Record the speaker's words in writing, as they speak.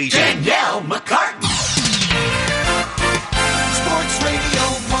Danielle McCartan. Sports Radio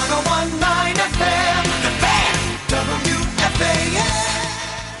 101.9 FM. The Fan.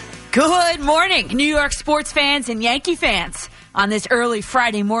 WFAN. Good morning, New York sports fans and Yankee fans. On this early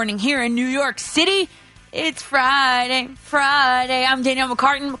Friday morning here in New York City, it's Friday. I'm Danielle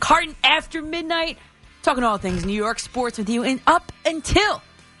McCartan. McCartan After Midnight, talking all things New York sports with you and up until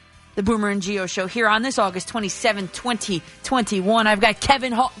the Boomer and Geo show here on this August 27, 2021. I've got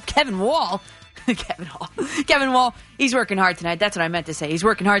Kevin Wall. He's working hard tonight. That's what I meant to say. He's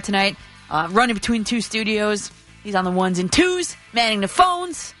working hard tonight, running between two studios. He's on the ones and twos, manning the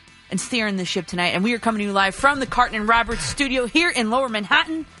phones, and steering the ship tonight. And we are coming to you live from the Carton and Roberts studio here in Lower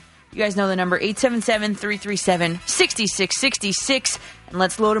Manhattan. You guys know the number, 877-337-6666. And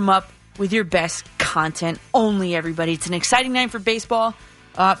let's load them up with your best content only, everybody. It's an exciting night for baseball.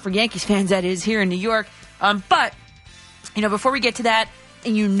 For Yankees fans, that is, here in New York. But, before we get to that,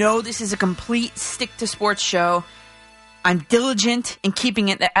 and this is a complete stick-to-sports show, I'm diligent in keeping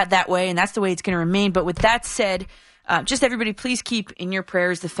it that way, and that's the way it's going to remain. But with that said, just everybody, please keep in your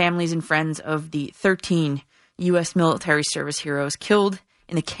prayers the families and friends of the 13 U.S. military service heroes killed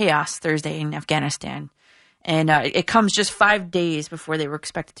in the chaos Thursday in Afghanistan. And it comes just 5 days before they were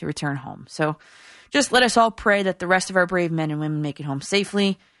expected to return home. So just let us all pray that the rest of our brave men and women make it home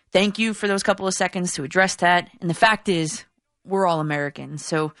safely. Thank you for those couple of seconds to address that. And the fact is, we're all Americans.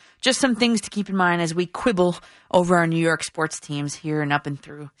 So just some things to keep in mind as we quibble over our New York sports teams here and up and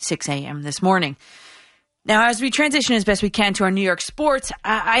through 6 a.m. this morning. Now, as we transition as best we can to our New York sports,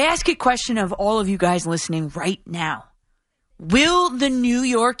 I ask a question of all of you guys listening right now. Will the New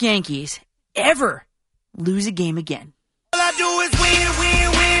York Yankees ever lose a game again? All I do is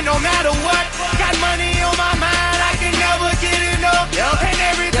win, no matter what. Got money on my mind, I can never get enough. And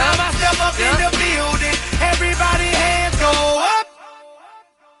every time I step up in the building, everybody hands go up.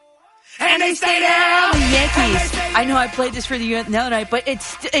 And they stay down. The Yankees, I know I played this for the other night, but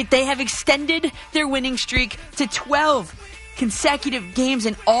they have extended their winning streak to 12 consecutive games,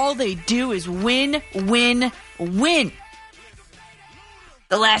 and all they do is win.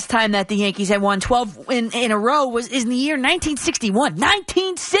 The last time that the Yankees had won 12 in a row is in the year 1961.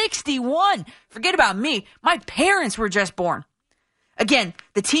 1961! Forget about me. My parents were just born. Again,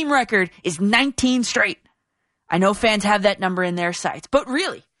 the team record is 19 straight. I know fans have that number in their sights, but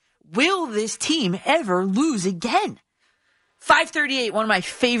really, will this team ever lose again? 538, one of my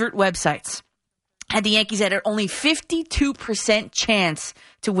favorite websites, had the Yankees at only 52% chance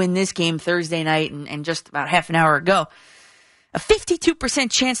to win this game Thursday night and just about half an hour ago. A 52%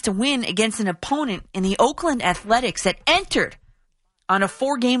 chance to win against an opponent in the Oakland Athletics that entered on a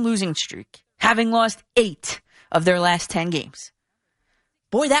 4-game losing streak, having lost 8 of their last 10 games.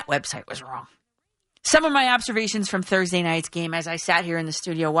 Boy, that website was wrong. Some of my observations from Thursday night's game as I sat here in the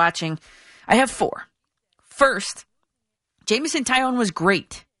studio watching, I have 4. First, Jameson Taillon was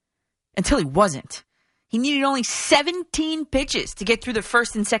great until he wasn't. He needed only 17 pitches to get through the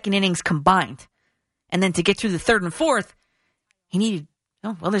first and second innings combined. And then to get through the third and fourth, he needed,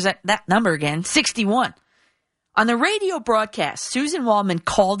 there's that number again, 61. On the radio broadcast, Susan Waldman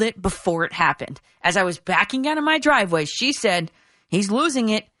called it before it happened. As I was backing out of my driveway, she said, he's losing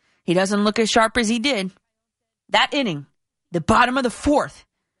it. He doesn't look as sharp as he did. That inning, the bottom of the fourth,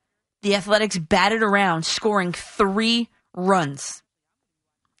 the Athletics batted around, scoring 3 runs.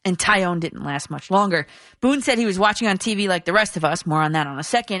 And Taillon didn't last much longer. Boone said he was watching on TV like the rest of us. More on that in a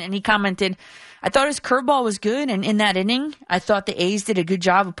second. And he commented, I thought his curveball was good. And in that inning, I thought the A's did a good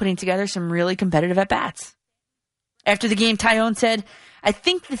job of putting together some really competitive at-bats. After the game, Taillon said, I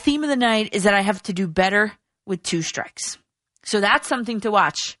think the theme of the night is that I have to do better with 2 strikes. So that's something to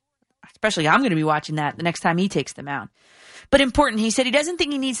watch. Especially I'm going to be watching that the next time he takes the mound. But important, he said he doesn't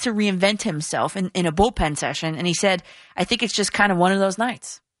think he needs to reinvent himself in a bullpen session. And he said, I think it's just kind of one of those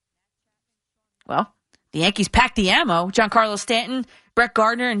nights. Well, the Yankees packed the ammo. Giancarlo Stanton, Brett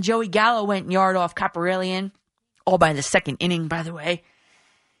Gardner, and Joey Gallo went yard off Caparellian, all by the second inning, by the way.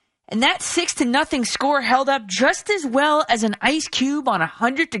 And that 6-0 score held up just as well as an ice cube on a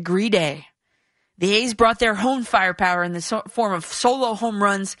 100-degree day. The A's brought their own firepower in the form of solo home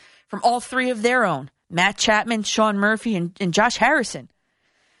runs from all 3 of their own, Matt Chapman, Sean Murphy, and Josh Harrison.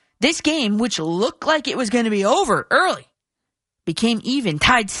 This game, which looked like it was going to be over early, became even,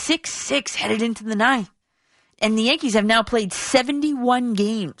 tied 6-6 headed into the 9th. And the Yankees have now played 71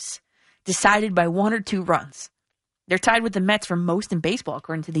 games, decided by 1 or 2 runs. They're tied with the Mets for most in baseball,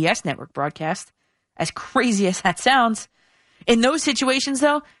 according to the YES Network broadcast. As crazy as that sounds. In those situations,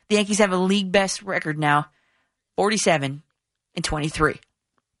 though, the Yankees have a league best record now, 47-23.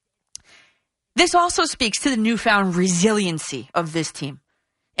 This also speaks to the newfound resiliency of this team.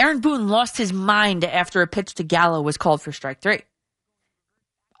 Aaron Boone lost his mind after a pitch to Gallo was called for strike 3.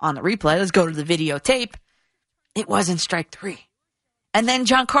 On the replay, let's go to the videotape. It wasn't strike 3. And then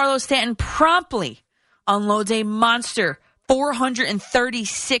Giancarlo Stanton promptly unloads a monster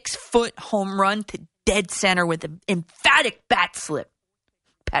 436-foot home run to dead center with an emphatic bat flip.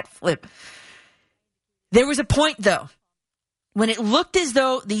 There was a point, though, when it looked as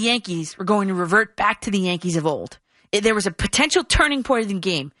though the Yankees were going to revert back to the Yankees of old. There was a potential turning point in the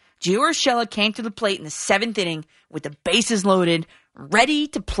game. Gio Urshela came to the plate in the 7th inning with the bases loaded, ready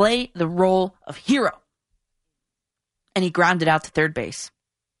to play the role of hero. And he grounded out to third base.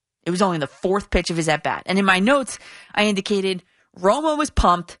 It was only the 4th pitch of his at-bat. And in my notes, I indicated Romo was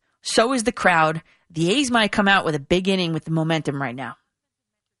pumped, so is the crowd. The A's might come out with a big inning with the momentum right now.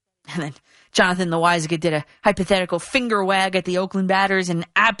 And then Jonathan Loáisiga did a hypothetical finger wag at the Oakland batters and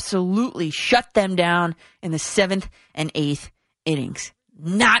absolutely shut them down in the 7th and 8th innings.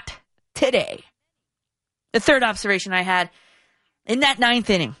 Not today. The third observation I had, in that 9th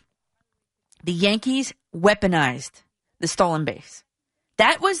inning, the Yankees weaponized the stolen base.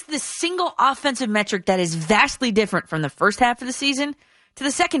 That was the single offensive metric that is vastly different from the first half of the season to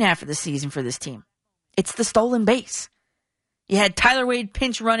the second half of the season for this team. It's the stolen base. You had Tyler Wade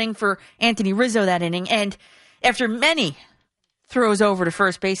pinch running for Anthony Rizzo that inning, and after many throws over to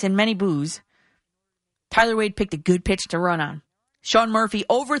first base and many boos, Tyler Wade picked a good pitch to run on. Sean Murphy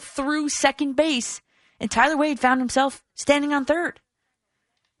overthrew second base, and Tyler Wade found himself standing on third.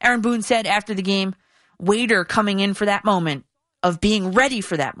 Aaron Boone said after the game, Wader coming in for that moment, of being ready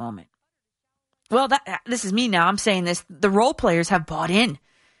for that moment. Well, this is me now. I'm saying this. The role players have bought in.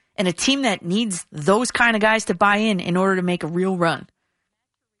 And a team that needs those kind of guys to buy in order to make a real run.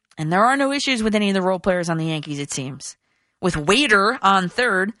 And there are no issues with any of the role players on the Yankees, it seems. With Wader on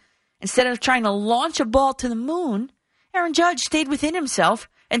third, instead of trying to launch a ball to the moon, Aaron Judge stayed within himself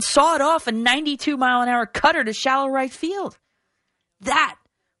and sawed off a 92-mile-an-hour cutter to shallow right field. That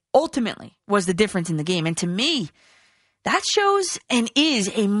ultimately was the difference in the game. And to me, that shows and is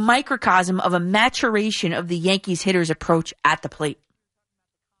a microcosm of a maturation of the Yankees hitters' approach at the plate.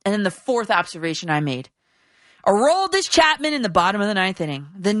 And then the fourth observation I made. Aroldis Chapman in the bottom of the 9th inning.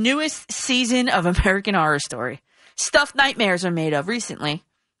 The newest season of American Horror Story. Stuff nightmares are made of recently.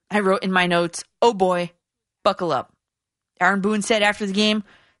 I wrote in my notes, oh boy, buckle up. Aaron Boone said after the game,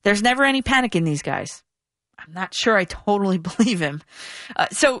 there's never any panic in these guys. I'm not sure I totally believe him.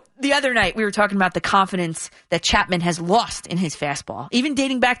 So the other night we were talking about the confidence that Chapman has lost in his fastball. Even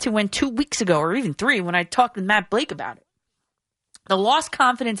dating back to when 2 weeks ago, or even 3, when I talked with Matt Blake about it. The lost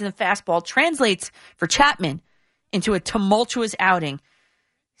confidence in the fastball translates for Chapman into a tumultuous outing,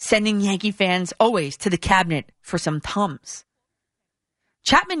 sending Yankee fans always to the cabinet for some Tums.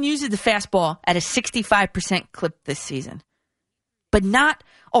 Chapman uses the fastball at a 65% clip this season, but not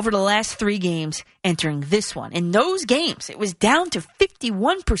over the last 3 games entering this one. In those games, it was down to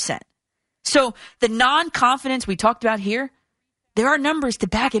 51%. So the non-confidence we talked about here, there are numbers to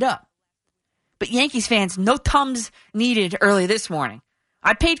back it up. But Yankees fans, no Tums needed early this morning.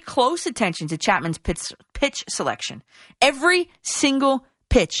 I paid close attention to Chapman's pitch selection. Every single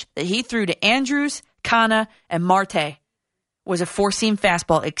pitch that he threw to Andrews, Kana, and Marte was a 4-seam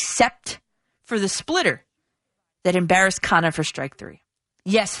fastball, except for the splitter that embarrassed Kana for strike 3.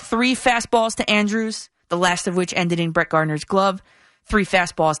 Yes, 3 fastballs to Andrews, the last of which ended in Brett Gardner's glove. 3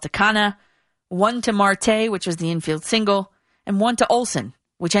 fastballs to Kana, 1 to Marte, which was the infield single, and 1 to Olsen,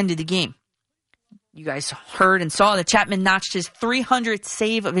 which ended the game. You guys heard and saw that Chapman notched his 300th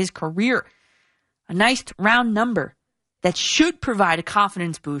save of his career. A nice round number that should provide a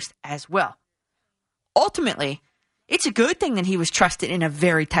confidence boost as well. Ultimately, it's a good thing that he was trusted in a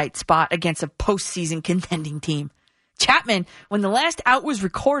very tight spot against a postseason contending team. Chapman, when the last out was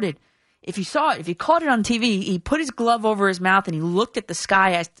recorded, if you saw it, if you caught it on TV, he put his glove over his mouth and he looked at the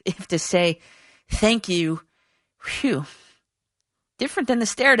sky as if to say, thank you. Phew. Different than the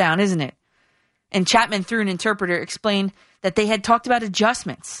stare down, isn't it? And Chapman, through an interpreter, explained that they had talked about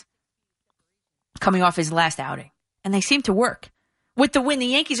adjustments coming off his last outing. And they seem to work. With the win, the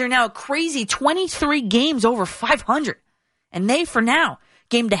Yankees are now a crazy 23 games over 500. And they, for now,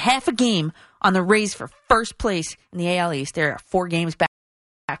 gained a half a game on the Rays for first place in the AL East. They're 4 games back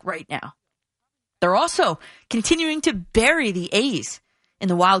right now. They're also continuing to bury the A's in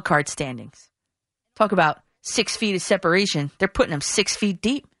the wild card standings. Talk about 6 feet of separation. They're putting them 6 feet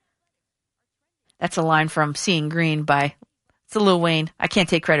deep. That's a line from Seeing Green by Lil Wayne. I can't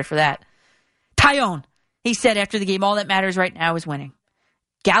take credit for that. Tyone, he said after the game, all that matters right now is winning.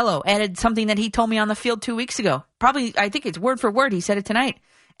 Gallo added something that he told me on the field 2 weeks ago. Probably, I think it's word for word. He said it tonight.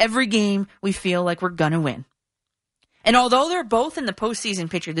 Every game we feel like we're going to win. And although they're both in the postseason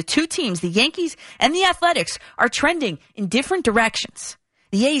picture, the two teams, the Yankees and the Athletics, are trending in different directions.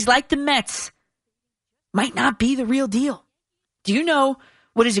 The A's, like the Mets, might not be the real deal. Do you know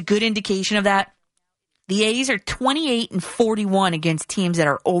what is a good indication of that? The A's are 28-41 against teams that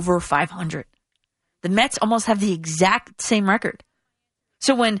are over 500. The Mets almost have the exact same record.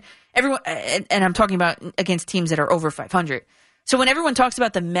 So when everyone, and I'm talking about against teams that are over 500. So when everyone talks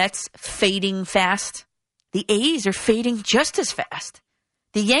about the Mets fading fast, the A's are fading just as fast.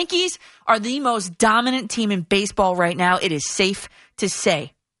 The Yankees are the most dominant team in baseball right now. It is safe to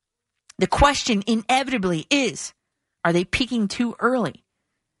say. The question inevitably is, are they peaking too early?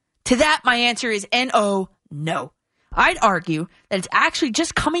 To that, my answer is no. I'd argue that it's actually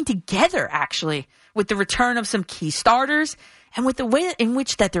just coming together, with the return of some key starters and with the way in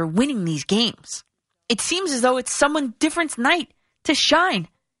which that they're winning these games. It seems as though it's someone different's night to shine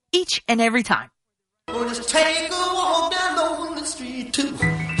each and every time. Well, just take a walk down lonely street to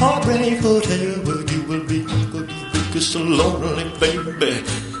Heartbreak Hotel where you will be so lonely, baby.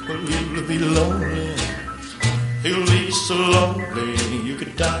 Well, you'll be lonely. You'll be so lonely you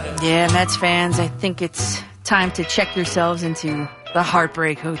could die. Yeah, Mets fans, I think it's time to check yourselves into the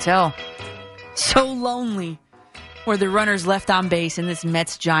Heartbreak Hotel. So lonely were the runners left on base in this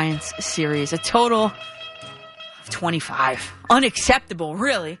Mets-Giants series. A total of 25. Unacceptable,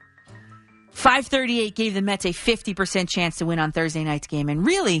 really. 538 gave the Mets a 50% chance to win on Thursday night's game. And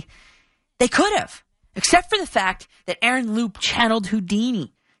really, they could have. Except for the fact that Aaron Loop channeled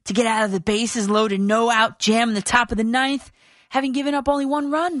Houdini to get out of the bases loaded, no-out jam in the top of the ninth, having given up only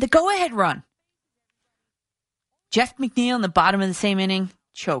one run, the go-ahead run. Jeff McNeil in the bottom of the same inning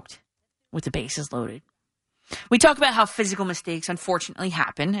choked with the bases loaded. We talk about how physical mistakes unfortunately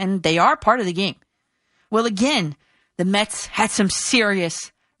happen, and they are part of the game. Well, again, the Mets had some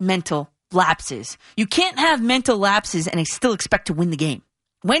serious mental lapses. You can't have mental lapses and still expect to win the game.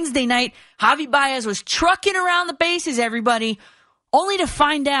 Wednesday night, Javi Baez was trucking around the bases, everybody, only to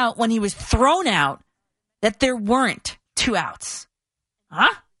find out when he was thrown out that there weren't 2 outs.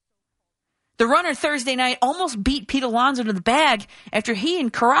 Huh? The runner Thursday night almost beat Pete Alonso to the bag after he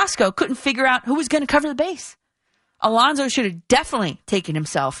and Carrasco couldn't figure out who was going to cover the base. Alonso should have definitely taken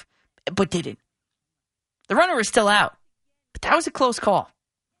himself, but didn't. The runner was still out, but that was a close call.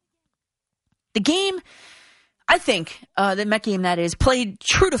 The game, I think, the Met game that is, played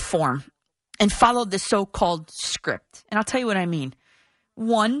true to form and followed the so-called script. And I'll tell you what I mean.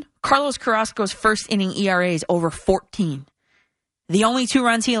 1, Carlos Carrasco's first inning ERA is over 14. The only 2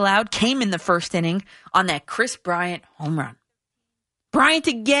 runs he allowed came in the first inning on that Chris Bryant home run. Bryant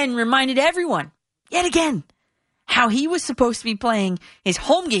again reminded everyone, yet again, how he was supposed to be playing his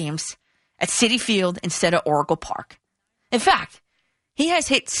home games at Citi Field instead of Oracle Park. In fact, he has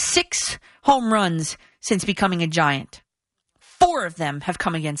hit 6 home runs since becoming a Giant. 4 of them have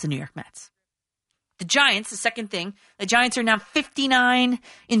come against the New York Mets. The Giants, the second thing, the Giants are now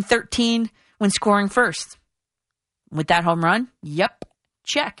 59-13 when scoring first. With that home run, yep,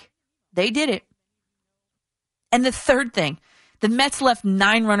 check. They did it. And the third thing, the Mets left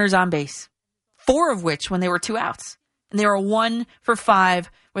 9 runners on base, 4 of which when they were 2 outs. And they were 1 for 5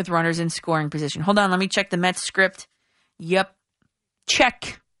 with runners in scoring position. Hold on, let me check the Mets script. Yep,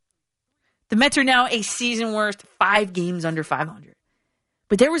 check. The Mets are now a season worst 5 games under 500.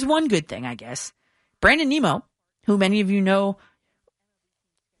 But there was one good thing, I guess. Brandon Nimmo, who many of you know,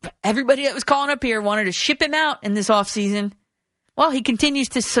 everybody that was calling up here wanted to ship him out in this offseason. Well, he continues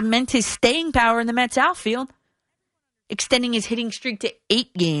to cement his staying power in the Mets outfield, extending his hitting streak to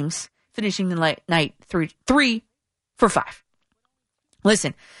 8 games, finishing the night 3 for 5.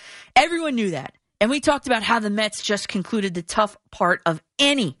 Listen, everyone knew that. And we talked about how the Mets just concluded the tough part of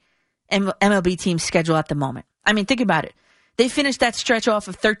any MLB team's schedule at the moment. I mean, think about it. They finished that stretch off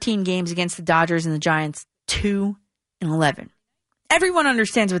of 13 games against the Dodgers and the Giants 2-11. Everyone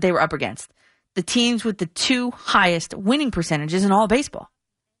understands what they were up against. The teams with the 2 highest winning percentages in all baseball.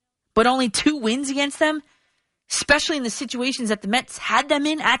 But only 2 wins against them, especially in the situations that the Mets had them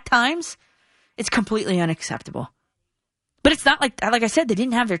in at times, it's completely unacceptable. But it's not like I said, they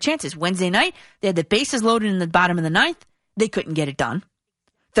didn't have their chances. Wednesday night, they had the bases loaded in the bottom of the 9th. They couldn't get it done.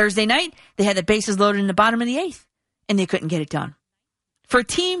 Thursday night, they had the bases loaded in the bottom of the 8th. And they couldn't get it done. For a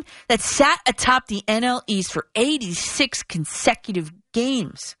team that sat atop the NL East for 86 consecutive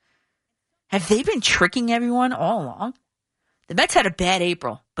games, have they been tricking everyone all along? The Mets had a bad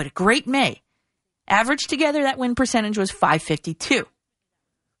April, but a great May. Averaged together, that win percentage was .552.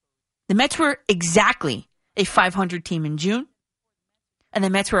 The Mets were exactly a 500 team in June, and the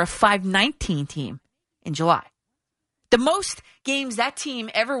Mets were a .519 team in July. The most games that team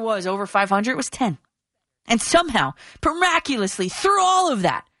ever was over 500 was 10. And somehow, miraculously, through all of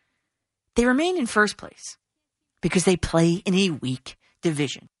that, they remain in first place because they play in a weak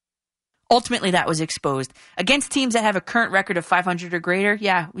division. Ultimately, that was exposed. Against teams that have a current record of 500 or greater,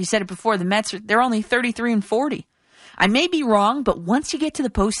 yeah, we said it before, the Mets, they're only 33-40. I may be wrong, but once you get to the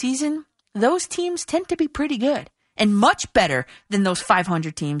postseason, those teams tend to be pretty good and much better than those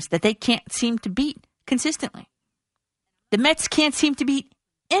 500 teams that they can't seem to beat consistently. The Mets can't seem to beat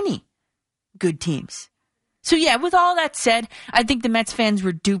any good teams. So yeah, with all that said, I think the Mets fans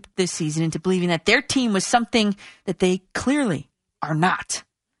were duped this season into believing that their team was something that they clearly are not.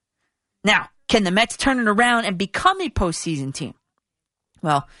 Now, can the Mets turn it around and become a postseason team?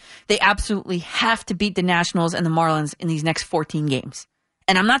 Well, they absolutely have to beat the Nationals and the Marlins in these next 14 games.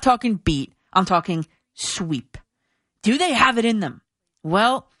 And I'm not talking beat, I'm talking sweep. Do they have it in them?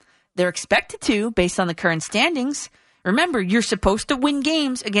 Well, they're expected to, based on the current standings. Remember, you're supposed to win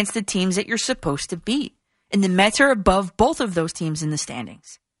games against the teams that you're supposed to beat. And the Mets are above both of those teams in the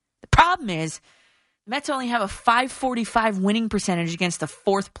standings. The problem is, the Mets only have a .545 winning percentage against the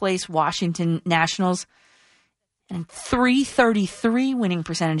fourth-place Washington Nationals and .333 winning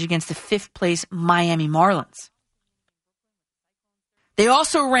percentage against the fifth-place Miami Marlins. They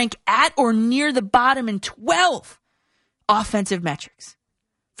also rank at or near the bottom in 12 offensive metrics,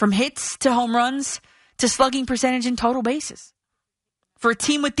 from hits to home runs to slugging percentage and total bases. For a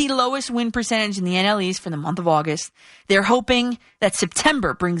team with the lowest win percentage in the NL East for the month of August, they're hoping that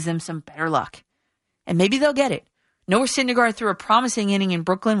September brings them some better luck. And maybe they'll get it. Noah Syndergaard threw a promising inning in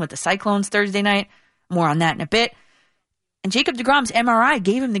Brooklyn with the Cyclones Thursday night. More on that in a bit. And Jacob deGrom's MRI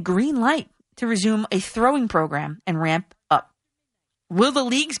gave him the green light to resume a throwing program and ramp up. Will the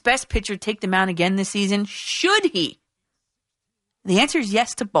league's best pitcher take the mound again this season? Should he? The answer is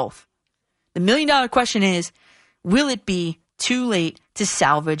yes to both. The million-dollar question is, will it be too late to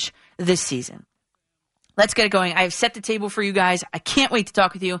salvage this season? Let's get it going. I have set the table for you guys. I can't wait to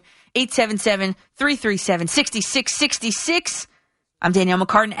talk with you. 877-337-6666. I'm Danielle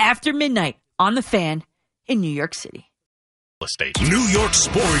McCartan after midnight on The Fan in New York City. New York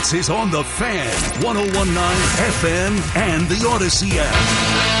sports is on The Fan, 101.9 FM and the Odyssey app.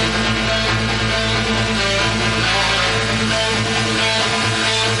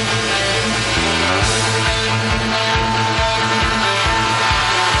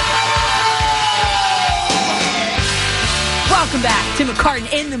 Welcome back to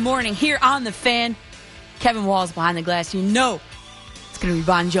McCartan in the Morning here on The Fan. Kevin Walls behind the glass. You know it's going to be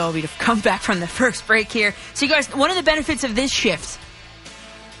Bon Jovi to come back from the first break here. So you guys, one of the benefits of this shift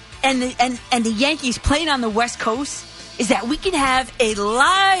and the Yankees playing on the West Coast is that we can have a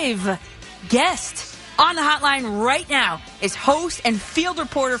live guest on the hotline right now. Is host and field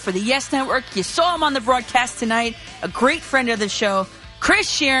reporter for the Yes Network. You saw him on the broadcast tonight. A great friend of the show, Chris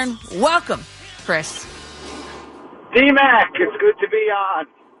Sharon. Welcome, Chris. D-Mac, it's good to be on.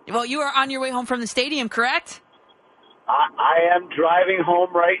 Well, you are on your way home from the stadium, correct? I am driving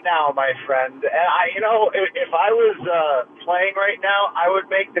home right now, my friend. And if I was playing right now, I would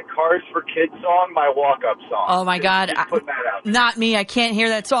make the Cars for Kids song my walk-up song. Oh, my God. Just putting that out there. Not me. I can't hear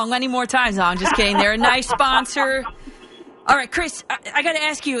that song any more times. No, I'm just kidding. They're a nice sponsor. All right, Chris, I got to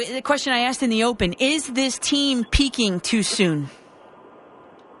ask you the question I asked in the open. Is this team peaking too soon?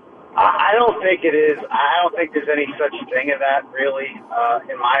 I don't think it is. I don't think there's any such thing as that, really,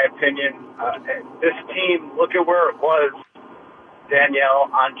 in my opinion. This team, look at where it was, Danielle,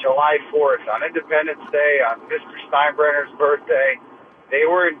 on July 4th, on Independence Day, on Mr. Steinbrenner's birthday. They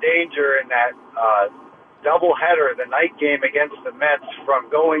were in danger in that doubleheader, the night game against the Mets, from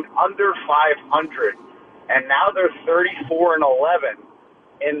going under 500. And now they're 34-11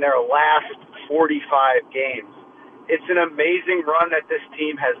 in their last 45 games. It's an amazing run that this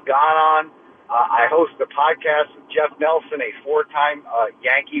team has gone on. I host a podcast with Jeff Nelson, a four-time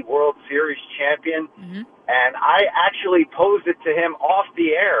Yankee World Series champion, and I actually posed it to him off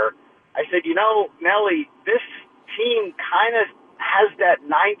the air. I said, Nelly, this team kind of has that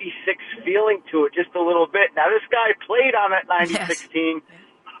 96 feeling to it just a little bit. Now, this guy played on that 96 team,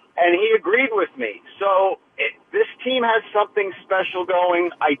 and he agreed with me. So this team has something special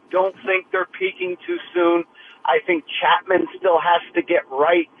going. I don't think they're peaking too soon. I think Chapman still has to get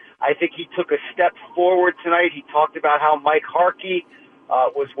right. I think he took a step forward tonight. He talked about how Mike Harkey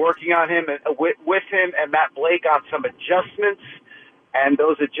was working on him and with him and Matt Blake on some adjustments, and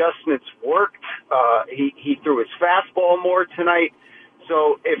those adjustments worked. He threw his fastball more tonight.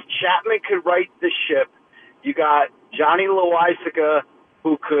 So if Chapman could right the ship, you got Johnny Loisaga,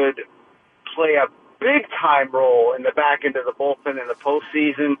 who could play a big-time role in the back end of the bullpen in the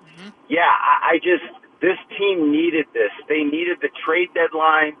postseason. Yeah, this team needed this. They needed the trade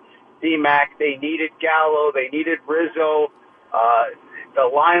deadline. D-Mac. They needed Gallo. They needed Rizzo. The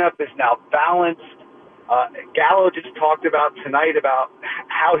lineup is now balanced. Gallo just talked about tonight about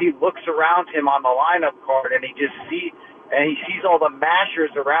how he looks around him on the lineup card, and he sees all the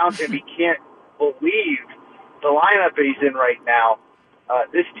mashers around him. He can't believe the lineup that he's in right now.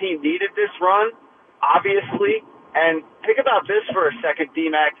 This team needed this run, obviously. And think about this for a second,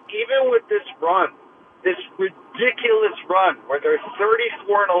 D-Mac. Even with this run, this ridiculous run where they're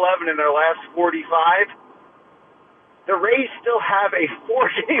 34-11 in their last 45, the Rays still have a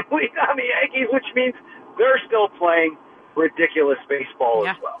 4-game lead on the Yankees, which means they're still playing ridiculous baseball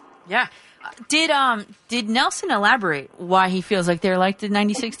as well. Yeah. Did Nelson elaborate why he feels like they're like the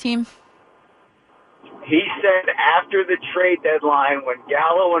 96 team? He said after the trade deadline, when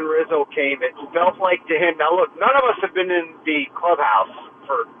Gallo and Rizzo came, it felt like to him, now look, none of us have been in the clubhouse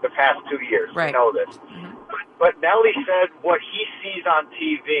for the past 2 years. Right. We know this. Mm-hmm. But Nelly said what he sees on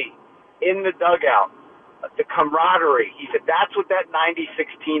TV, in the dugout, the camaraderie, he said that's what that 96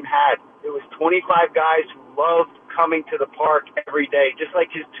 team had. It was 25 guys who loved coming to the park every day, just like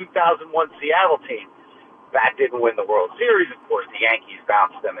his 2001 Seattle team. That didn't win the World Series, of course. The Yankees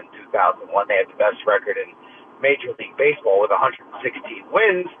bounced them in 2001. They had the best record in Major League Baseball with 116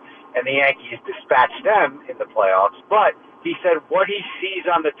 wins, and the Yankees dispatched them in the playoffs. But he said what he sees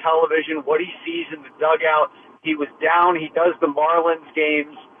on the television, what he sees in the dugout, he was down. He does the Marlins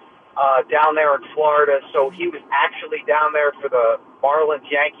games down there in Florida, so he was actually down there for the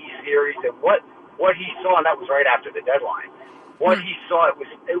Marlins-Yankees series, and what he saw, and that was right after the deadline, what he saw, it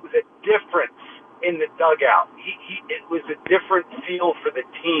was a difference in the dugout. It was a different feel for the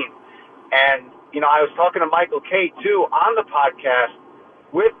team. And, I was talking to Michael Kay, too, on the podcast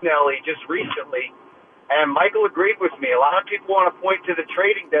with Nelly just recently, and Michael agreed with me. A lot of people want to point to the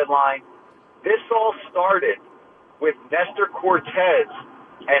trading deadline. This all started with Nestor Cortez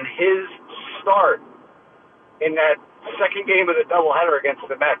and his start in that second game of the doubleheader against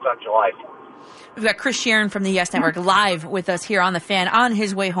the Mets on July 4th. We've got Chris Sharon from the Yes Network live with us here on The Fan on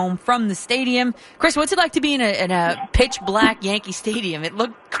his way home from the stadium. Chris, what's it like to be in a pitch black Yankee Stadium? It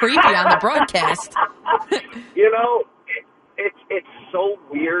looked creepy on the broadcast. It's so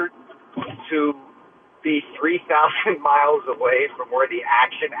weird to be 3,000 miles away from where the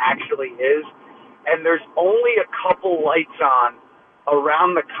action actually is, and there's only a couple lights on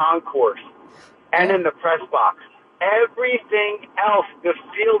around the concourse and in the press box. Everything else, the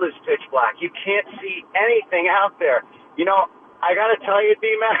field is pitch black. You can't see anything out there. I got to tell you,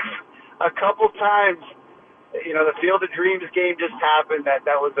 D-Mac, a couple times, the Field of Dreams game just happened.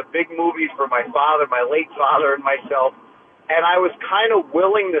 That was a big movie for my father, my late father, and myself. And I was kind of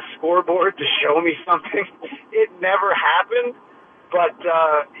willing the scoreboard to show me something. It never happened. But,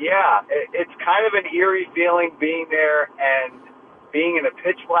 it's kind of an eerie feeling being there and being in a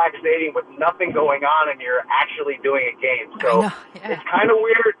pitch-black stadium with nothing going on and you're actually doing a game. So It's kind of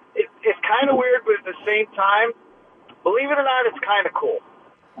weird. It's kind of weird, but at the same time, believe it or not, it's kind of cool.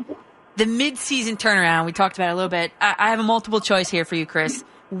 The mid-season turnaround, we talked about it a little bit. I have a multiple choice here for you, Chris.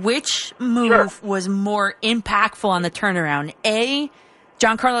 Which move was more impactful on the turnaround? A,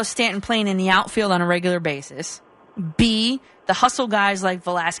 Giancarlo Stanton playing in the outfield on a regular basis. B, the hustle guys like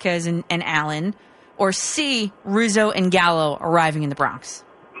Velasquez and Allen. Or C, Rizzo and Gallo arriving in the Bronx?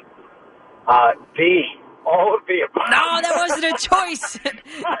 D, all of the above. No, that wasn't a choice.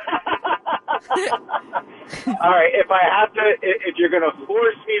 All right, if you're going to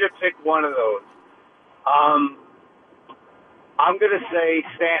force me to pick one of those, I'm going to say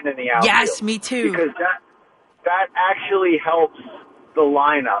Stanton in the outfield. Yes, me too. Because that actually helps the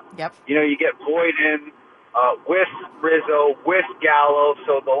lineup. Yep. You get Boyd in with Rizzo, with Gallo,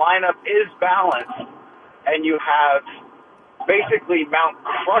 so the lineup is balanced, and you have basically Mount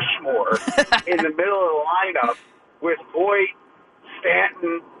Crushmore in the middle of the lineup with Boyd,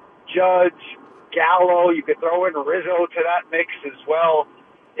 Stanton, Judge, Gallo. You could throw in Rizzo to that mix as well.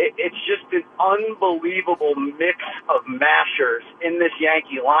 It's just an unbelievable mix of mashers in this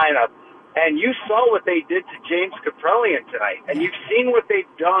Yankee lineup. And you saw what they did to James Kaprielian tonight, and you've seen what they've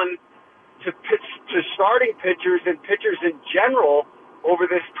done to starting pitchers and pitchers in general over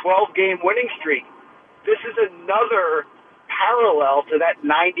this 12-game winning streak. This is another parallel to that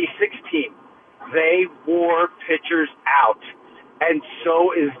 96 team. They wore pitchers out, and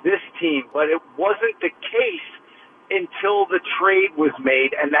so is this team. But it wasn't the case until the trade was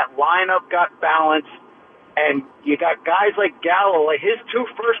made and that lineup got balanced, and you got guys like Gallo. Like his two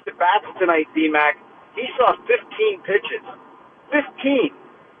first at-bats tonight, D-Mac, he saw 15 pitches. 15.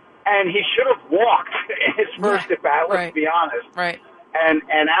 And he should have walked in his first at-bat, let's be honest. Right. And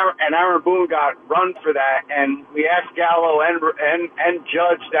Aaron Boone got run for that, and we asked Gallo and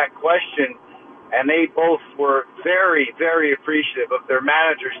Judge that question, and they both were very, very appreciative of their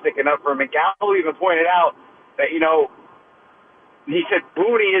manager sticking up for him. And Gallo even pointed out that, he said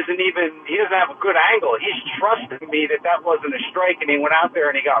Boone he doesn't have a good angle. He's trusting me that wasn't a strike, and he went out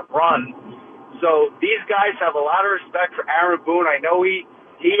there and he got run. So these guys have a lot of respect for Aaron Boone. I know he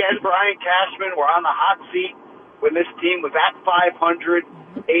and Brian Cashman were on the hot seat when this team was at 500,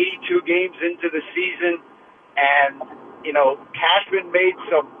 82 games into the season. And, Cashman made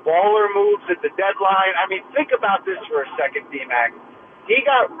some baller moves at the deadline. I mean, think about this for a second, D-Mac. He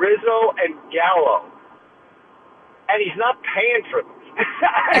got Rizzo and Gallo, and he's not paying for them.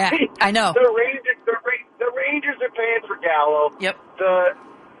 I know. The Rangers are paying for Gallo. Yep.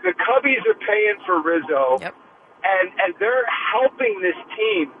 The Cubbies are paying for Rizzo. Yep. And they're helping this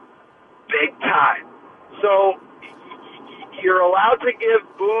team big time. So you're allowed to give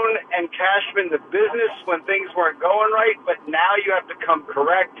Boone and Cashman the business when things weren't going right, but now you have to come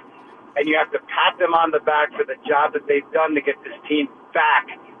correct, and you have to pat them on the back for the job that they've done to get this team back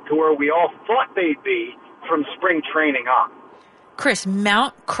to where we all thought they'd be from spring training on. Chris,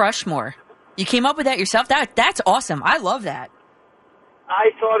 Mount Crushmore. You came up with that yourself? That's awesome. I love that.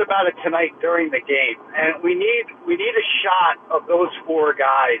 I thought about it tonight during the game, and we need a shot of those four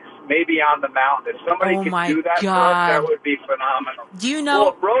guys maybe on the mountain. If somebody could do that for us, that would be phenomenal. Do you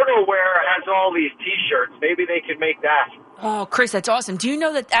know? Well, RotoWare has all these T-shirts. Maybe they could make that. Oh, Chris, that's awesome. Do you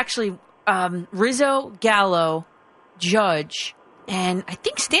know that actually Rizzo, Gallo, Judge, and I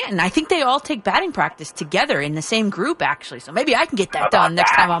think Stanton, I think they all take batting practice together in the same group, actually. So maybe I can get that done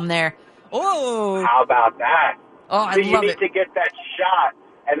next time I'm there. Oh. How about that? Oh, I love it. You need to get that shot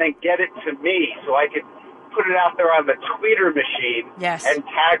and then get it to me so I could put it out there on the tweeter machine and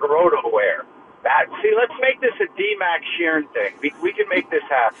tag RotoWare. Let's make this a D-Mac Sheeran thing. We can make this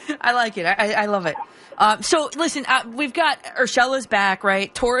happen. I like it. I love it. So, listen, we've got Urshela's back,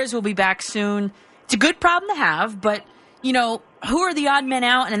 right? Torres will be back soon. It's a good problem to have, but, who are the odd men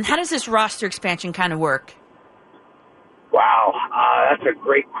out, and how does this roster expansion kind of work? Wow, that's a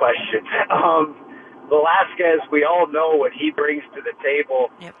great question. Velasquez, we all know what he brings to the table.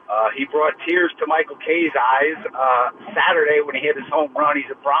 Yep. He brought tears to Michael K's eyes Saturday when he hit his home run.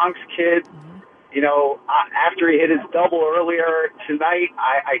 He's a Bronx kid. After he hit his double earlier tonight,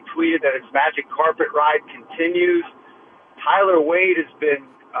 I tweeted that his magic carpet ride continues. Tyler Wade has been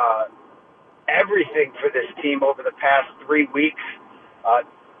everything for this team over the past 3 weeks.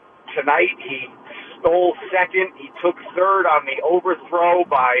 Tonight, he stole second. He took third on the overthrow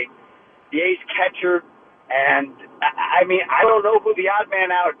by the ace catcher, and I don't know who the odd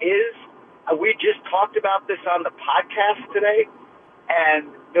man out is. We just talked about this on the podcast today, and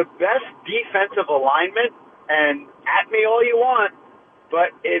the best defensive alignment, and at me all you want,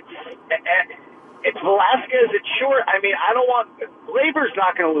 but it's Velasquez. It's short. Glaber's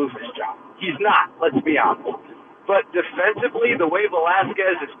not going to lose this job. He's not. Let's be honest. But defensively, the way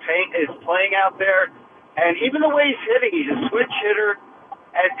Velasquez is playing out there, and even the way he's hitting, he's a switch hitter.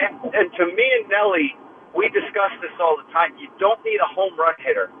 And to me and Nelly, we discuss this all the time. You don't need a home run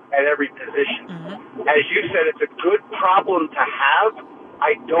hitter at every position. Mm-hmm. As you said, it's a good problem to have.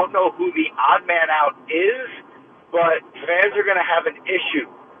 I don't know who the odd man out is, but fans are going to have an issue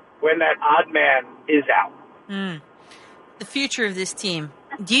when that odd man is out. The future of this team.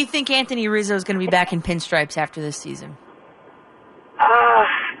 Do you think Anthony Rizzo is going to be back in pinstripes after this season?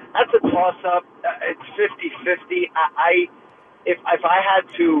 That's a toss-up. It's 50-50. If I had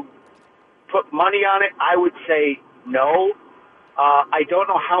to put money on it, I would say no. I don't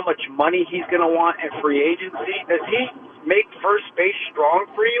know how much money he's going to want in free agency. Does he make first base strong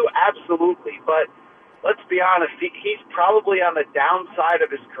for you? Absolutely. But let's be honest, he's probably on the downside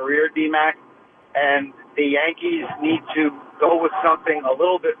of his career, D-Mac, and the Yankees need to go with something a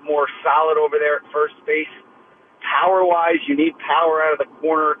little bit more solid over there at first base. Power-wise, you need power out of the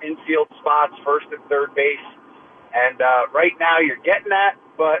corner infield spots, first and third base. And right now you're getting that,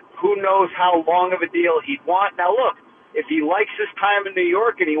 but who knows how long of a deal he'd want. Now, look, if he likes his time in New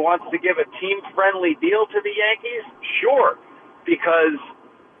York and he wants to give a team-friendly deal to the Yankees, sure, because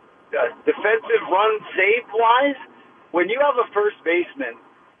defensive run save-wise, when you have a first baseman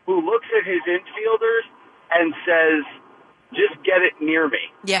who looks at his infielders and says, just get it near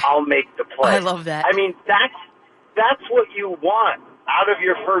me, I'll make the play. I love that. That's what you want out of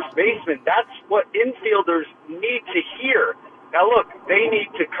your first baseman. That's what infielders need to hear. Now, look, they need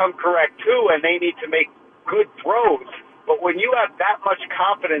to come correct, too, and they need to make good throws. But when you have that much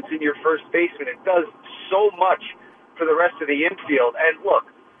confidence in your first baseman, it does so much for the rest of the infield. And, look,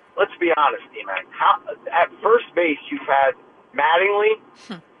 let's be honest, D-Man. At first base, you've had Mattingly,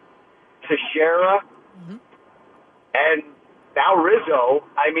 Teixeira, and now Rizzo.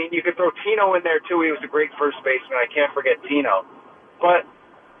 I mean, you could throw Tino in there, too. He was a great first baseman. I can't forget Tino. But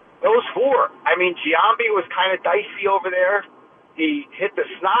those four. I mean, Giambi was kind of dicey over there. He hit the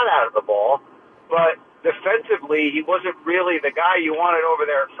snot out of the ball. But defensively, he wasn't really the guy you wanted over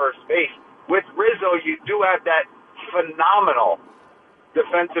there at first base. With Rizzo, you do have that phenomenal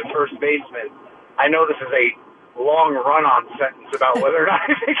defensive first baseman. I know this is a long run-on sentence about whether or not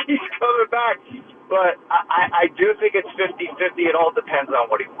I think he's coming back, but I do think it's 50-50. It all depends on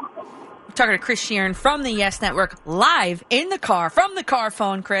what he wants. We're talking to Chris Sheeran from the Yes Network, live in the car, from the car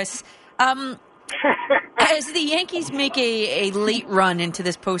phone, Chris. As the Yankees make a late run into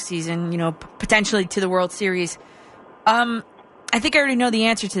this postseason, potentially to the World Series, I think I already know the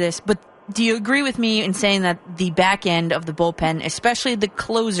answer to this, but do you agree with me in saying that the back end of the bullpen, especially the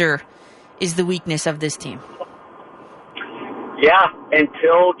closer, is the weakness of this team? Yeah,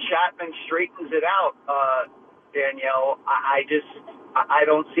 until Chapman straightens it out, Danielle, I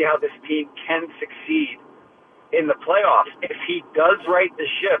don't see how this team can succeed in the playoffs. If he does right the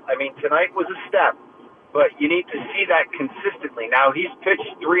ship, I mean, tonight was a step, but you need to see that consistently. Now, he's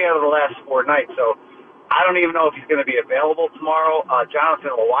pitched 3 out of the last 4 nights, so I don't even know if he's going to be available tomorrow.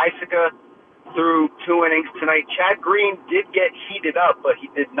 Jonathan Loaisiga threw 2 innings tonight. Chad Green did get heated up, but he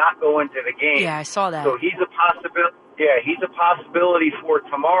did not go into the game. Yeah, I saw that. So he's a possibility. Yeah, he's a possibility for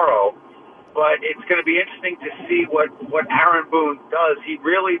tomorrow. But it's going to be interesting to see what Aaron Boone does.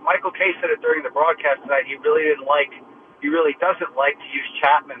 Michael Kay said it during the broadcast tonight. He really doesn't like to use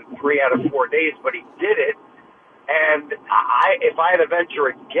Chapman 3 out of 4 days, but he did it. And if I had to venture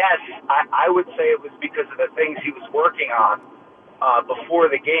a guess, I would say it was because of the things he was working on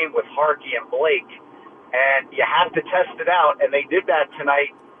before the game with Harkey and Blake. And you have to test it out, and they did that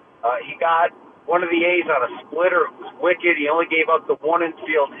tonight. He got one of the A's on a splitter. It was wicked. He only gave up the 1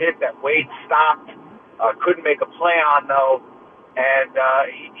 infield hit that Wade stopped. Couldn't make a play on, though. And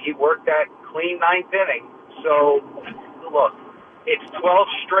he worked that clean 9th inning. So, look, it's 12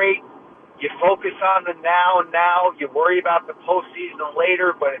 straight. You focus on the now. You worry about the postseason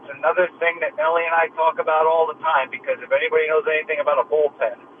later, but it's another thing that Ellie and I talk about all the time, because if anybody knows anything about a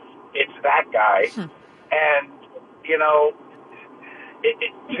bullpen, it's that guy. And,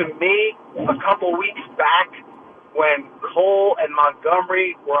 to me, a couple weeks back when Cole and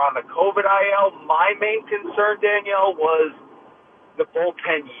Montgomery were on the COVID IL, my main concern, Danielle, was the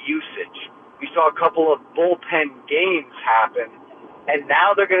bullpen usage. We saw a couple of bullpen games happen, and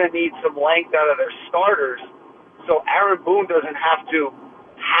now they're going to need some length out of their starters, so Aaron Boone doesn't have to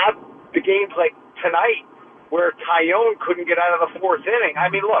have the games like tonight where Tyone couldn't get out of the 4th inning. I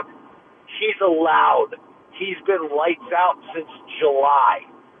mean, look, he's allowed. He's been lights out since July.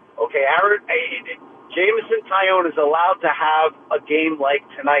 Okay, Jameson Tyone is allowed to have a game like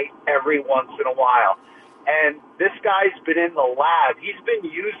tonight every once in a while. And this guy's been in the lab. He's been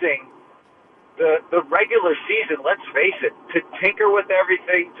using the regular season, let's face it, to tinker with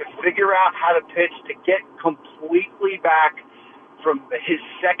everything, to figure out how to pitch, to get completely back from his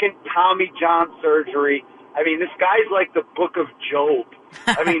second Tommy John surgery. I mean, this guy's like the Book of Job.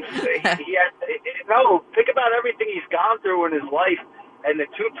 I mean, think about everything he's gone through in his life, and the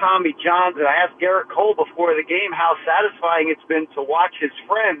 2 Tommy Johns. And I asked Garrett Cole before the game how satisfying it's been to watch his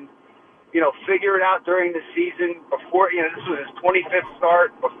friend, figure it out during the season. Before, this was his 25th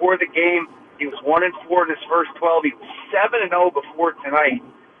start. Before the game, he was 1-4 in his first 12. He was 7-0 before tonight,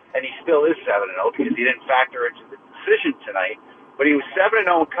 and he still is 7-0 because he didn't factor into the decision tonight. But he was 7-0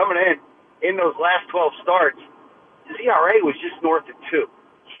 coming in those last 12 starts. His ERA was just north of 2.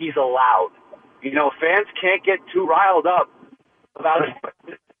 He's allowed. Fans can't get too riled up about a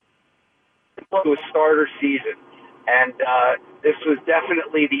starter season. And this was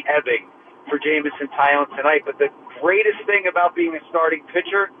definitely the ebbing for Jameson Tyone tonight. But the greatest thing about being a starting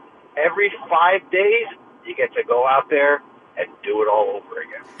pitcher, every 5 days, you get to go out there and do it all over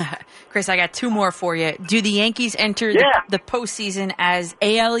again. Chris, I got 2 more for you. Do the Yankees enter the postseason as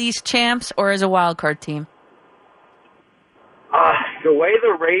AL East champs or as a wild card team? The way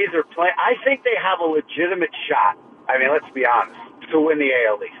the Rays are playing, I think they have a legitimate shot. I mean, let's be honest, to win the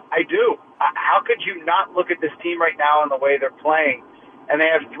AL East. I do. How could you not look at this team right now and the way they're playing? And they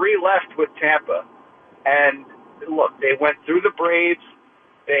have 3 left with Tampa. And look, they went through the Braves.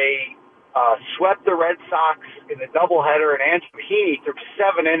 They swept the Red Sox in the doubleheader, and Andrew Heaney took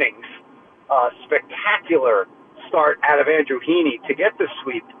 7 innings. Spectacular start out of Andrew Heaney to get the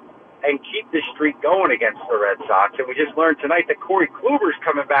sweep and keep this streak going against the Red Sox. And we just learned tonight that Corey Kluber's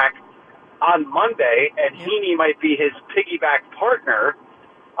coming back on Monday, and Heaney might be his piggyback partner.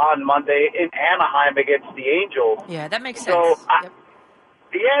 on Monday in Anaheim against the Angels. Yeah, that makes So, sense.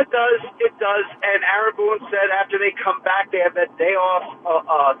 yeah, it does. It does. And Aaron Boone said after they come back, they have that day off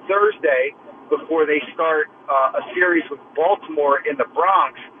Thursday before they start a series with Baltimore in the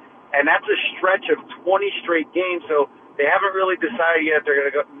Bronx. And that's a stretch of 20 straight games. So they haven't really decided yet if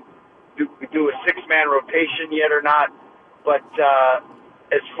they're going to do a six-man rotation yet or not. But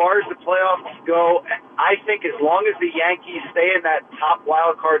as far as the playoffs go, I think as long as the Yankees stay in that top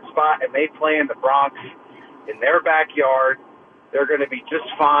wild card spot and they play in the Bronx in their backyard, they're going to be just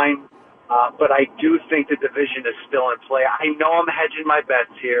fine. But I do think the division is still in play. I know I'm hedging my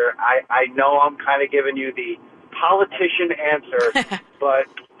bets here. I know I'm kind of giving you the politician answer, but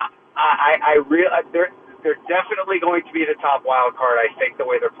they're definitely going to be the top wild card, I think, the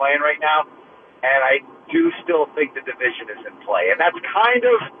way they're playing right now. And I do still think the division is in play. And that's kind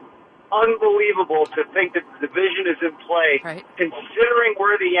of unbelievable to think that the division is in play, right, considering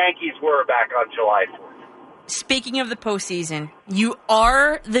where the Yankees were back on July 4th. Speaking of the postseason, you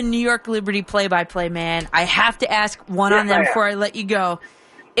are the New York Liberty play-by-play man. I have to ask one on them before I let you go.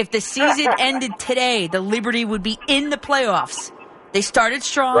 If the season ended today, the Liberty would be in the playoffs. They started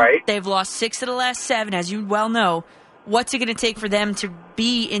strong. Right. They've lost 6 of the last 7, as you well know. What's it going to take for them to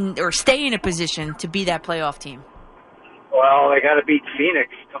be in or stay in a position to be that playoff team? Well, they got to beat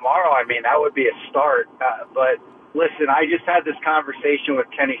Phoenix tomorrow. I mean, that would be a start. But listen, I just had this conversation with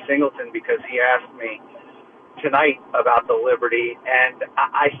Kenny Singleton because he asked me tonight about the Liberty, and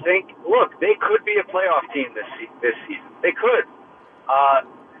I think, look, they could be a playoff team this season. They could.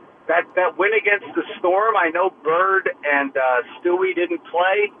 That win against the Storm, I know Bird and Stewie didn't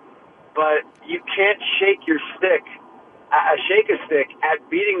play, but you can't shake a stick at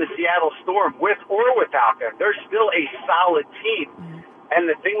beating the Seattle Storm with or without them. They're still a solid team.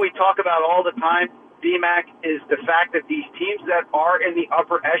 And the thing we talk about all the time, D-Mac, is the fact that these teams that are in the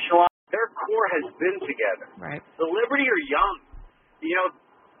upper echelon, their core has been together. Right. The Liberty are young. You know,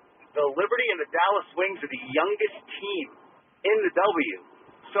 the Liberty and the Dallas Wings are the youngest team in the W.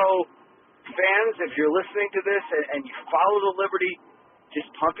 So, fans, if you're listening to this and you follow the Liberty, just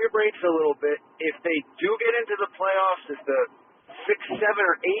pump your brakes a little bit. If they do get into the playoffs as the 6, 7,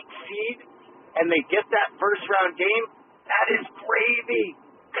 or 8 seed, and they get that first-round game, that is gravy,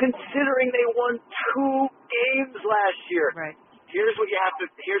 considering they won 2 games last year. Right. Here's what you have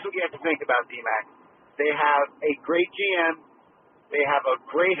to think about, D-Mac. They have a great GM. They have a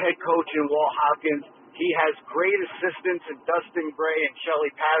great head coach in Walt Hopkins. He has great assistants in Dustin Gray and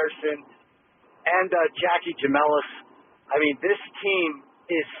Shelley Patterson and Jackie Jamelis. I mean, this team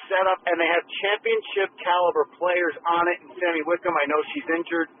is set up, and they have championship-caliber players on it. And Sammy Wickham, I know she's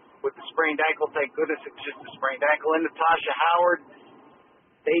injured with the sprained ankle. Thank goodness it's just a sprained ankle. And Natasha Howard,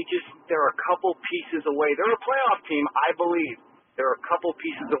 they're a couple pieces away. They're a playoff team, I believe. They're a couple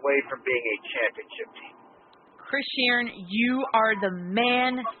pieces away from being a championship team. Chris Sheeran, you are the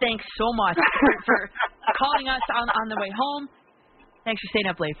man. Thanks so much for calling us on the way home. Thanks for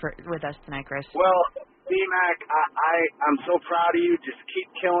staying up late with us tonight, Chris. Well, D-Mac, I'm so proud of you. Just keep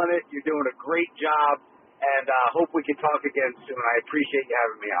killing it. You're doing a great job, and hope we can talk again soon. I appreciate you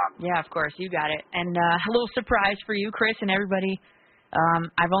having me on. Yeah, of course. You got it. And a little surprise for you, Chris, and everybody.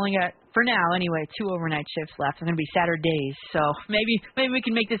 I've only got, for now anyway, 2 overnight shifts left. It's going to be Saturdays, so maybe we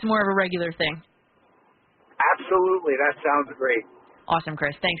can make this more of a regular thing. Absolutely. That sounds great. Awesome,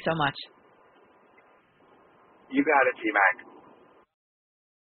 Chris. Thanks so much. You got it, T-Mac.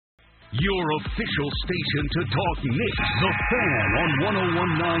 Your official station to talk Knicks, The Fan on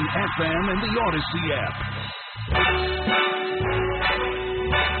 101.9 FM and the Odyssey app.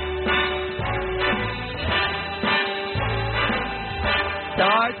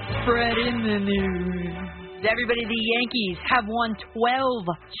 Start spreading the news. Everybody, the Yankees have won 12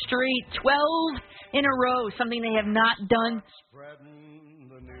 in a row, something they have not done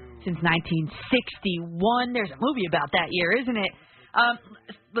since 1961. There's a movie about that year, isn't it?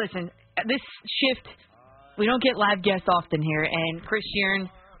 Listen, this shift, we don't get live guests often here, and Chris Sheeran,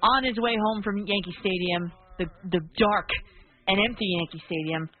 on his way home from Yankee Stadium, the dark and empty Yankee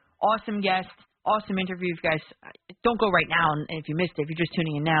Stadium, awesome guest, awesome interview, guys. Don't go right now if you missed it, if you're just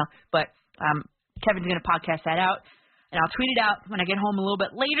tuning in now, but Kevin's going to podcast that out, and I'll tweet it out when I get home a little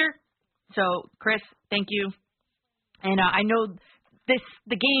bit later. So, Chris, thank you. And I know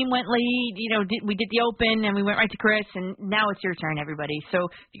the game went late. We did the open, and we went right to Chris, and now it's your turn, everybody. So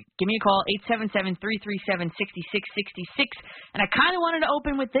give me a call, 877-337-6666. And I kind of wanted to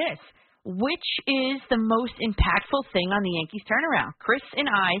open with this. Which is the most impactful thing on the Yankees turnaround? Chris and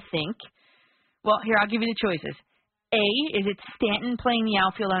I think, well, here, I'll give you the choices. A, is it Stanton playing the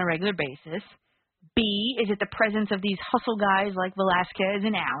outfield on a regular basis? B, is it the presence of these hustle guys like Velasquez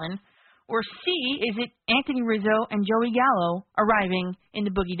and Allen? Or C, is it Anthony Rizzo and Joey Gallo arriving in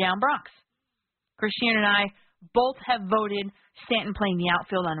the Boogie Down Bronx? Christian and I both have voted Stanton playing the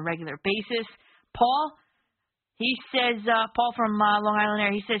outfield on a regular basis. Paul, he says, Paul from Long Island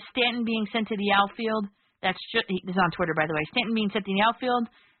there, he says Stanton being sent to the outfield. This is on Twitter, by the way. Stanton being sent to the outfield,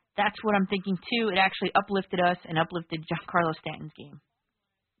 that's what I'm thinking, too. It actually uplifted us and uplifted Giancarlo Stanton's game.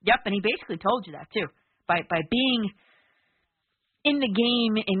 Yep, and he basically told you that, too. By being in the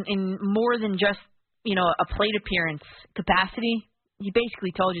game in more than just, a plate appearance capacity, he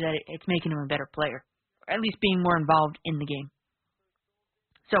basically told you that it's making him a better player, or at least being more involved in the game.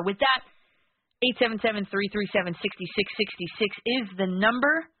 So with that, 877-337-6666 is the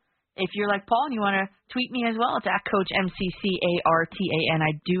number. If you're like Paul and you want to tweet me as well, it's at Coach McCartan.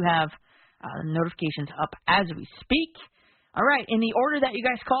 I do have notifications up as we speak. All right, in the order that you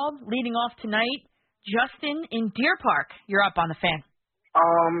guys called, leading off tonight, Justin in Deer Park. You're up on the Fan.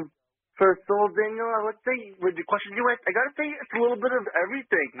 First of all, Danielle, I would say, with the question you asked, I got to say it's a little bit of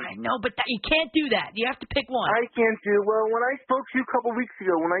everything. I know, but you can't do that. You have to pick one. I can't do. Well, when I spoke to you a couple weeks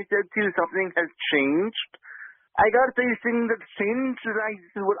ago, when I said to you something has changed, I got to say the thing that's changed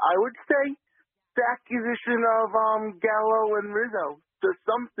is what I would say, the acquisition of Gallo and Rizzo. There's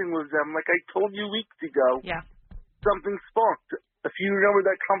something with them, like I told you weeks ago. Yeah. Something sparked. If you remember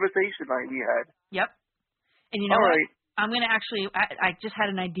that conversation we had. Yep. And you know all what? Right. I'm going to actually, I just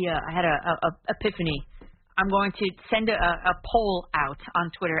had an idea. I had a epiphany. I'm going to send a poll out on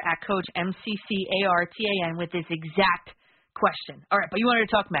Twitter at Coach McCartan with this exact question. All right, but you wanted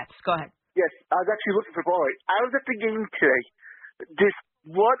to talk Mets. Go ahead. Yes, I was actually looking for ball. I was at the game today.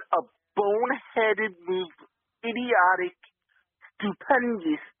 What a boneheaded move, idiotic,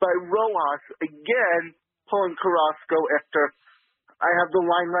 stupendous by Rojas again pulling Carrasco after I have the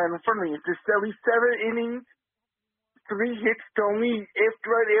line right in front of me. It's just 77 innings. 3 hits to only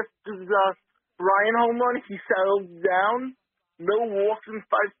right after the Ryan home run, he settled down. No walks and 5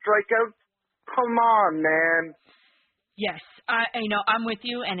 strikeouts. Come on, man. Yes, I'm with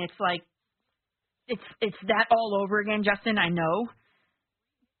you, and it's like it's that all over again, Justin. I know.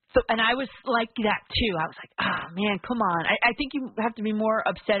 So, and I was like that too. I was like, man, come on. I think you have to be more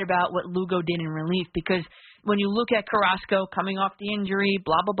upset about what Lugo did in relief, because when you look at Carrasco coming off the injury,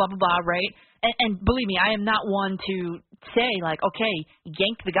 blah, blah, blah, blah, blah, right? And believe me, I am not one to say, like, okay,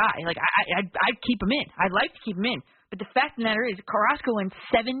 yank the guy. Like, I'd keep him in. I'd like to keep him in. But the fact of the matter is, Carrasco in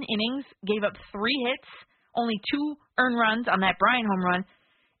 7 innings gave up 3 hits, only 2 earned runs on that Bryant home run.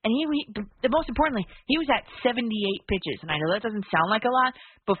 And most importantly, he was at 78 pitches. And I know that doesn't sound like a lot,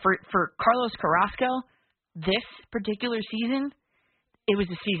 but for Carlos Carrasco, this particular season, it was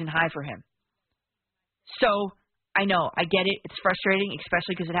a season high for him. So, I know, I get it. It's frustrating,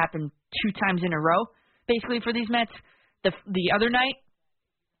 especially because it happened 2 times in a row, basically, for these Mets. The other night,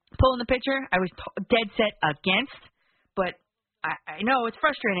 pulling the pitcher, I was dead set against, but I know it's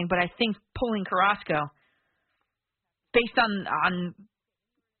frustrating, but I think pulling Carrasco, based on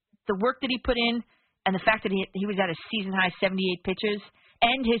the work that he put in and the fact that he was at a season-high 78 pitches,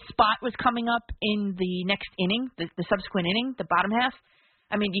 and his spot was coming up in the next inning, the subsequent inning, the bottom half,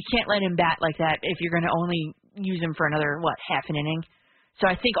 I mean, you can't let him bat like that if you're going to only use him for another, half an inning. So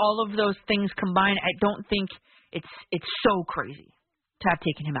I think all of those things combined, I don't think it's so crazy to have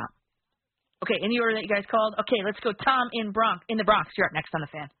taken him out. Okay, in the order that you guys called. Okay, let's go Tom in the Bronx. You're up next on the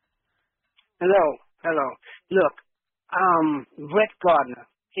Fan. Hello. Look, Brett Gardner,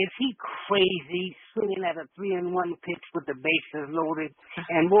 is he crazy swinging at a 3-1 pitch with the bases loaded?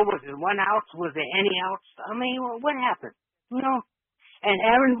 And what was it, 1 out? Was there any outs? I mean, what happened? And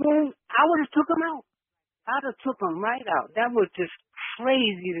Aaron Boone, I would have took him out. I'd have took him right out. That was just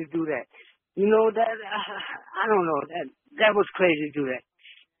crazy to do that. I don't know. That was crazy to do that.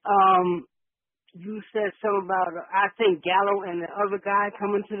 You said something about, I think Gallo and the other guy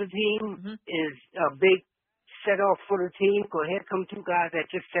coming to the team is a big set-off for the team, because here come 2 guys that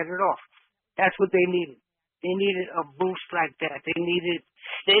just set it off. That's what they needed. They needed a boost like that. They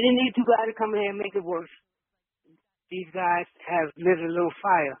didn't need 2 guys to come in here and make it worse. These guys have lit a little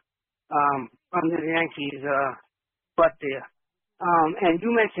fire under the Yankees' butt there. And you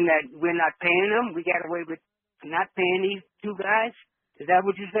mentioned that we're not paying them. We got away with not paying these 2 guys. Is that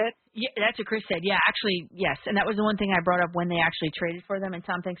what you said? Yeah, that's what Chris said. Yeah, actually, yes. And that was the one thing I brought up when they actually traded for them. And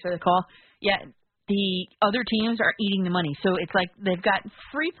Tom, thanks for the call. Yeah, the other teams are eating the money. So it's like they've got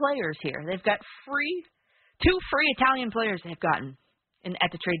free players here. They've got 2 free Italian players they've gotten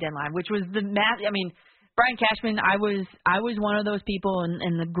at the trade deadline, which was the math. I mean, Brian Cashman, I was one of those people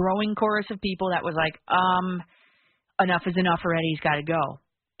in the growing chorus of people that was like, enough is enough already. He's got to go.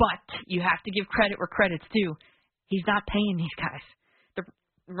 But you have to give credit where credit's due. He's not paying these guys. The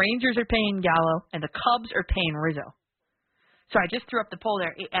Rangers are paying Gallo, and the Cubs are paying Rizzo. So I just threw up the poll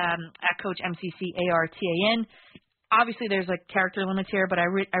there, at Coach MCCARTAN. Obviously, there's like character limits here, but I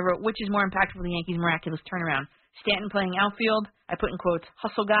wrote, which is more impactful than the Yankees' miraculous turnaround? Stanton playing outfield. I put in quotes,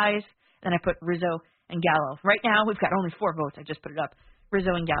 hustle guys. Then I put Rizzo and Gallo. Right now, we've got only 4 votes. I just put it up.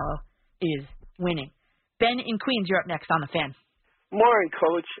 Rizzo and Gallo is winning. Ben in Queens, you're up next on The Fan. Morning,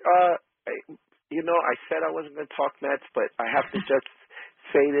 Coach. I said I wasn't going to talk Mets, but I have to just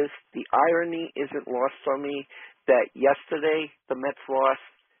say this. The irony isn't lost on me that yesterday the Mets lost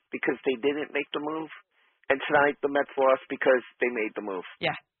because they didn't make the move, and tonight the Mets lost because they made the move.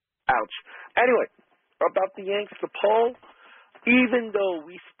 Yeah. Ouch. Anyway, about the Yanks, the poll, even though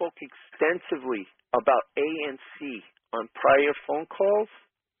we spoke extensively about A and C on prior phone calls,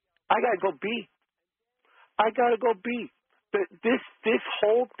 I got to go B. This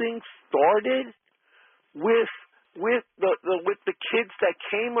whole thing started with the kids that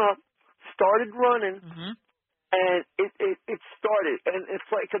came up, started running, and it started, and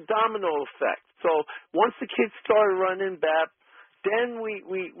it's like a domino effect. So once the kids started running, BAP, then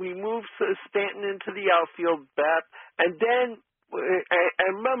we moved Stanton into the outfield, BAP, and then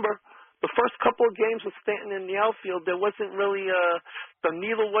and remember, the first couple of games with Stanton in the outfield, there wasn't really the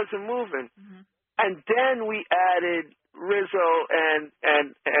needle wasn't moving, and then we added Rizzo and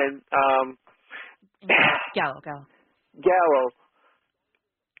Gallo,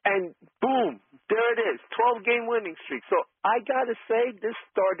 and boom, there it is, 12-game winning streak. So I gotta say, this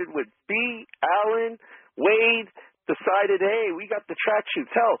started with B, Allen, Wade decided, hey, we got the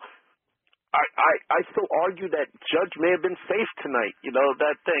tracksuits. Hell, I still argue that Judge may have been safe tonight,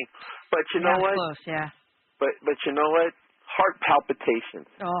 that thing. But you know what? Close, yeah. But you know what? Heart palpitations.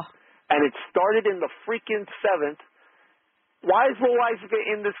 Oh. And it started in the freaking 7th. Why is Loaiza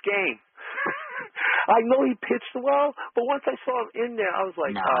in this game? I know he pitched well, but once I saw him in there, I was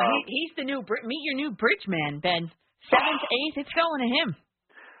like, no, he's the new meet your new bridge man, Ben. 7th, 8th, it's going to him.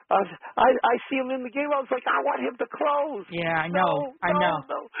 I see him in the game. I was like, I want him to close. Yeah, I know. No.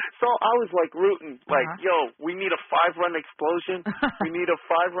 So I was like rooting, like, yo, we need a 5-run explosion. We need a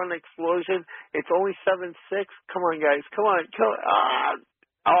 5-run explosion. It's only 7-6. Come on, guys. Come on.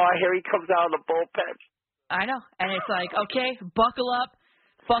 Here he comes out of the bullpen. I know. And it's like, okay, buckle up.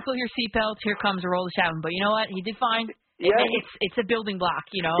 Buckle your seatbelts. Here comes Aroldis Chapman. But you know what? He did fine. Yeah. It's a building block,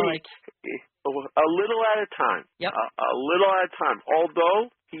 like. A little at a time. Yep. A little at a time. Although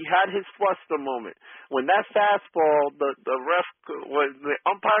he had his fluster moment. When that fastball, the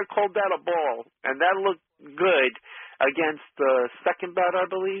umpire called that a ball, and that looked good against the second batter, I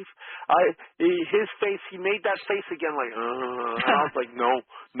believe. His face, he made that face again, like, and I was like, no,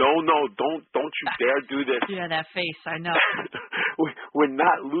 don't you dare do this. Yeah, that face, I know. We're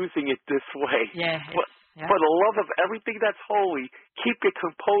not losing it this way. Yeah. For the love of everything that's holy, keep your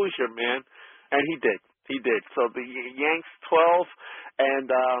composure, man. And he did. So the Yanks 12,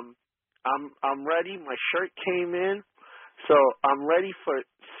 and I'm ready. My shirt came in, so I'm ready for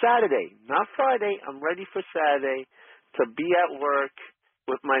Saturday, not Friday. I'm ready for Saturday to be at work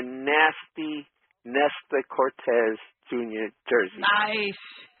with my nasty Nestor Cortez Jr. jersey. Nice.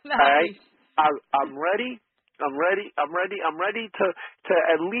 All right? I'm ready. I'm ready to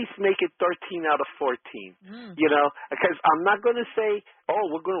at least make it 13 out of 14. Because I'm not going to say,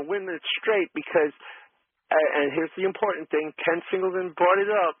 we're going to win it straight, because, and here's the important thing, Ken Singleton brought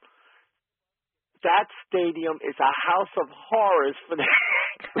it up, that stadium is a house of horrors for the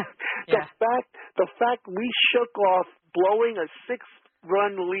The fact we shook off blowing a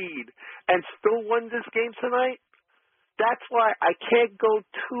 6-run lead and still won this game tonight, that's why I can't go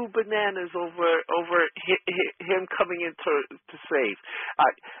too bananas over him coming in to save.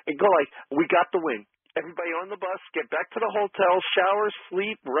 And go like, we got the win. Everybody on the bus, get back to the hotel, shower,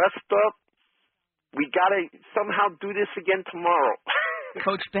 sleep, rest up. We got to somehow do this again tomorrow.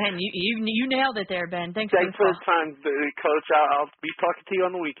 Coach Ben, you nailed it there, Ben. Thanks for the time, Coach. I'll be talking to you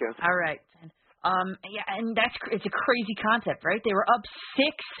on the weekend. All right. And it's a crazy concept, right? They were up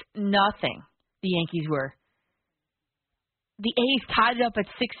 6-0. The Yankees were. The A's tied it up at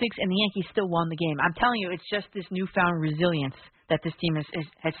 6-6, and the Yankees still won the game. I'm telling you, it's just this newfound resilience that this team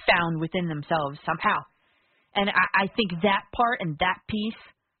has found within themselves somehow. And I think that part and that piece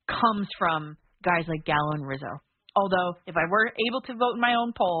comes from guys like Gallo and Rizzo. Although, if I were able to vote in my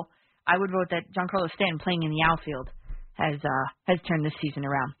own poll, I would vote that Giancarlo Stanton playing in the outfield has turned this season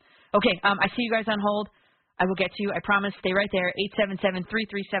around. Okay, I see you guys on hold. I will get to you. I promise. Stay right there.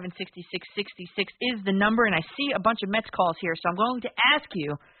 877-337-6666 is the number, and I see a bunch of Mets calls here, so I'm going to ask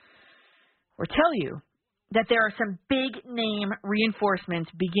you or tell you that there are some big-name reinforcements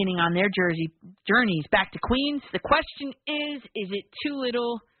beginning on their journeys back to Queens. The question is it too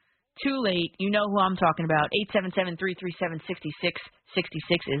little, too late? You know who I'm talking about.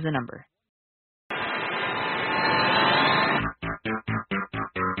 877-337-6666 is the number.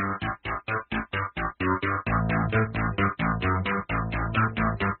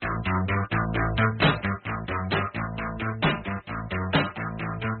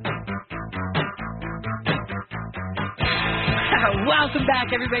 Welcome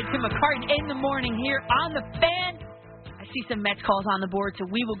back, everybody, to McCartan in the morning here on the Fan. I see some Mets calls on the board, so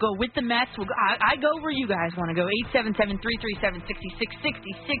we will go with the Mets. I go where you guys want to go.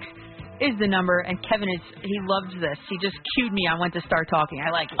 877-337-6666 is the number, and Kevin he loves this. He just cued me on when to start talking. I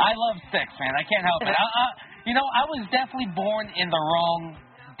like it. I love six, man. I can't help it. I was definitely born in the wrong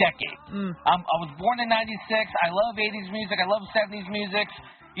decade. I was born in 96. I love 80s music. I love 70s music.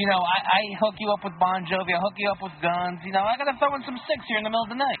 You know, I hook you up with Bon Jovi. I hook you up with Guns. You know, I got to throw in some six here in the middle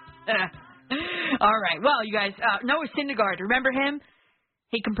of the night. All right. Well, you guys, Noah Syndergaard, remember him?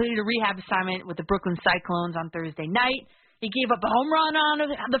 He completed a rehab assignment with the Brooklyn Cyclones on Thursday night. He gave up a home run on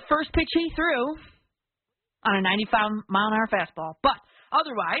the first pitch he threw on a 95-mile-an-hour fastball. But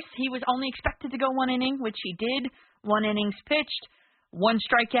otherwise, he was only expected to go one inning, which he did. 1 innings pitched, 1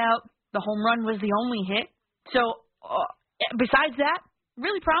 strikeout. The home run was the only hit. So besides that,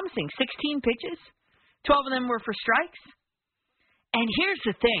 really promising. 16 pitches. 12 of them were for strikes. And here's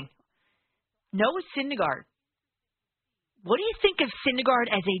the thing. Noah Syndergaard. What do you think of Syndergaard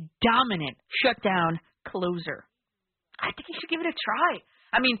as a dominant shutdown closer? I think you should give it a try.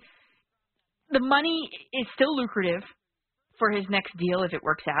 I mean, the money is still lucrative for his next deal if it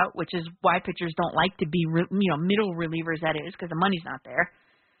works out, which is why pitchers don't like to be, middle relievers, that is, because the money's not there.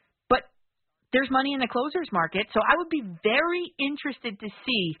 But there's money in the closers market, so I would be very interested to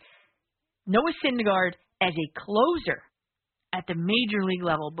see Noah Syndergaard as a closer at the major league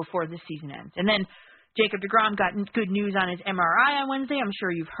level before this season ends. And then Jacob deGrom got good news on his MRI on Wednesday. I'm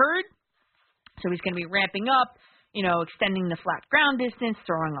sure you've heard. So he's going to be ramping up, extending the flat ground distance,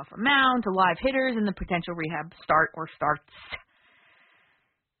 throwing off a mound to live hitters, and the potential rehab starts.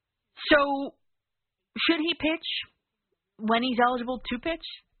 So should he pitch when he's eligible to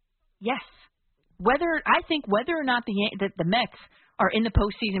pitch? Yes. I think whether or not the Mets are in the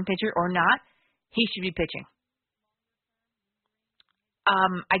postseason picture or not, he should be pitching.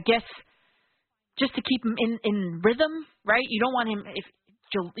 I guess just to keep him in rhythm, right? You don't want him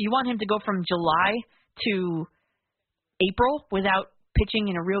you want him to go from July to April without pitching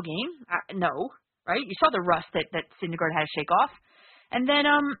in a real game. No, right? You saw the rust that Syndergaard had to shake off, and then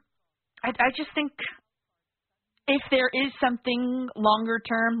I just think if there is something longer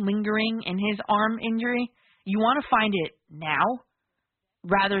term lingering in his arm injury, you want to find it now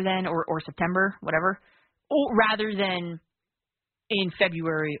rather than or September, whatever, or rather than in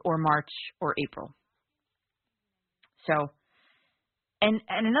February or March or April. So, and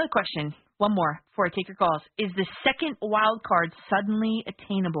another question, one more before I take your calls. Is the second wild card suddenly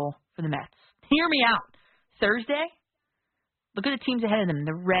attainable for the Mets? Hear me out. Thursday, look at the teams ahead of them.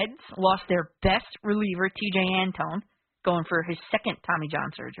 The Reds lost their best reliever, TJ Antone, going for his second Tommy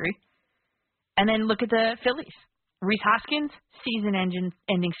John surgery. And then look at the Phillies. Rhys Hoskins,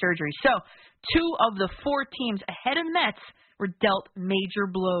 season-ending surgery. So 2 of the 4 teams ahead of the Mets were dealt major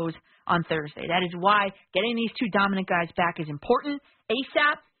blows on Thursday. That is why getting these 2 dominant guys back is important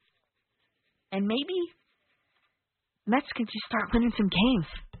ASAP. And maybe Mets can just start winning some games.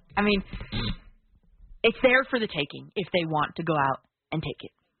 I mean, it's there for the taking if they want to go out and take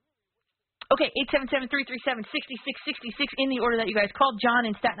it. Okay, 877-337-6666 in the order that you guys called. John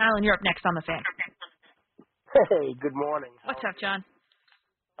in Staten Island, you're up next on the Fan. Hey, good morning. What's up, John?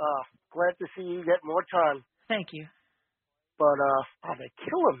 Glad to see you get more time. Thank you. But, they're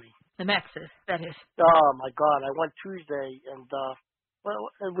killing me. The Mets, that is. Oh, my God. I went Tuesday, and,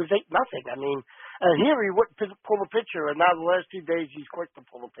 it was 8-0. I mean, and here he wouldn't pull the pitcher, and now the last 2 days he's quick to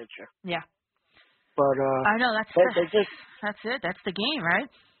pull the pitcher. Yeah. But, I know, that's it. That's the game,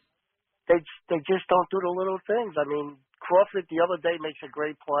 right? They just don't do the little things. I mean, Crawford the other day makes a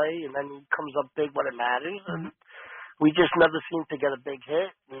great play, and then he comes up big when it matters. And we just never seem to get a big hit.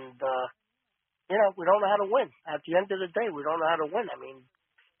 And, we don't know how to win. At the end of the day, we don't know how to win. I mean,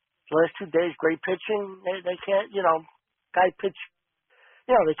 the last 2 days, great pitching. They can't, guy pitch.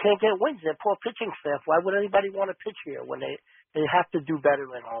 They can't get wins. They're poor pitching staff. Why would anybody want to pitch here when they have to do better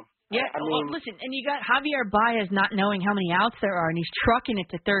at home? Yeah, I mean, listen, and you got Javier Baez not knowing how many outs there are, and he's trucking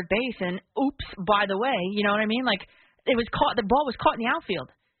it to third base, and oops, by the way, you know what I mean? Like, it was caught. The ball was caught in the outfield.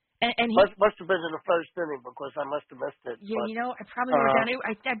 And he must have been in the first inning because I must have missed it. Yeah, but, I probably wrote down.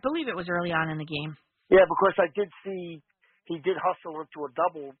 I believe it was early on in the game. Yeah, because I did see he did hustle into a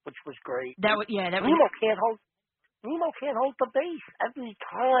double, which was great. That was. Nemo can't hold the base every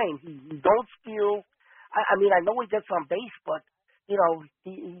time. He don't steal. I mean, I know he gets on base, but you know,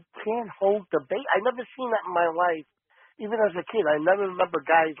 he can't hold the base. I never seen that in my life. Even as a kid, I never remember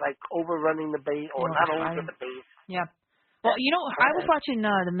guys like overrunning the base or not holding the base. Yeah. Well, you know, I was watching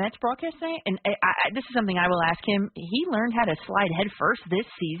the Mets broadcast tonight, and this is something I will ask him. He learned how to slide head first this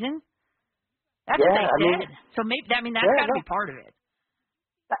season. That's what they said. So maybe that's got to be part of it.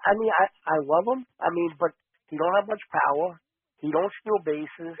 I mean, I love him. I mean, but he don't have much power. He don't steal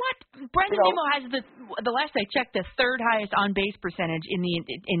bases. What? Brandon Nimmo has the last I checked, the third highest on base percentage in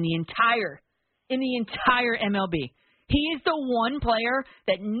the entire MLB. He is the one player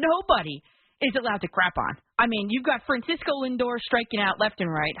that nobody is allowed to crap on. I mean, you've got Francisco Lindor striking out left and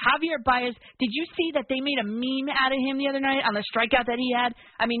right. Javier Baez, did you see that they made a meme out of him the other night on the strikeout that he had?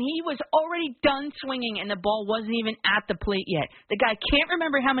 I mean, he was already done swinging, and the ball wasn't even at the plate yet. The guy can't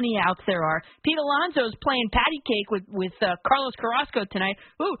remember how many outs there are. Pete Alonso's playing patty cake with Carlos Carrasco tonight.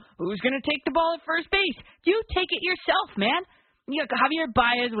 Who's going to take the ball at first base? You take it yourself, man. You got Javier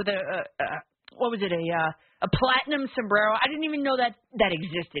Baez with a platinum sombrero. I didn't even know that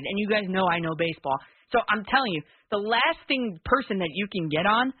existed, and you guys know I know baseball. So I'm telling you, the last person that you can get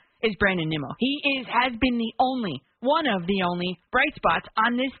on is Brandon Nimmo. He has been one of the only bright spots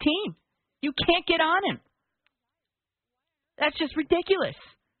on this team. You can't get on him. That's just ridiculous.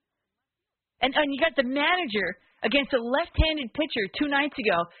 And you got the manager against a left-handed pitcher 2 nights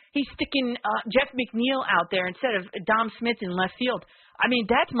ago. He's sticking Jeff McNeil out there instead of Dom Smith in left field. I mean,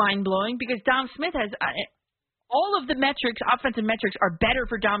 that's mind-blowing because Dom Smith has all of the offensive metrics are better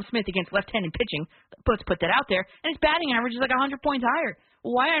for Dom Smith against left-handed pitching. Let's put that out there. And his batting average is like 100 points higher.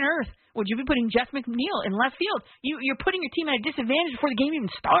 Why on earth would you be putting Jeff McNeil in left field? You're putting your team at a disadvantage before the game even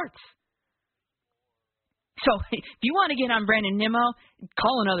starts. So if you want to get on Brandon Nimmo,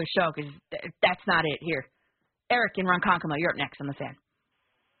 call another show because that's not it here. Eric in Ronkonkoma, you're up next on the Fan.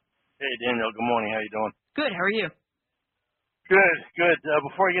 Hey, Danielle. Good morning. How you doing? Good. How are you? Good.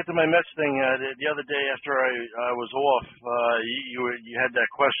 Before I get to my Mets thing, the other day after I was off, you had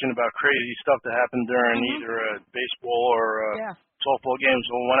that question about crazy stuff that happened during either baseball or softball games.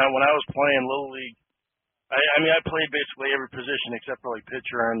 So when I was playing Little League, I played basically every position except for like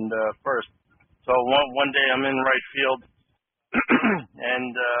pitcher and first. So one day I'm in right field,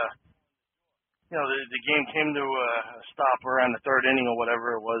 and the game came to a stop around the third inning or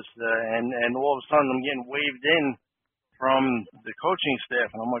whatever it was, and all of a sudden I'm getting waved in from the coaching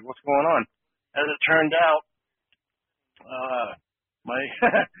staff, and I'm like, what's going on? As it turned out,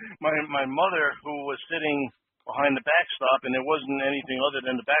 my mother, who was sitting behind the backstop, and it wasn't anything other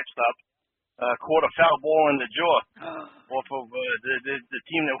than the backstop, caught a foul ball in the jaw off of the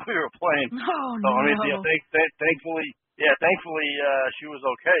team that we were playing. Thankfully, she was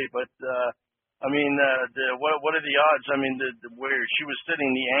okay. But what are the odds? I mean, where she was sitting,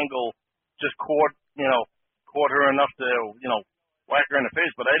 the angle just caught her enough to whack her in the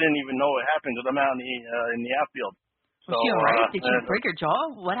face. But I didn't even know it happened because I'm out in the outfield. Was she all right? Did she break her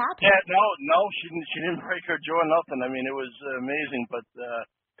jaw? What happened? Yeah, no, she didn't break her jaw. Nothing. I mean, it was amazing, but.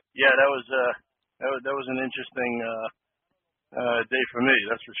 Yeah, that was an interesting day for me.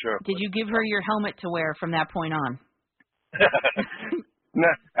 That's for sure. Did you give her your helmet to wear from that point on?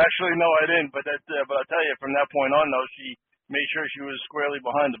 No, actually, no, I didn't. But I'll tell you, from that point on, though, she made sure she was squarely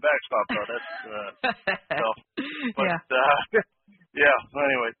behind the backstop. So that's yeah. So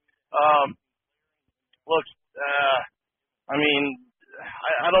anyway, look, I mean,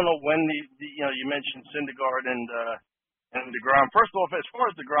 I don't know when you mentioned Syndergaard and DeGrom. First off, as far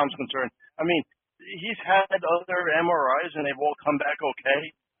as DeGrom's concerned, I mean, he's had other MRIs and they've all come back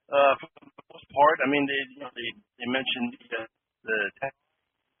okay for the most part. I mean, they mentioned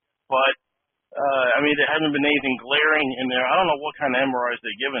but I mean, there hasn't been anything glaring in there. I don't know what kind of MRIs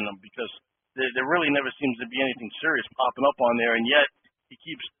they're giving them because there really never seems to be anything serious popping up on there, and yet he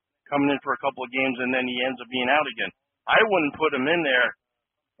keeps coming in for a couple of games and then he ends up being out again. I wouldn't put him in there,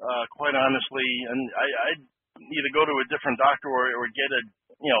 quite honestly, and I'd either go to a different doctor or get a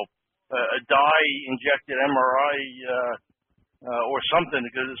dye injected MRI or something,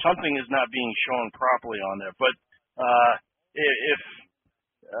 because something is not being shown properly on there. But if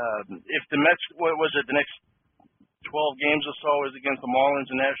the Mets, what was it, the next 12 games or so is against the Marlins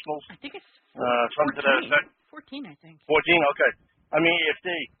and Nationals? I think it's 14. Something to that effect. 14, I think. 14, okay. I mean, if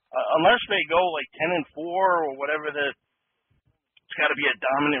they unless they go like 10-4 or whatever it's got to be a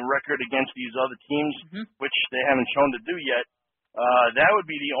dominant record against these other teams, which they haven't shown to do yet. That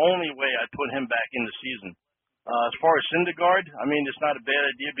would be the only way I'd put him back in the season. As far as Syndergaard, I mean, it's not a bad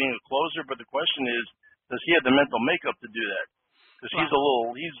idea being a closer, but the question is, does he have the mental makeup to do that? Because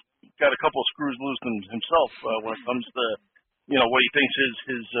he's got a couple of screws loose himself when it comes to, what he thinks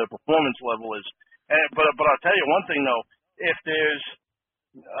his performance level is. But I'll tell you one thing though, if there's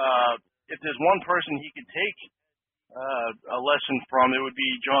one person he could take a lesson from, it would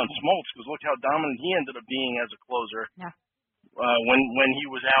be John Smoltz, because look how dominant he ended up being as a closer. Yeah. When he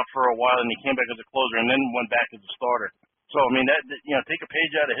was out for a while and he came back as a closer and then went back as a starter. So I mean that take a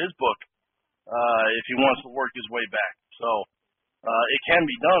page out of his book if he wants to work his way back. So it can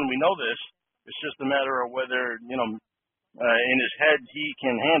be done. We know this. It's just a matter of whether in his head he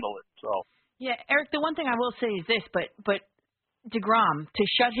can handle it. So yeah, Eric. The one thing I will say is this, but DeGrom, to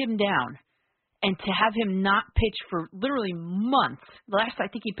shut him down and to have him not pitch for literally months. The last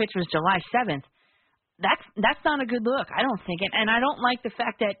I think he pitched was July 7th. That's not a good look, I don't think. And I don't like the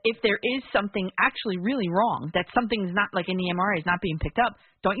fact that if there is something actually really wrong, that something's not like in the MRI is not being picked up,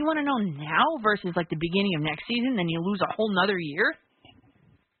 don't you want to know now versus like the beginning of next season? Then you lose a whole nother year?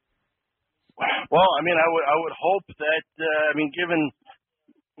 Well, I mean, I would hope that, given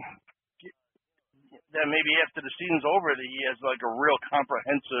that maybe after the season's over that he has like a real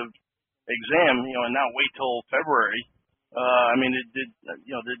comprehensive exam, and not wait till February.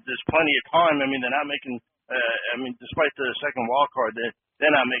 There's plenty of time. I mean, they're not making. Despite the second wild card,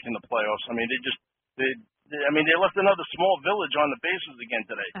 they're not making the playoffs. I mean, they left another small village on the bases again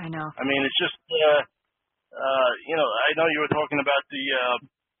today. I know. I mean, it's just, I know you were talking about the,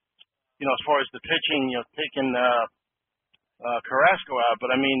 as far as the pitching, taking Carrasco out,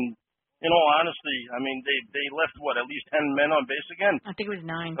 but I mean, in all honesty, I mean, they left at least 10 men on base again. I think it was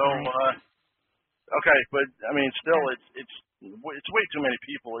 9. So. Okay, but I mean, still, it's way too many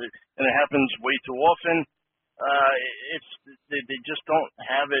people, and it happens way too often. They just don't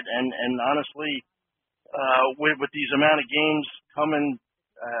have it, and honestly, with these amount of games coming,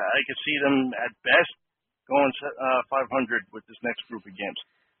 I could see them at best going 500 with this next group of games.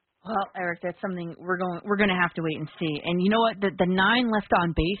 Well, Eric, that's something we're going to have to wait and see. And you know what? The 9 left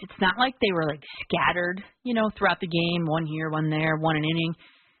on base, it's not like they were like scattered, throughout the game, one here, one there, one an inning.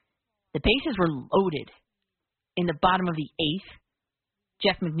 The bases were loaded in the bottom of the 8th.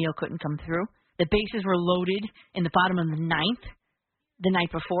 Jeff McNeil couldn't come through. The bases were loaded in the bottom of the 9th the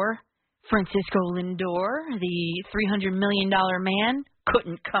night before. Francisco Lindor, the $300 million man,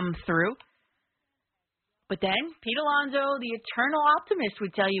 couldn't come through. But then Pete Alonso, the eternal optimist,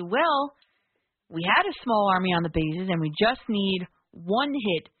 would tell you, well, we had a small army on the bases and we just need one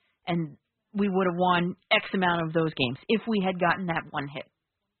hit and we would have won X amount of those games if we had gotten that one hit.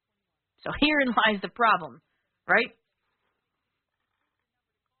 So herein lies the problem, right?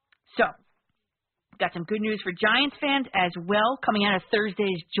 So, got some good news for Giants fans as well, coming out of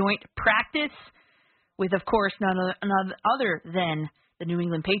Thursday's joint practice with, of course, none other than the New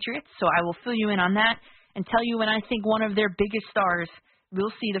England Patriots. So I will fill you in on that and tell you when I think one of their biggest stars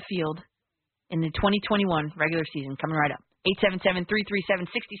will see the field in the 2021 regular season. Coming right up.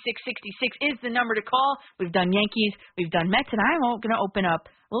 877-337-6666 is the number to call. We've done Yankees, we've done Mets, and I'm going to open up a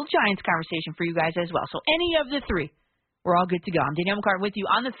little Giants conversation for you guys as well. So any of the three, we're all good to go. I'm Danielle McCartan with you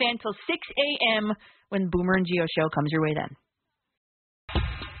on the Fan till 6 a.m. when Boomer and Gio show comes your way then.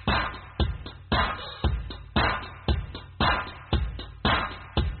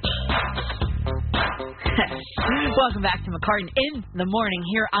 Welcome back to McCartan in the morning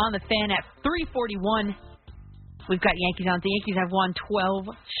here on the Fan at 3:41. We've got Yankees on. The Yankees have won 12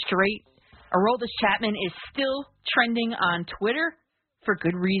 straight. Aroldis Chapman is still trending on Twitter for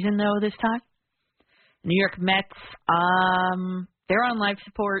good reason, though, this time. New York Mets, they're on life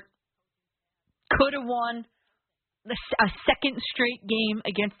support. Could have won a second straight game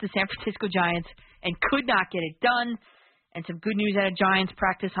against the San Francisco Giants and could not get it done. And some good news out of Giants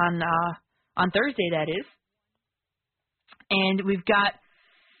practice on Thursday, that is. And we've got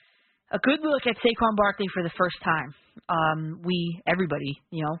a good look at Saquon Barkley for the first time. Everybody,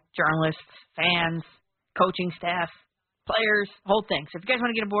 journalists, fans, coaching staff, players, whole thing. So if you guys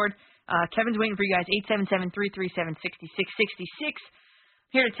want to get aboard, Kevin's waiting for you guys, 877-337-6666.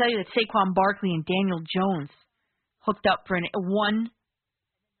 Here to tell you that Saquon Barkley and Daniel Jones hooked up for one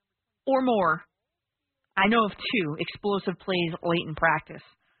or more, I know of two, explosive plays late in practice.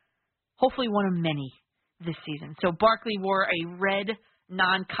 Hopefully one of many this season. So Barkley wore a red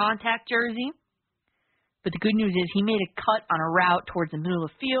non-contact jersey, but the good news is he made a cut on a route towards the middle of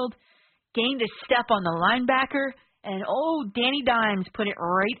the field, gained a step on the linebacker, and Danny Dimes put it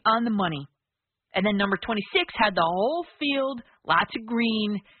right on the money. And then number 26 had the whole field, lots of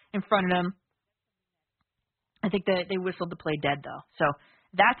green in front of him. I think that they whistled the play dead, though. So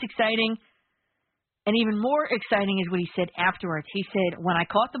that's exciting. And even more exciting is what he said afterwards. He said, when I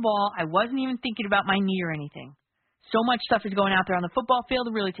caught the ball, I wasn't even thinking about my knee or anything. So much stuff is going out there on the football field.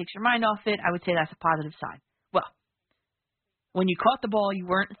 It really takes your mind off it. I would say that's a positive sign. Well, when you caught the ball, you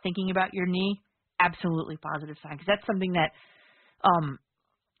weren't thinking about your knee. Absolutely positive sign. Because that's something that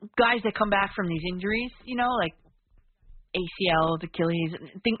guys that come back from these injuries, you know, like ACLs, Achilles,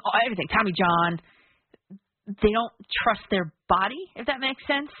 everything, Tommy John, they don't trust their body, if that makes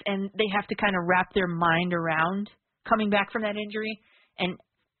sense, and they have to kind of wrap their mind around coming back from that injury. And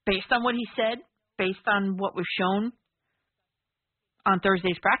based on what he said, based on what was shown on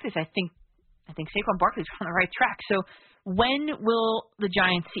Thursday's practice, I think Saquon Barkley's on the right track. So when will the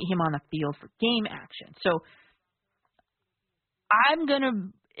Giants see him on the field for game action? So I'm going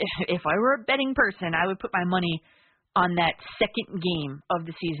to, if I were a betting person, I would put my money on that second game of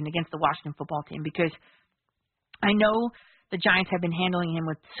the season against the Washington football team, because I know the Giants have been handling him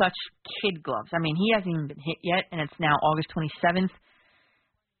with such kid gloves. I mean, he hasn't even been hit yet, and it's now August 27th.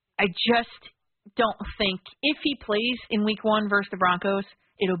 I just don't think if he plays in Week 1 versus the Broncos,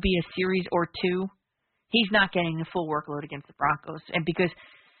 it'll be a series or two. He's not getting the full workload against the Broncos. And because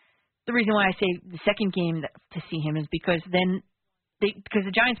the reason why I say the second game to see him is because because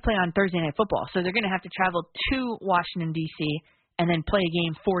the Giants play on Thursday Night Football, so they're going to have to travel to Washington, D.C., and then play a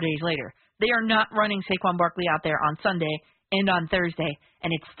game 4 days later. They are not running Saquon Barkley out there on Sunday and on Thursday,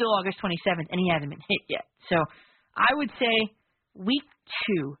 and it's still August 27th, and he hasn't been hit yet. So I would say Week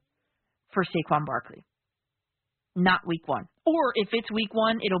 2 for Saquon Barkley, not Week 1. Or if it's Week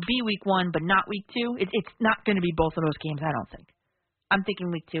 1, it'll be Week 1, but not Week 2. It's not going to be both of those games, I don't think. I'm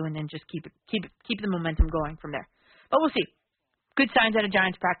thinking Week 2, and then just keep the momentum going from there. But we'll see. Good signs out of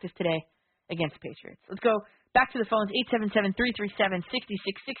Giants practice today against the Patriots. Let's go back to the phones,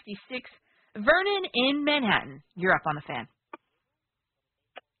 877-337-6666. Vernon in Manhattan, you're up on the Fan.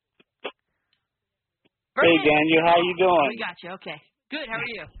 Vernon. Hey, Daniel, how you doing? We got you. Okay. Good. How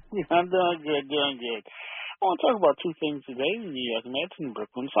are you? I'm doing good, I want to talk about two things today, the New York Mets and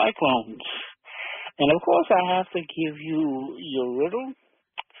Brooklyn Cyclones. And, of course, I have to give you your riddle,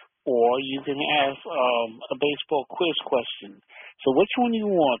 or you can ask a baseball quiz question. So which one you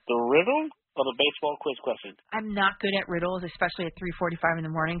want, the riddle or the baseball quiz question? I'm not good at riddles, especially at 3:45 in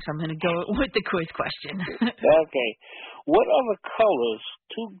the morning, so I'm going to go with the quiz question. Okay. What are the colors,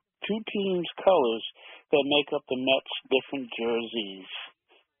 two teams' colors, that make up the Mets' different jerseys?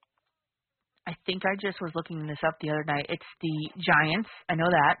 I think I just was looking this up the other night. It's the Giants. I know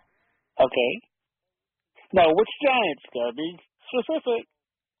that. Okay. Now, which Giants? Gotta be specific.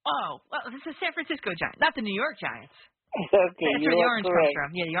 Oh, well, this is San Francisco Giants, not the New York Giants. Okay, that's where the orange comes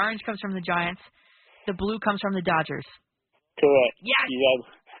from. Yeah, the orange comes from the Giants. The blue comes from the Dodgers. Correct. Yes.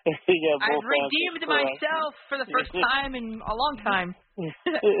 I've redeemed myself for the first time in a long time.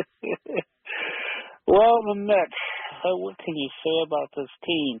 Well, the Mets, what can you say about this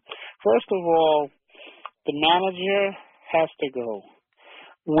team? First of all, the manager has to go.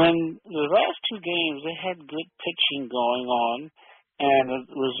 When the last two games, they had good pitching going on, and the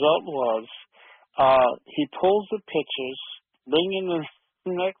result was he pulls the pitchers, bring in the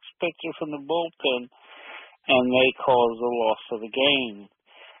next pitcher from the bullpen, and they cause the loss of the game.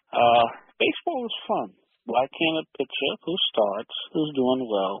 Baseball is fun. Why can't a pitcher who starts, who's doing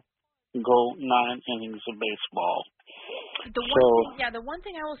well, go 9 innings of baseball? The one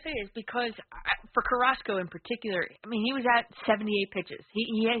thing I will say is because for Carrasco in particular, I mean, he was at 78 pitches.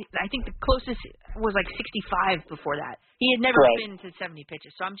 He had, I think the closest was like 65 before that. He had never been to 70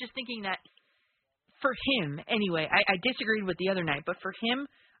 pitches. So I'm just thinking that for him, anyway, I disagreed with the other night, but for him,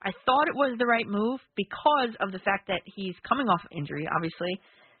 I thought it was the right move because of the fact that he's coming off injury, obviously,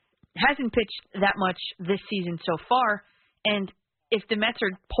 hasn't pitched that much this season so far, and if the Mets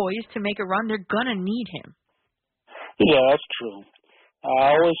are poised to make a run, they're going to need him. Yeah, that's true.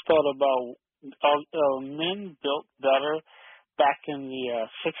 I always thought about men built better back in the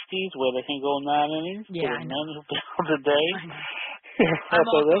 60s where they can go 9 innings. Yeah, I know. Men who built today. I'm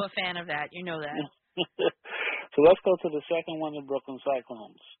also a fan of that. You know that. So let's go to the second one, the Brooklyn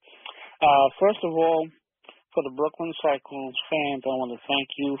Cyclones. First of all, for the Brooklyn Cyclones fans, I want to thank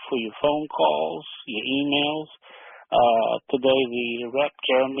you for your phone calls, your emails. Today, the rep,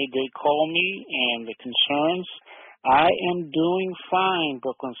 Jeremy, did call me and the concerns. I am doing fine,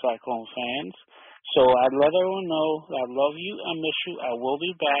 Brooklyn Cyclone fans. So I'd let everyone know I love you, I miss you, I will be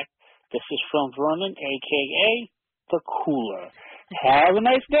back. This is from Vernon, a.k.a. The Cooler. Have a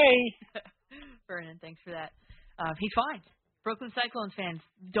nice day. Vernon, thanks for that. He's fine. Brooklyn Cyclones fans,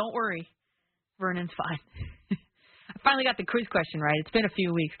 don't worry. Vernon's fine. I finally got the quiz question right. It's been a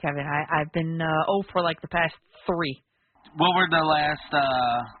few weeks, Kevin. I've been 0 for like the past 3. What were the last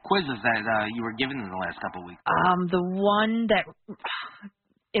quizzes that you were given in the last couple of weeks? The one that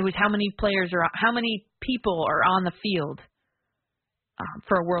it was how many people are on the field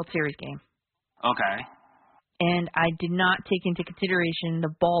for a World Series game. Okay. And I did not take into consideration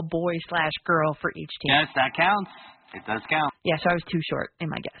the ball boy / girl for each team. Yes, that counts. It does count. Yeah, so I was too short in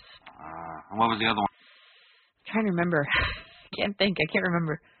my guess. And what was the other one? I'm trying to remember. I can't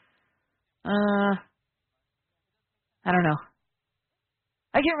remember. I don't know.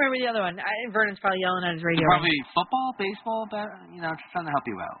 I can't remember the other one. Vernon's probably yelling at his radio. Probably football, baseball, just trying to help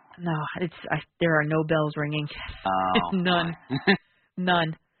you out. No, there are no bells ringing. None.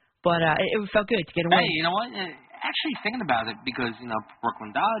 None. But it felt good to get away. Hey, you know what? Actually thinking about it, because,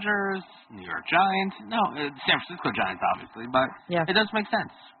 Brooklyn Dodgers, New York Giants, San Francisco Giants, obviously, but it does make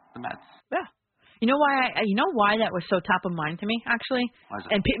sense. The Mets. Yeah. You know why that was so top of mind to me, actually?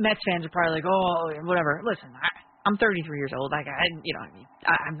 And Mets fans are probably like, oh, whatever. Listen, I'm 33 years old.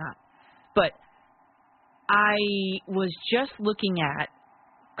 I'm not. But I was just looking at,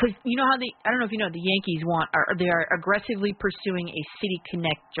 because you know how I don't know if you know, the Yankees they are aggressively pursuing a City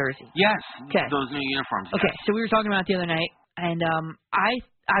Connect jersey. Yes. Okay. Those new uniforms. Okay. Yes. So we were talking about it the other night, and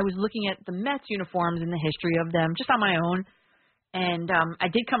I was looking at the Mets uniforms and the history of them just on my own. And I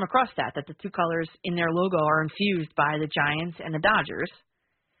did come across that the two colors in their logo are infused by the Giants and the Dodgers.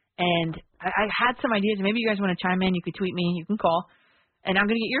 And I had some ideas. Maybe you guys want to chime in. You could tweet me. You can call. And I'm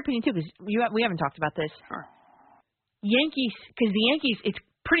going to get your opinion, too, because we haven't talked about this. Sure. Yankees, because the Yankees, it's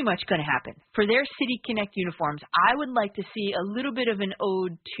pretty much going to happen. For their City Connect uniforms, I would like to see a little bit of an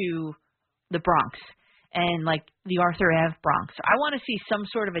ode to the Bronx and, like, the Arthur Ave Bronx. I want to see some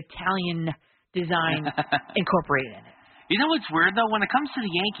sort of Italian design incorporated in it. You know what's weird, though? When it comes to the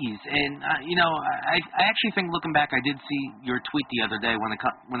Yankees, and, I actually think, looking back, I did see your tweet the other day when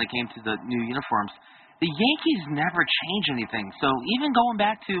it came to the new uniforms. The Yankees never change anything. So even going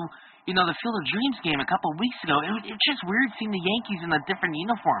back to, the Field of Dreams game a couple of weeks ago, it's just weird seeing the Yankees in a different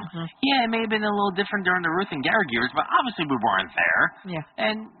uniform. Mm-hmm. Yeah, it may have been a little different during the Ruth and Gehrig years, but obviously we weren't there. Yeah.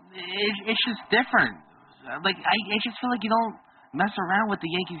 And it's just different. Like, I just feel like you don't mess around with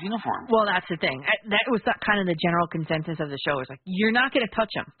the Yankees uniform. Well, that's the thing. That was kind of the general consensus of the show. It's like, you're not going to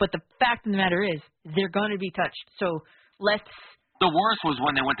touch them. But the fact of the matter is, they're going to be touched. So let's... The worst was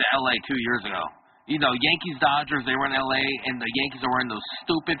when they went to L.A. 2 years ago. Yankees, Dodgers, they were in L.A., and the Yankees are wearing those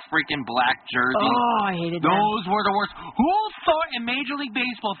stupid freaking black jerseys. Oh, I hated them. Those were the worst. Who thought in Major League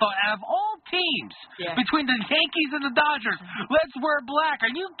Baseball thought out of all teams between the Yankees and the Dodgers, let's wear black?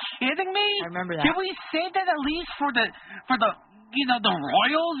 Are you kidding me? I remember that. Can we save that at least for the the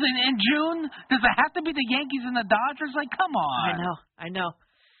Royals in June? Does it have to be the Yankees and the Dodgers? Like, come on. I know.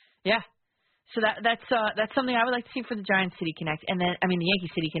 Yeah. So that's something I would like to see for the Giants City Connect, and then the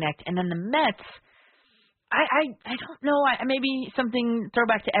Yankee City Connect, and then the Mets. I don't know. Maybe something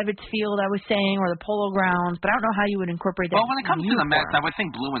throwback to Ebbets Field, I was saying, or the Polo Grounds, but I don't know how you would incorporate that. Well, when it comes to the Mets, I would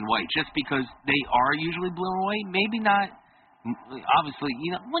think blue and white, just because they are usually blue and white. Maybe not. Obviously,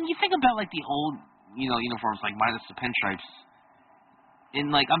 when you think about like the old, uniforms, like minus the pinstripes.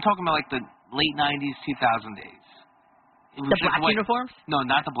 I'm talking about like the late '90s, 2000 days. The black uniforms? No,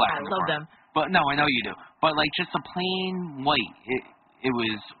 not the black uniforms. I love them. But no, I know you do. But like just a plain white. It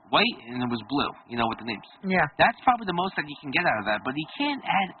was white and it was blue, with the names. Yeah. That's probably the most that you can get out of that. But you can't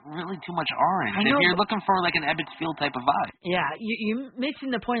add really too much orange if you're looking for like an Ebbets Field type of vibe. Yeah, you're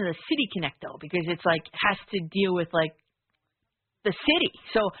missing the point of the City Connect though, because it's like has to deal with like the city.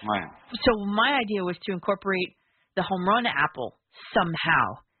 So my idea was to incorporate the home run apple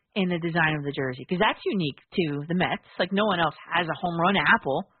somehow in the design of the jersey, because that's unique to the Mets. Like no one else has a home run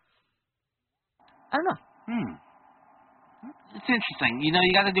apple. I don't know. It's interesting. You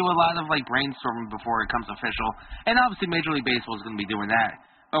got to do a lot of like brainstorming before it comes official. And obviously Major League Baseball is going to be doing that.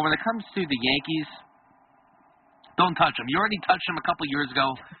 But when it comes to the Yankees, don't touch them. You already touched them a couple years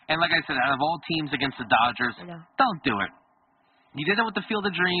ago. And like I said, out of all teams against the Dodgers, don't do it. You did it with the Field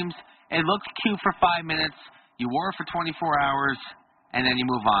of Dreams. It looked cute for 5 minutes. You wore it for 24 hours. And then you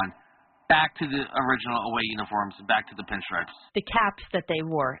move on. Back to the original away uniforms and back to the pinstripes. The caps that they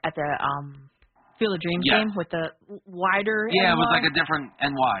wore at the Field of Dreams game with the wider Yeah, NY. it was like a different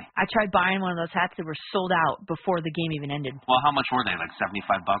NY. I tried buying one of those hats. They were sold out before the game even ended. Well, how much were they? Like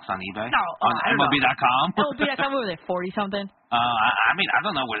 $75 on eBay? No. On MLB.com? MLB.com, what were they, 40-something? I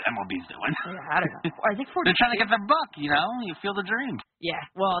don't know what MLB's doing. Yeah, I don't know. I think 40. They're trying to get their buck, You Field of Dreams. Yeah,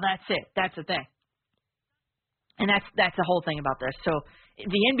 well, that's it. That's the thing. And that's the whole thing about this. So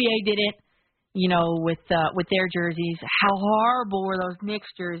the NBA did it. With their jerseys. How horrible were those Knicks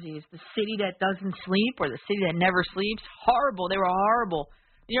jerseys? The city that doesn't sleep or the city that never sleeps? Horrible. They were horrible.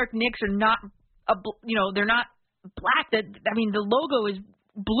 New York Knicks are not, they're not black. The logo is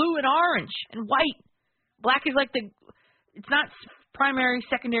blue and orange and white. Black is like it's not primary,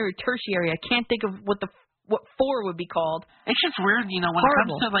 secondary, tertiary. I can't think of what 4 would be called. It's just weird, when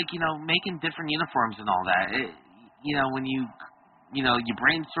Horrible. it comes to making different uniforms and all that. When you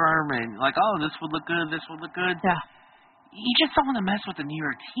brainstorm and this would look good, this would look good. Yeah. You just don't want to mess with the New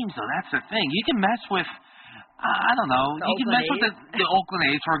York teams, though. That's the thing. You can mess with, I don't know. You can mess with the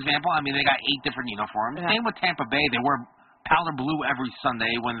Oakland A's, for example. I mean, they got 8 different uniforms. Yeah. Same with Tampa Bay. They wear powder blue every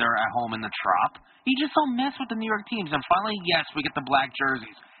Sunday when they're at home in the Trop. You just don't mess with the New York teams. And finally, yes, we get the black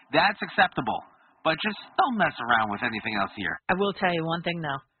jerseys. That's acceptable. But just don't mess around with anything else here. I will tell you one thing,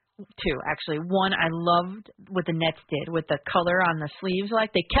 though. 2, actually. One, I loved what the Nets did with the color on the sleeves.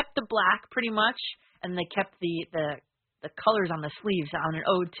 They kept the black pretty much, and they kept the colors on the sleeves on an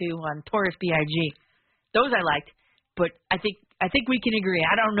ode to Taurus B.I.G. Those I liked. But I think we can agree.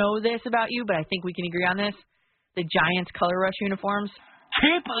 I don't know this about you, but I think we can agree on this. The Giants color rush uniforms.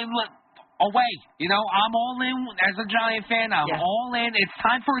 Keep away. I'm all in as a Giant fan. I'm all in. It's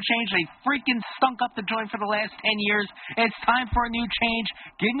time for a change. They freaking stunk up the joint for the last 10 years. It's time for a new change.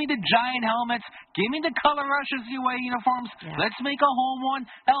 Give me the Giant helmets. Give me the color rushes UA uniforms. Yeah. Let's make a home one.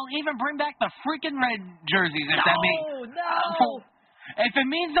 Hell, even bring back the freaking red jerseys. If it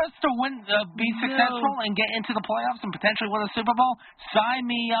means us to win, be successful and get into the playoffs and potentially win a Super Bowl, sign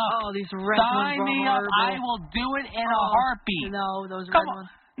me up. Oh, these red sign ones me up. I will do it in a heartbeat. No, those red ones.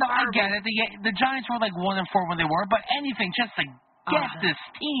 No, I get it. The Giants were 1-4 when they were, but anything just to get this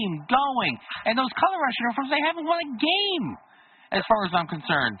team going. And those color rush uniforms, they haven't won a game, as far as I'm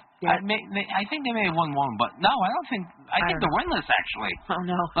concerned. Yeah. I think they may have won one, but no, I don't think. I think they're winless, actually. Oh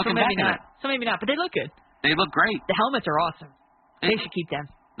no, so maybe not. So maybe not, but they look good. They look great. The helmets are awesome. They should keep them.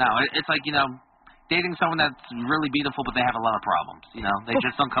 No, it's like dating someone that's really beautiful, but they have a lot of problems. They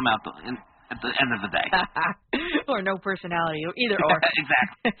just don't come out at the end of the day. Or no personality, either or.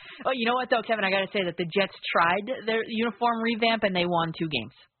 Exactly. Well, you know what, though, Kevin? I got to say that the Jets tried their uniform revamp, and they won 2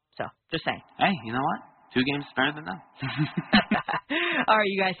 games. So, just saying. Hey, you know what? 2 games is better than none. All right,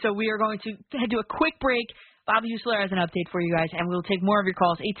 you guys. So, we are going to head to a quick break. Bob Husler has an update for you guys, and we'll take more of your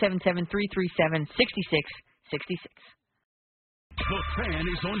calls, 877-337-6666. The Fan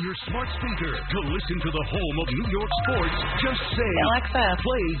is on your smart speaker. To listen to the home of New York sports, just say, Alexa,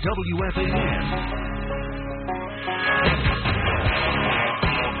 play WFAN.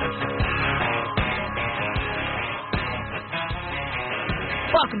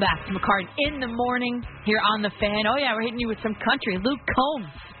 Welcome back to McCartan in the morning here on the Fan. Oh yeah, we're hitting you with some country. Luke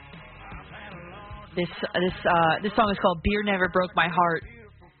Combs. This song is called "Beer Never Broke My Heart,"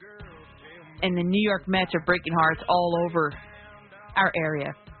 and the New York Mets are breaking hearts all over our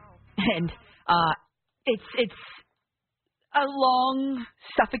area, and it's a long,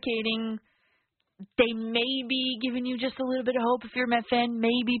 suffocating. They may be giving you just a little bit of hope if you're a Met fan,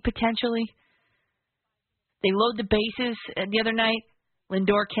 maybe potentially. They load the bases the other night.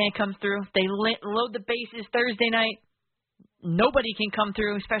 Lindor can't come through. They load the bases Thursday night. Nobody can come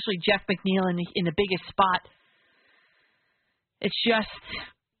through, especially Jeff McNeil in the biggest spot. It's just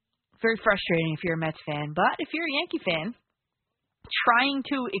very frustrating if you're a Mets fan, but if you're a Yankee fan, trying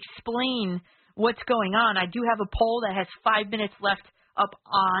to explain what's going on. I do have a poll that has 5 minutes left up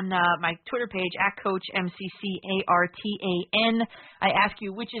on my Twitter page, @CoachMCCARTAN. I ask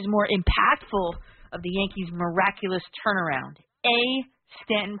you, which is more impactful of the Yankees' miraculous turnaround? A,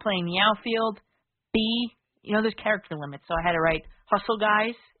 Stanton playing the outfield. B, there's character limits, so I had to write hustle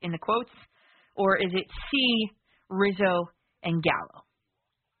guys in the quotes. Or is it C, Rizzo and Gallo?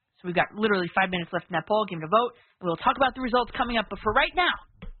 So we've got literally 5 minutes left in that poll. Give it a vote. We'll talk about the results coming up. But for right now,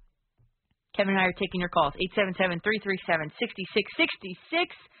 Kevin and I are taking your calls.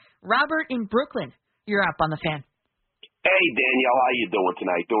 877-337-6666. Robert in Brooklyn, you're up on the Fan. Hey, Danielle, how you doing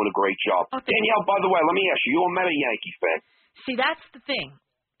tonight? Doing a great job. Oh, Danielle, by the way, let me ask you, you're a Yankee fan. See, that's the thing.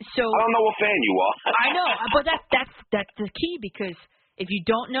 So I don't know what fan you are. I know, but that's the key, because if you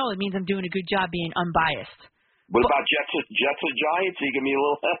don't know, it means I'm doing a good job being unbiased. What about Jets or Giants? You give me a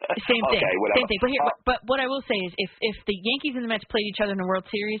little. Same thing. Okay, whatever. Same thing. But here, but what I will say is, if the Yankees and the Mets played each other in the World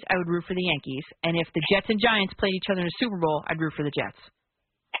Series, I would root for the Yankees, and if the Jets and Giants played each other in a Super Bowl, I'd root for the Jets.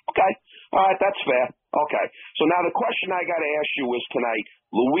 Okay, all right, that's fair. Okay, so now the question I got to ask you is tonight,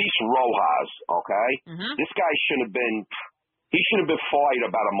 Luis Rojas. Okay, This guy should have been. He should have been fired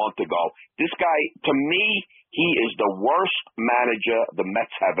about a month ago. This guy, to me, he is the worst manager the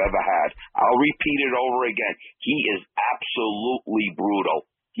Mets have ever had. I'll repeat it over again. He is absolutely brutal.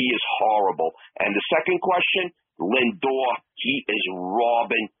 He is horrible. And the second question, Lindor, he is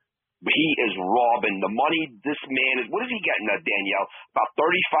robbing he is robbing the money. This man is. What is he getting, Danielle? About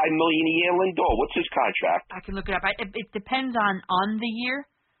 $35 million a year, Lindor. What's his contract? I can look it up. It depends on the year,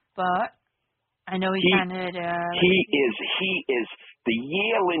 but I know he signed it. He is. The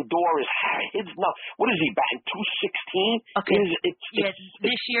year Lindor is his. No, what is he batting? 216. Okay. It's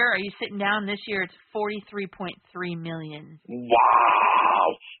this year, are you sitting down? This year, it's $43.3 million.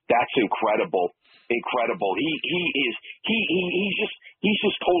 Wow, that's incredible. Incredible. He's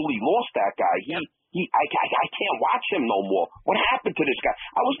just totally lost, that guy. I can't watch him no more. What happened to this guy?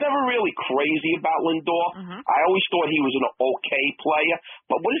 I was never really crazy about Lindor. I always thought he was an okay player.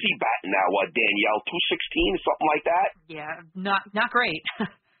 But what is he batting now, Danielle? 216, something like that? Yeah, not great.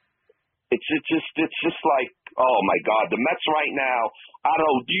 It's just like, oh my God, the Mets right now. I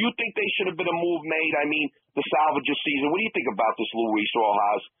don't know. Do you think they should have been a move made? I mean, the salvage of season. What do you think about this, Luis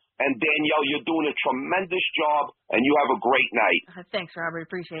Rojas? And Danielle, you're doing a tremendous job, and you have a great night. Thanks, Robert.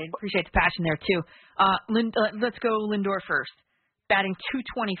 Appreciate the passion there too. Let's go Lindor first. Batting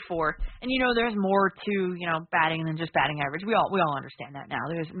 .224, and there's more to batting than just batting average. We all understand that now.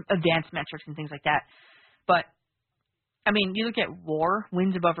 There's advanced metrics and things like that. But I mean, you look at WAR,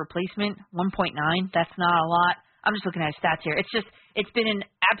 wins above replacement, 1.9. That's not a lot. I'm just looking at his stats here. It's been an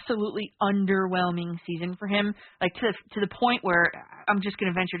absolutely underwhelming season for him, like to the point where I'm just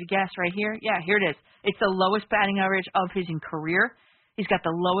going to venture to guess right here. Yeah, here it is. It's the lowest batting average of his career. He's got the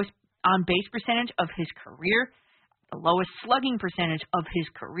lowest on-base percentage of his career, the lowest slugging percentage of his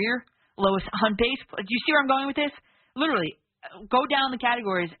career, lowest on-base. Do you see where I'm going with this? Literally, go down the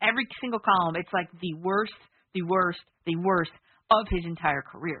categories, every single column. It's like the worst of his entire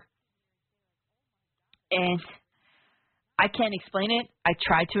career. And I can't explain it. I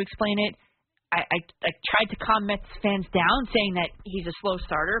tried to explain it. I tried to calm Mets fans down, saying that he's a slow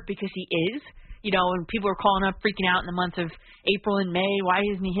starter because he is. And people were calling up, freaking out in the months of April and May. Why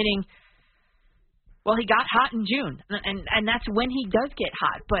isn't he hitting? Well, he got hot in June, and that's when he does get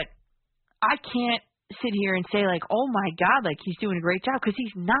hot. But I can't sit here and say, like, oh, my God, like, he's doing a great job, because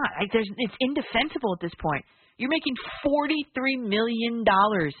he's not. It's indefensible at this point. You're making $43 million,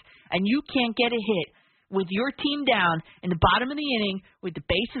 and you can't get a hit with your team down in the bottom of the inning with the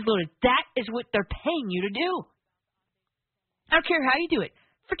bases loaded. That is what they're paying you to do. I don't care how you do it.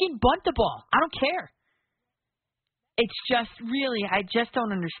 Freaking bunt the ball. I don't care. It's just really, I just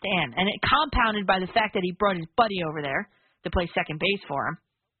don't understand. And it compounded by the fact that he brought his buddy over there to play second base for him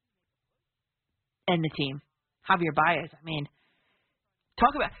and the team, Javier Baez. I mean,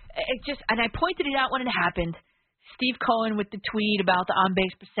 talk about it. And I pointed it out when it happened. Steve Cohen with the tweet about the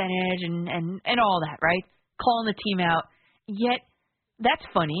on-base percentage and all that, right? Calling the team out. Yet, that's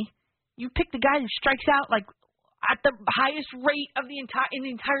funny. You pick the guy who strikes out like at the highest rate of in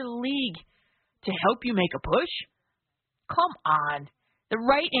the entire league to help you make a push? Come on. The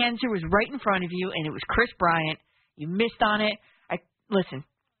right answer was right in front of you, and it was Chris Bryant. You missed on it. Listen,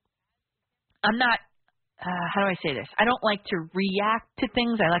 I'm not, how do I say this? I don't like to react to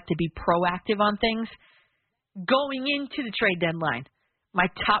things. I like to be proactive on things. Going into the trade deadline, my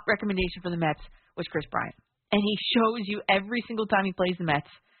top recommendation for the Mets was Chris Bryant. And he shows you every single time he plays the Mets.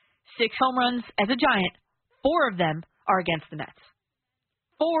 6 home runs as a Giant, 4 of them are against the Mets.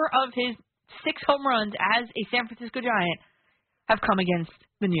 4 of his 6 home runs as a San Francisco Giant have come against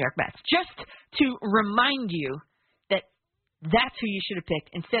the New York Mets. Just to remind you that that's who you should have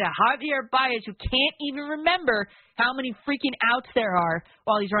picked instead of Javier Baez, who can't even remember how many freaking outs there are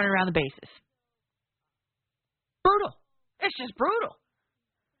while he's running around the bases. Brutal. It's just brutal.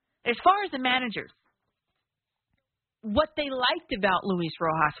 As far as the manager, what they liked about Luis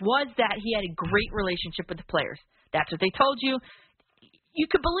Rojas was that he had a great relationship with the players. That's what they told you. You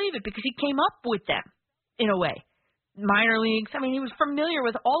could believe it because he came up with them in a way. Minor leagues. I mean, he was familiar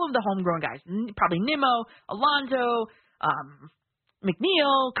with all of the homegrown guys. Probably Nimmo, Alonso,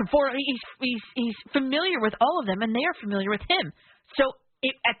 McNeil, Conforto. He's familiar with all of them, and they are familiar with him. So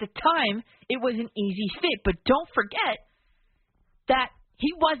at the time, it was an easy fit. But don't forget that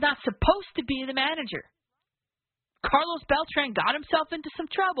he was not supposed to be the manager. Carlos Beltran got himself into some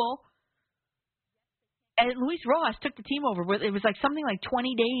trouble, and Luis Rojas took the team over. It was like something like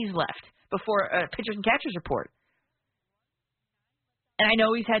 20 days left before pitchers and catchers report. And I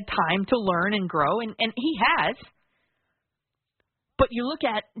know he's had time to learn and grow, and he has. But you look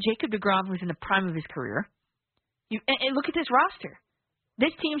at Jacob deGrom, who's in the prime of his career, and look at this roster.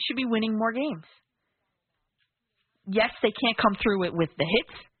 This team should be winning more games. Yes, they can't come through with the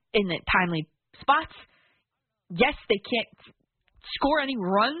hits in the timely spots. Yes, they can't score any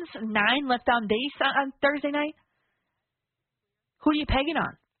runs, 9 left on base on Thursday night. Who are you pegging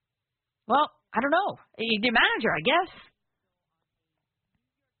on? Well, I don't know. The manager, I guess.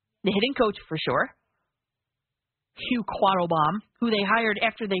 The hitting coach for sure, Hugh Quattlebaum, who they hired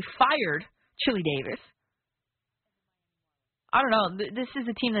after they fired Chili Davis. I don't know. This is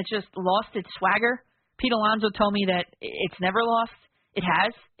a team that just lost its swagger. Pete Alonso told me that it's never lost. It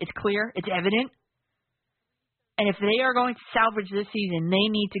has. It's clear. It's evident. And if they are going to salvage this season, they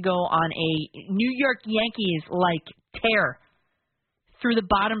need to go on a New York Yankees-like tear through the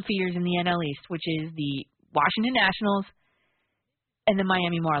bottom feeders in the NL East, which is the Washington Nationals and the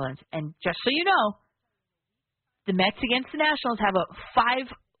Miami Marlins. And just so you know, the Mets against the Nationals have a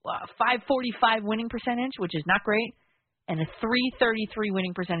 545 winning percentage, which is not great, and a 333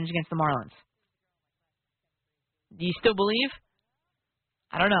 winning percentage against the Marlins. Do you still believe?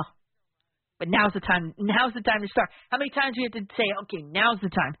 I don't know. But now's the time. Now's the time to start. How many times do we have to say, okay, now's the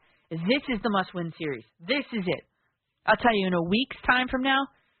time. This is the must-win series. This is it. I'll tell you, in a week's time from now,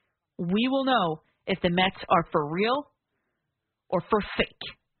 we will know if the Mets are for real or for fake.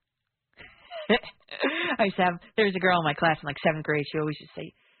 I used to have, there was a girl in my class in like 7th grade. She always used to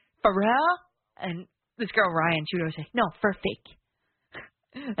say, for real? And this girl, Ryan, she would always say, no, for fake.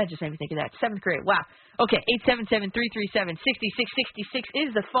 That just made me think of that. 7th grade. Wow. Okay, 877-337-6666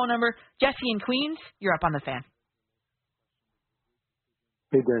 is the phone number. Jesse in Queens, you're up on the Fan.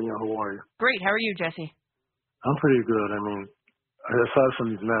 Hey, Danielle, how are you? Great. How are you, Jesse? I'm pretty good. I mean, aside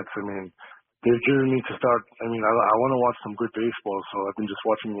from these Mets, I mean, they really need to start. I mean, I want to watch some good baseball, so I've been just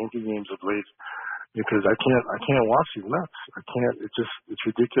watching Yankee games of late because I can't watch these Mets. I can't. It's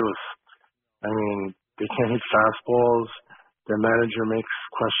ridiculous. I mean, they can't hit fastballs. Their manager makes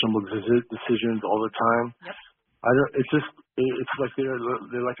questionable decisions all the time. Yep. It's like they're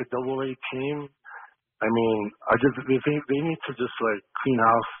like a double-A team. I mean, they need to just like clean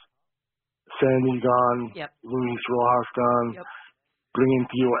house. Sandy gone. Yep. Luis Rojas gone. Yep. Bring in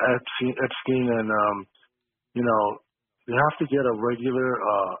Theo Epstein, and they have to get a regular.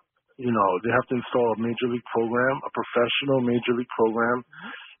 They have to install a major league program, a professional major league program.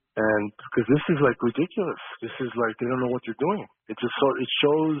 And because this is like ridiculous, this is like they don't know what they're doing. It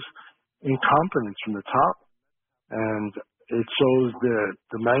shows incompetence from the top, and it shows that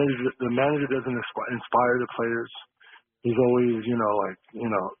the manager doesn't inspire the players. He's always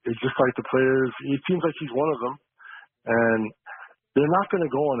it's just like the players. It seems like he's one of them, and they're not going to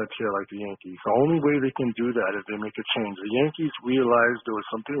go on a tear like the Yankees. The only way they can do that is they make a change. The Yankees realized there was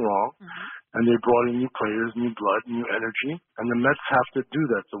something wrong, and they brought in new players, new blood, new energy, and the Mets have to do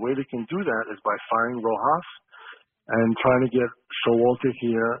that. The way they can do that is by firing Rojas and trying to get Showalter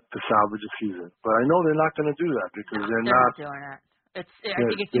here to salvage the season. But I know they're not going to do that because they're not doing that. I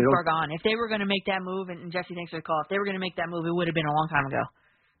think it's too far gone. If they were going to make that move, and Jesse thanks for the call, if they were going to make that move, it would have been a long time ago.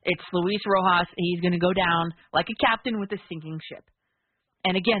 It's Luis Rojas. He's going to go down like a captain with a sinking ship.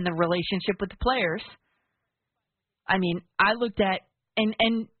 And again, the relationship with the players. I mean, I looked at, and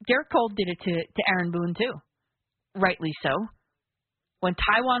Derek Cole did it to Aaron Boone too, rightly so. When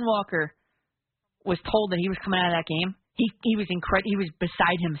Taijuan Walker was told that he was coming out of that game, he was he was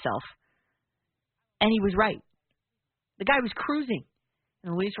beside himself, and he was right. The guy was cruising,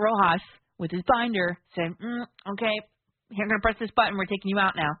 and Luis Rojas with his binder said, "Okay, you're going to press this button. We're taking you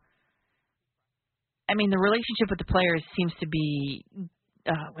out now." I mean, the relationship with the players seems to be.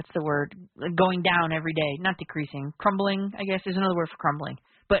 What's the word? Going down every day, not decreasing. Crumbling, I guess, is another word for crumbling.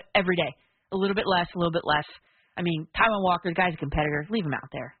 But every day. A little bit less, a little bit less. I mean, Taijuan Walker, the guy's a competitor. Leave him out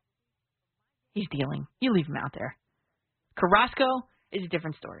there. He's dealing. You leave him out there. Carrasco is a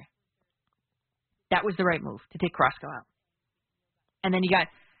different story. That was the right move, to take Carrasco out. And then you got,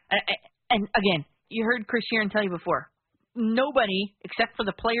 and again, you heard Chris Sheeran tell you before, nobody, except for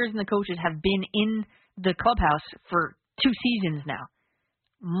the players and the coaches, have been in the clubhouse for 2 seasons now.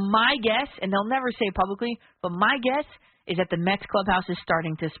 My guess, and they'll never say it publicly, but my guess is that the Mets clubhouse is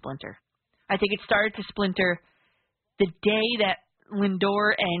starting to splinter. I think it started to splinter the day that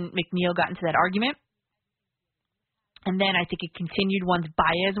Lindor and McNeil got into that argument. And then I think it continued once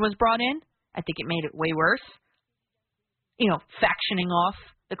Baez was brought in. I think it made it way worse. Factioning off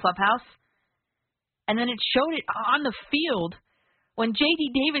the clubhouse. And then it showed it on the field when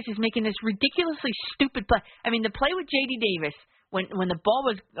J.D. Davis is making this ridiculously stupid play. I mean, the play with J.D. Davis, when the ball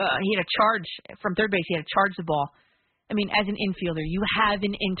was, he had a charge from third base, he had to charge the ball. I mean, as an infielder, you have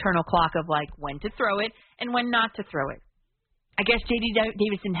an internal clock of like when to throw it and when not to throw it. I guess J.D.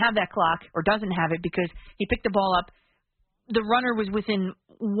 Davis didn't have that clock or doesn't have it because he picked the ball up. The runner was within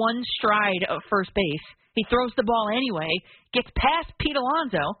 1 stride of first base. He throws the ball anyway, gets past Pete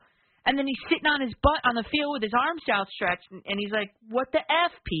Alonso, and then he's sitting on his butt on the field with his arms outstretched, and he's like, "What the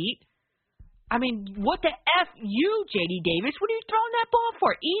F, Pete? I mean, what the F, you, J.D. Davis? What are you throwing that ball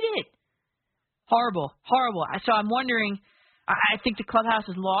for? Eat it." Horrible. So I'm wondering, I think the clubhouse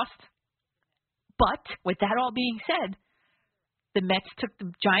is lost. But with that all being said, the Mets took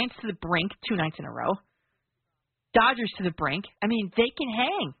the Giants to the brink 2 nights in a row. Dodgers to the brink. I mean, they can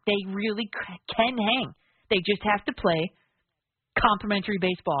hang. They really can hang. They just have to play complimentary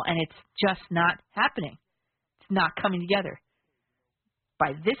baseball, and it's just not happening. It's not coming together.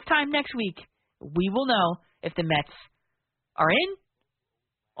 By this time next week, we will know if the Mets are in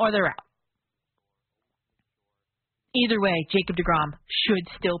or they're out. Either way, Jacob deGrom should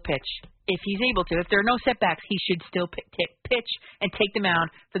still pitch if he's able to. If there are no setbacks, he should still pitch and take the mound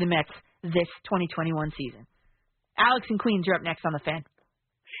for the Mets this 2021 season. Alex and Queens, you're up next on The Fan.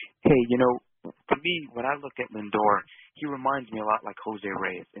 Hey, you know, for me, when I look at Lindor, he reminds me a lot like Jose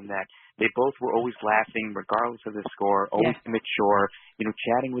Reyes in that they both were always laughing regardless of the score, always mature, you know,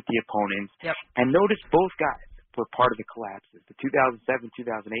 chatting with the opponents. Yep. And notice both guys were part of the collapses, the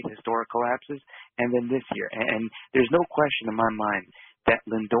 2007-2008 historic collapses, and then this year. And there's no question in my mind that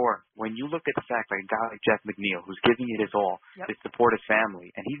Lindor, when you look at the fact like a guy like Jeff McNeil, who's giving it his all to support his family,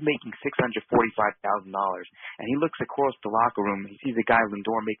 and he's making $645,000, and he looks across the locker room, he sees a guy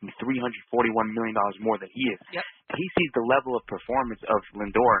Lindor making $341 million more than he is. He sees the level of performance of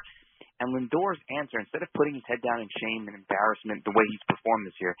Lindor. And Lindor's answer, instead of putting his head down in shame and embarrassment the way he's performed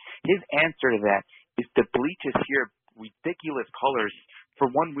this year, his answer to that is to bleach his hair ridiculous colors for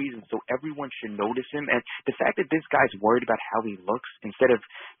one reason, so everyone should notice him. And the fact that this guy's worried about how he looks instead of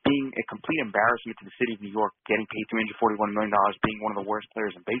being a complete embarrassment to the city of New York, getting paid $341 million, being one of the worst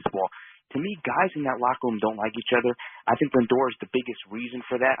players in baseball, to me, guys in that locker room don't like each other. I think Lindor is the biggest reason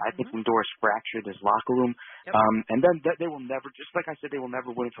for that. I think Lindor has fractured his locker room. And then they will never, just like I said, they will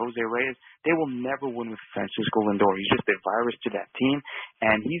never win with Jose Reyes. They will never win with Francisco Lindor. He's just a virus to that team,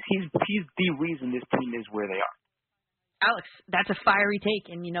 and he's the reason this team is where they are. Alex, that's a fiery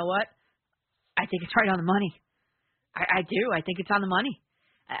take, and you know what? I think it's right on the money. I do. I think it's on the money.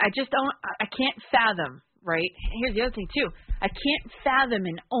 I just don't. I can't fathom. Right? Here's the other thing too. I can't fathom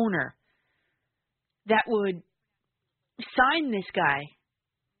an owner that would sign this guy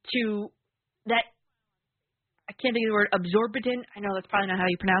to that. I can't think of the word absorbent. I know that's probably not how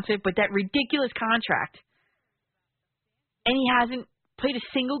you pronounce it, but that ridiculous contract, and he hasn't played a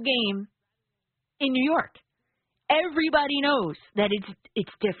single game in New York. Everybody knows that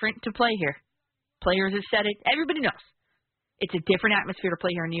it's different to play here. Players have said it. Everybody knows. It's a different atmosphere to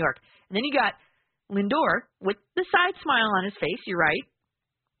play here in New York. And then you got Lindor with the side smile on his face. You're right.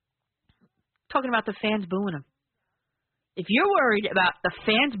 Talking about the fans booing him. If you're worried about the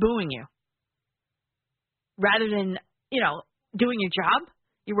fans booing you, rather than, you know, doing your job,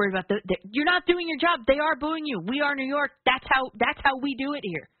 you're worried about you're not doing your job. They are booing you. We are New York. That's how we do it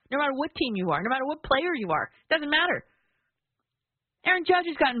here. No matter what team you are, no matter what player you are, doesn't matter. Aaron Judge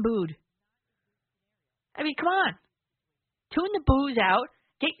has gotten booed. I mean, come on. Tune the boos out,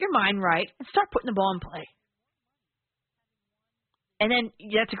 get your mind right, and start putting the ball in play. And then,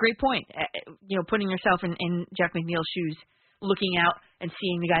 that's a great point. You know, putting yourself in Jeff McNeil's shoes, looking out and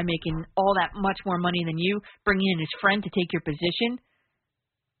seeing the guy making all that much more money than you, bringing in his friend to take your position.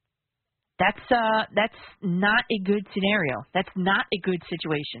 That's not a good scenario. That's not a good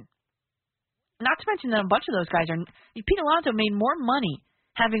situation. Not to mention that a bunch of those guys are. Pete Alonso made more money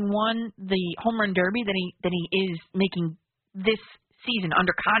having won the home run derby than he is making this season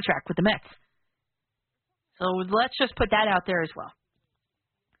under contract with the Mets. So let's just put that out there as well.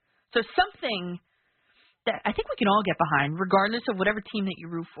 So something that I think we can all get behind, regardless of whatever team that you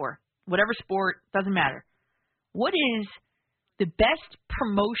root for, whatever sport, doesn't matter. What is the best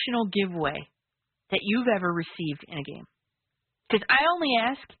promotional giveaway that you've ever received in a game? Because I only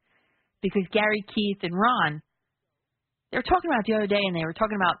ask because Gary, Keith, and Ron, they were talking about it the other day, and they were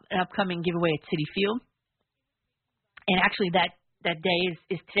talking about an upcoming giveaway at Citi Field. And actually that day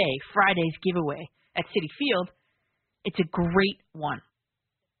is today, Friday's giveaway at Citi Field. It's a great one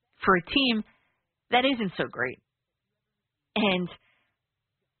for a team that isn't so great. And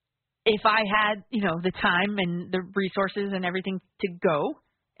if I had, you know, the time and the resources and everything to go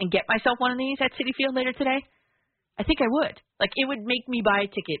and get myself one of these at Citi Field later today, I think I would. Like, it would make me buy a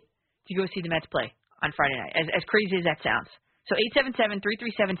ticket to go see the Mets play on Friday night, as crazy as that sounds. So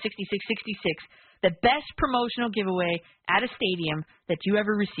 877-337-6666, the best promotional giveaway at a stadium that you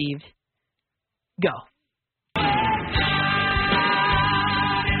ever received. Go.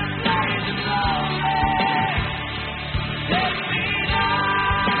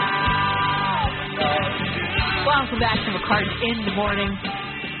 Welcome back to McCartan in the morning.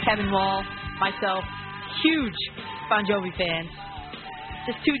 Kevin Wall, myself, huge Bon Jovi fans.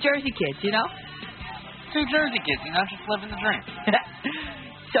 Just two Jersey kids, you know? Two Jersey kids, you know, just living the dream.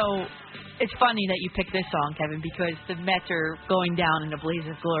 So, It's funny that you picked this song, Kevin, because the Mets are going down in a blaze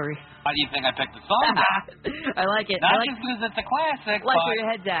of glory. Why do you think I picked the song? I like it. Not I like just because it's a classic, like but where your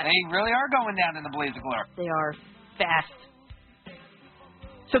head's at. they really are going down in the blaze of glory. They are fast.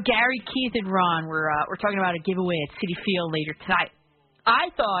 So Gary, Keith, and Ron, we're talking about a giveaway at Citi Field later tonight. I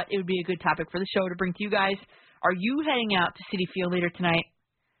thought it would be a good topic for the show to bring to you guys. Are you heading out to Citi Field later tonight?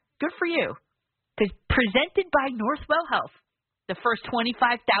 Good for you. Because presented by Northwell Health, the first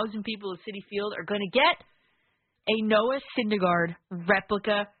 25,000 people at Citi Field are going to get a Noah Syndergaard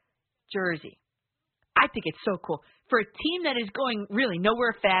replica jersey. I think it's so cool. For a team that is going really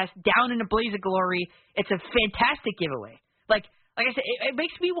nowhere fast, down in a blaze of glory, it's a fantastic giveaway. Like I said, it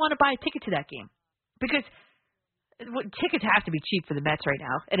makes me want to buy a ticket to that game. Because tickets have to be cheap for the Mets right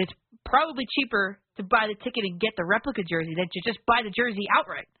now. And it's probably cheaper to buy the ticket and get the replica jersey than to just buy the jersey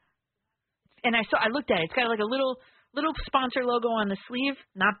outright. And I looked at it. It's got like a little sponsor logo on the sleeve.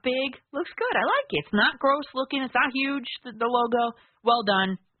 Not big. Looks good. I like it. It's not gross looking. It's not huge, the logo. Well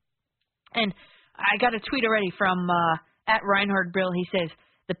done. And I got a tweet already from at Reinhard Brill. He says,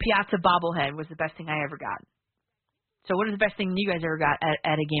 the Piazza bobblehead was the best thing I ever got. So what is the best thing you guys ever got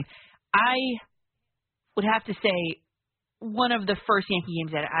at a game? I would have to say one of the first Yankee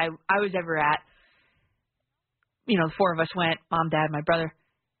games that I was ever at. You know, the four of us went, mom, dad, my brother,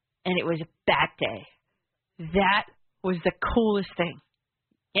 and it was a bat day. That was the coolest thing.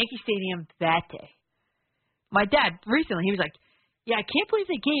 Yankee Stadium that day. My dad, recently, he was like, yeah, I can't believe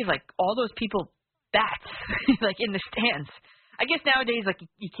they gave, like, all those people bats, like, in the stands. I guess nowadays, like,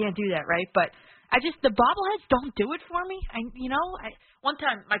 you can't do that, right? But the bobbleheads don't do it for me. One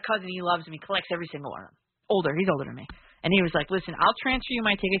time, my cousin, he loves them. He collects every single one of them. He's older than me. And he was like, listen, I'll transfer you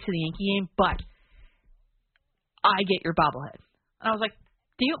my ticket to the Yankee game, but I get your bobblehead. And I was like,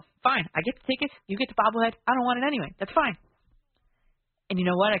 deal. Fine. I get the tickets. You get the bobblehead. I don't want it anyway. That's fine. And you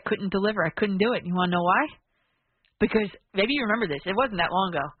know what? I couldn't deliver. I couldn't do it. You want to know why? Because maybe you remember this. It wasn't that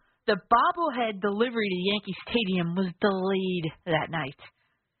long ago. The bobblehead delivery to Yankee Stadium was delayed that night.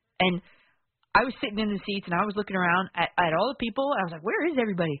 And I was sitting in the seats, and I was looking around at all the people. I was like, where is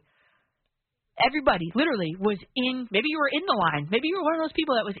everybody? Everybody literally was in. Maybe you were in the line. Maybe you were one of those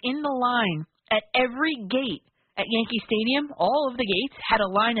people that was in the line at every gate at Yankee Stadium. All of the gates had a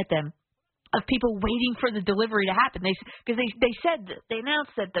line at them of people waiting for the delivery to happen. Because they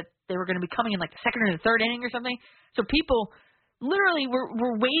announced that they were going to be coming in like the second or the third inning or something. So people literally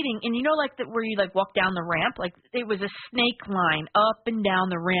were waiting, and you know, like where you like walk down the ramp, like it was a snake line up and down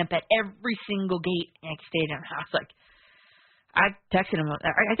the ramp at every single gate at Yankee Stadium. I was like, I texted him. I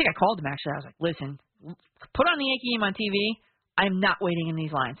think I called him actually. I was like, listen, put on the Yankee game on TV. I'm not waiting in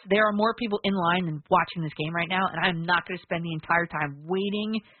these lines. There are more people in line than watching this game right now, and I'm not going to spend the entire time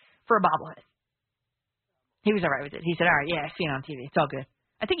waiting for a bobblehead. He was all right with it. He said, all right, yeah, I see it on TV. It's all good.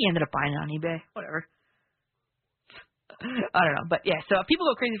 I think he ended up buying it on eBay. Whatever. I don't know. But, yeah, so people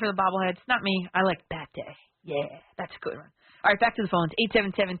go crazy for the bobbleheads. Not me. I like Bat Day. Yeah, that's a good one. All right, back to the phones.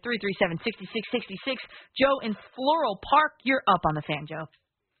 877-337-6666. Joe in Floral Park, you're up on the Fan, Joe.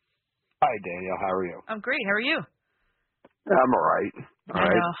 Hi, Danielle. How are you? I'm great. How are you? I'm all right.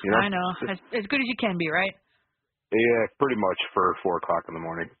 I know. As good as you can be, right? Yeah, pretty much for 4 o'clock in the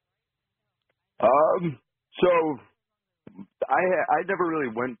morning. So I never really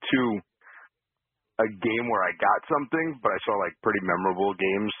went to a game where I got something, but I saw like pretty memorable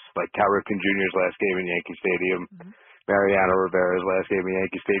games, like Cal Ripken Jr.'s last game in Yankee Stadium, Mariano Rivera's last game in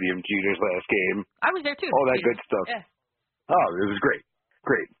Yankee Stadium, Jeter's last game. I was there too. All that good stuff. Yeah. Oh, it was great.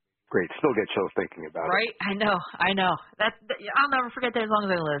 Still get chills thinking about it. Right? I know. I'll never forget that as long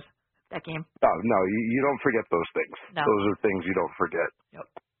as I live. That game. Oh, no, you don't forget those things. No. Those are things you don't forget. Yep.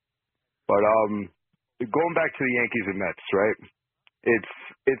 But going back to the Yankees and Mets, right?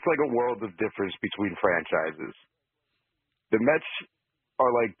 It's like a world of difference between franchises. The Mets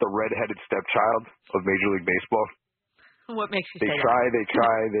are like the redheaded stepchild of Major League Baseball. What makes you they say try, that? They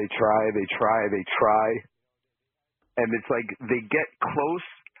try. And it's like they get close,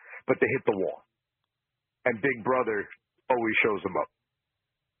 but they hit the wall. And Big Brother always shows them up.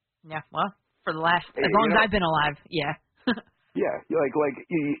 Yeah, well, for the last, as long as I've been alive, yeah. Yeah, like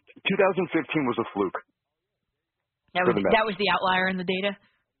 2015 was a fluke. That was the outlier in the data?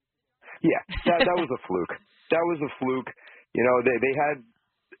 Yeah, that was a fluke. That was a fluke. You know, they had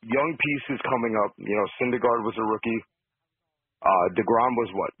young pieces coming up. You know, Syndergaard was a rookie. DeGrom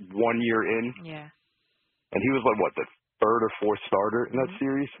was, 1 year in? Yeah. And he was, the third or fourth starter in that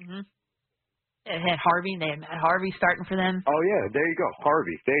series? Mm-hmm. It had Harvey. They had Matt Harvey starting for them. Oh, yeah, there you go.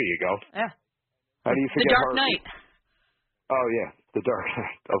 Harvey. There you go. Yeah. How do you forget The Dark Harvey? Knight. Oh, yeah, the Dark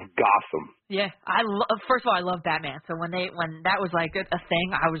Knight of Gotham. Yeah, first of all, I love Batman. So when that was like a thing,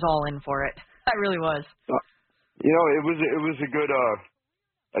 I was all in for it. I really was. You know, it was a good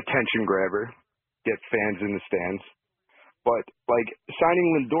attention grabber, get fans in the stands. But like signing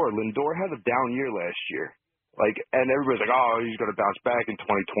Lindor had a down year last year. Like, and everybody's like, oh, he's going to bounce back in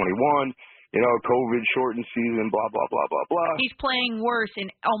 2021. You know, COVID shortened season, blah blah blah blah blah. He's playing worse in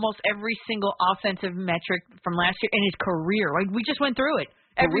almost every single offensive metric from last year in his career. Like we just went through it.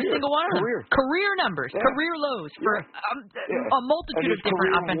 Every single one of them. Career numbers, career lows for a multitude of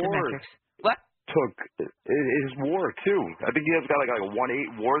different offensive metrics. What? Took his WAR too. I think he has got like a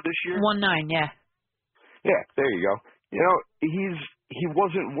 1.8 WAR this year. 1.9, yeah. Yeah, there you go. You know, he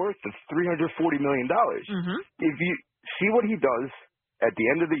wasn't worth the $340 million. Mm-hmm. If you see what he does at the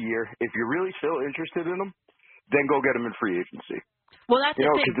end of the year, if you're really still interested in him, then go get him in free agency. Well, that's the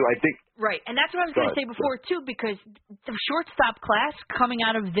thing. I think, right, and that's what I was going to say before, too, because the shortstop class coming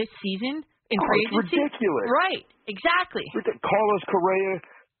out of this season in free agency. It's ridiculous. Right, exactly. Carlos Correa,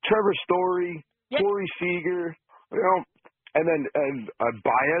 Trevor Story, Corey Seager, you know, and then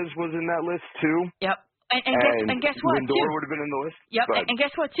Baez was in that list, too. Yep. And guess what, Lindor would have been in the list. Yep, and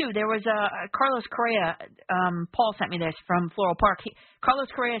guess what, too? There was Carlos Correa. Paul sent me this from Floral Park. Carlos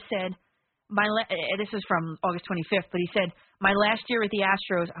Correa said, this is from August 25th, but he said, my last year with the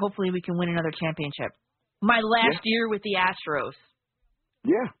Astros, hopefully we can win another championship. My last year with the Astros.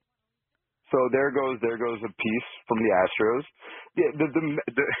 Yeah. So there goes a piece from the Astros. Yeah,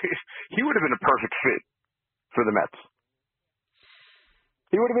 he would have been a perfect fit for the Mets.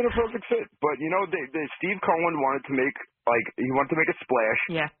 He would have been a perfect fit, but you know, Steve Cohen wanted to make a splash.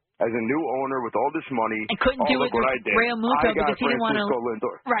 Yeah. As a new owner with all this money, and couldn't do it with Real Muto because he didn't want to.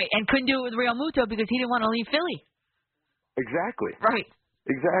 Lindor. Right, and couldn't do it with Real Muto because he didn't want to leave Philly. Exactly. Right.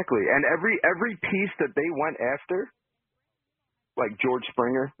 Exactly, and every piece that they went after, like George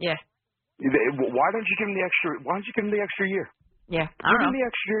Springer. Yeah. Why don't you give him the extra? Why don't you give him the extra year? Yeah, give him the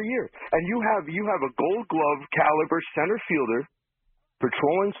extra year, and you have a Gold Glove caliber center fielder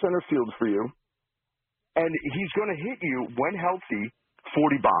patrolling center field for you, and he's going to hit you when healthy.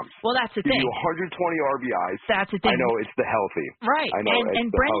 40 bombs. Well, that's the thing. Give you 120 RBIs. That's the thing. I know it's the healthy. Right. I know. And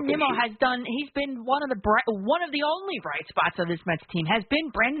Brandon Nimmo has done. He's been one of the only bright spots of this Mets team has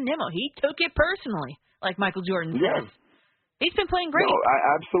been Brandon Nimmo. He took it personally, like Michael Jordan says. He's been playing great. No,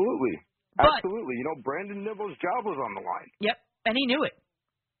 absolutely. But, absolutely. You know, Brandon Nimmo's job was on the line. Yep, and he knew it.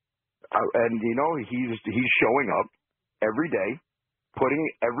 And you know, he's showing up every day, putting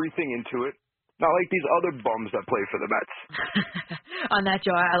everything into it. Not like these other bums that play for the Mets. On that,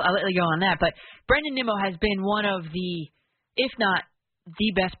 Joe, I'll let you go on that. But Brandon Nimmo has been one of the, if not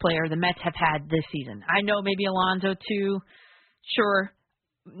the best player the Mets have had this season. I know maybe Alonso too. Sure,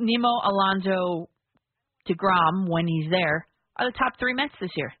 Nimmo, Alonso, DeGrom, when he's there, are the top three Mets this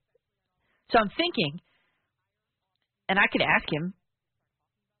year. So I'm thinking, and I could ask him,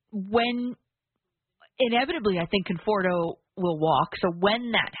 when inevitably I think Conforto will walk. So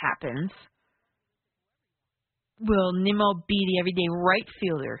when that happens, will Nimmo be the everyday right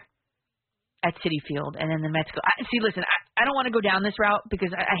fielder at Citi Field, and then the Mets go? Listen, I don't want to go down this route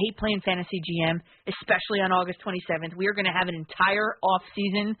because I hate playing fantasy GM, especially on August 27th. We are going to have an entire off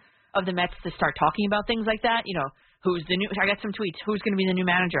season of the Mets to start talking about things like that. You know, who's the new? I got some tweets. Who's going to be the new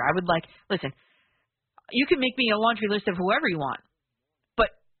manager? I would listen. You can make me a laundry list of whoever you want, but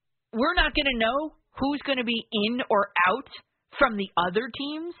we're not going to know who's going to be in or out from the other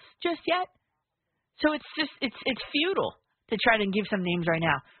teams just yet. So it's futile to try to give some names right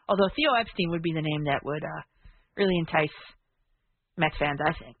now. Although Theo Epstein would be the name that would really entice Mets fans, I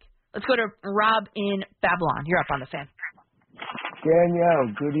think. Let's go to Rob in Babylon. You're up on the Fan.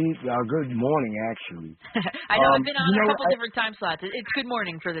 Danielle, good morning, actually. I know I've been on a couple different time slots. It's good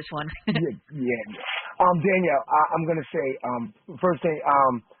morning for this one. yeah. Danielle, I'm gonna say first thing.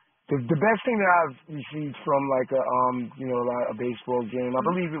 The best thing that I've received from a baseball game, I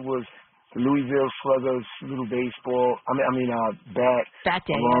believe it was the Louisville Sluggers little baseball. Bat. Bat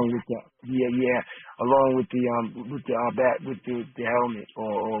day. Along with the bat with the helmet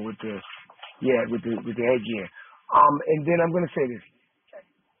or with the headgear. And then I'm gonna say this.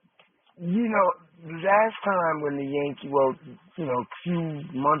 You know, last time when the Yankees, a few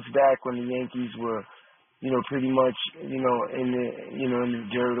months back when the Yankees were, pretty much, in the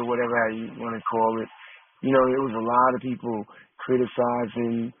dirt or whatever how you want to call it. There was a lot of people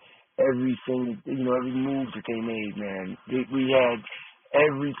criticizing everything, every move that they made, man. We had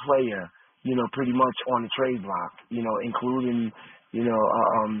every player, pretty much on the trade block, including,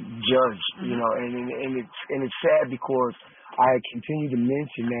 Judge, and it's sad because I continue to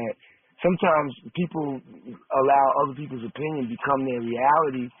mention that sometimes people allow other people's opinion become their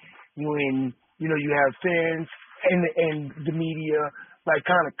reality, you have fans and the media like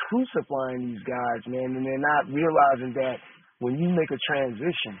kind of crucifying these guys, man, and they're not realizing that when you make a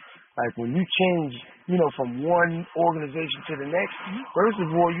transition, like when you change, from one organization to the next, first of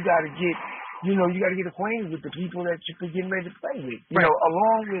all, you got to get acquainted with the people that you're getting ready to play with,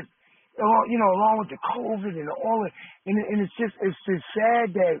 along with the COVID and all that. And it's just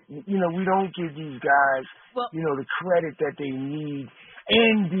sad that, we don't give these guys, the credit that they need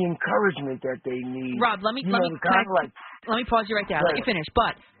and the encouragement that they need. Rob, let me pause you right there. I'll let you finish.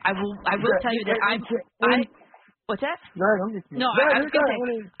 But I will tell you that what's that? No, I was going to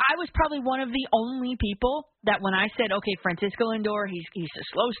say, I was probably one of the only people that when I said, okay, Francisco Lindor, he's a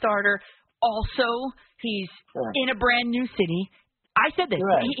slow starter. Also, he's in a brand new city. I said this.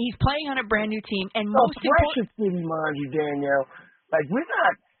 Right. He's playing on a brand new team, and most important, city, mind you, Danielle. Like we're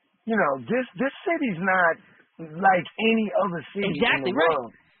not, this city's not like any other city in the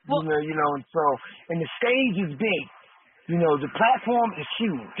world. Well, and the stage is big. The platform is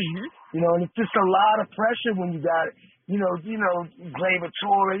huge. And it's just a lot of pressure when you got, Gleyber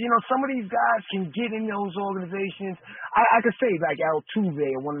Torres. Some of these guys can get in those organizations. I could say like Altuve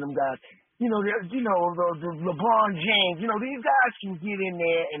or one of them guys. The LeBron James. These guys can get in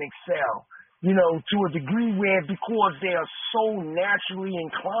there and excel. To a degree where because they are so naturally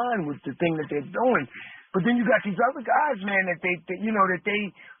inclined with the thing that they're doing. But then you got these other guys, man, that they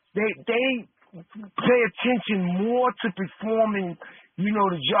pay attention more to performing,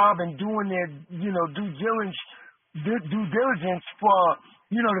 the job and doing their, due diligence for,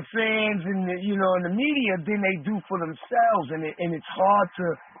 the fans and and the media than they do for themselves. And it's hard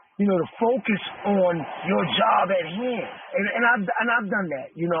to, to focus on your job at hand. And I've done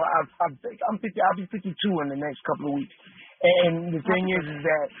that. I'll be 52 in the next couple of weeks. And the thing is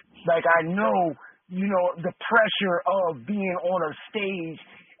that, like, I know, the pressure of being on a stage.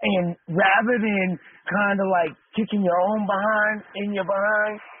 And rather than kind of like kicking your own behind,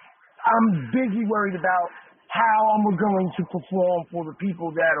 I'm busy worried about how I'm going to perform for the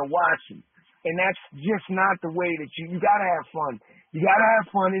people that are watching. And that's just not the way that you got to have fun. You got to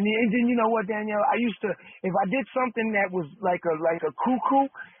have fun. And then you know what, Danielle? I used to, if I did something that was like a cuckoo,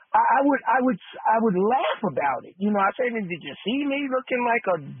 I would laugh about it. I say, did you see me looking like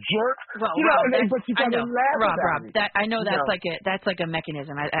a jerk? Well, but you gotta laugh about it. I know that's like a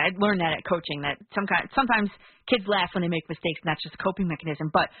mechanism. I learned that at coaching. That sometimes kids laugh when they make mistakes, and that's just a coping mechanism.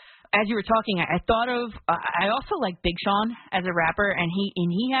 But as you were talking, I thought of. I also like Big Sean as a rapper, and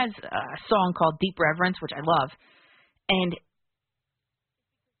he has a song called Deep Reverence, which I love. And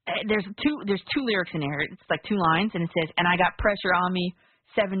there's two lyrics in there. It's like two lines, and it says, "And I got pressure on me.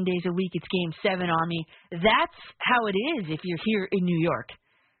 7 days a week, it's game 7 on me." That's how it is if you're here in New York.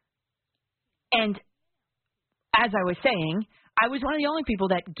 And as I was saying, I was one of the only people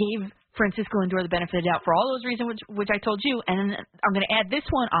that gave Francisco Lindor the benefit of the doubt for all those reasons which I told you. And I'm going to add this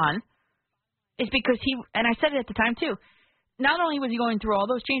one on, is because and I said it at the time too, not only was he going through all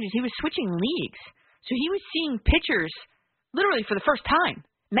those changes, he was switching leagues. So he was seeing pitchers literally for the first time,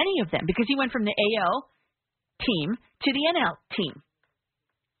 many of them, because he went from the AL team to the NL team.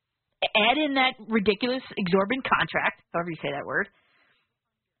 Add in that ridiculous, exorbitant contract, however you say that word.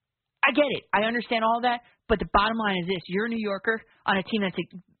 I get it. I understand all that. But the bottom line is this. You're a New Yorker on a team that's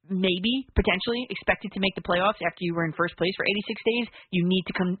maybe, potentially, expected to make the playoffs after you were in first place for 86 days. You need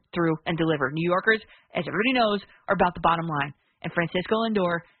to come through and deliver. New Yorkers, as everybody knows, are about the bottom line. And Francisco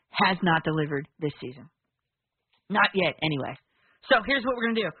Lindor has not delivered this season. Not yet, anyway. So here's what we're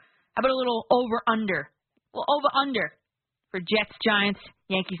going to do. How about a little over-under? Well, over-under. For Jets, Giants,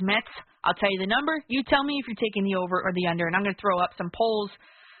 Yankees, Mets. I'll tell you the number. You tell me if you're taking the over or the under. And I'm going to throw up some polls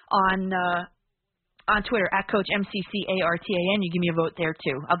on Twitter, at Coach MCCARTAN. You give me a vote there,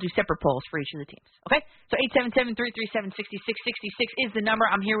 too. I'll do separate polls for each of the teams. Okay? So 877-337-6666 is the number.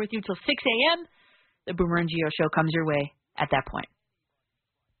 I'm here with you till 6 a.m. The Boomer and Gio Show comes your way at that point.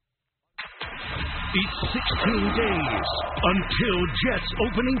 It's 16 days until Jets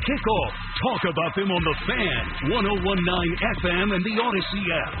opening kickoff. Talk about them on the Fan, 101.9 FM and the Odyssey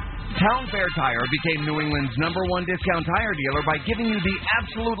app. Town Fair Tire became New England's #1 discount tire dealer by giving you the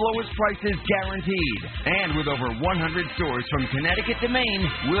absolute lowest prices guaranteed. And with over 100 stores from Connecticut to Maine,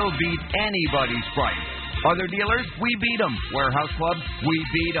 we'll beat anybody's price. Other dealers, we beat them. Warehouse clubs, we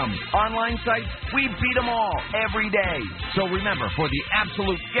beat them. Online sites, we beat them all every day. So remember, for the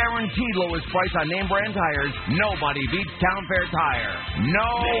absolute guaranteed lowest price on name brand tires, nobody beats Town Fair Tire.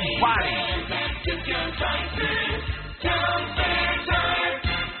 Nobody.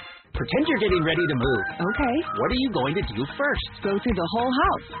 Pretend you're getting ready to move. Okay. What are you going to do first? Go through the whole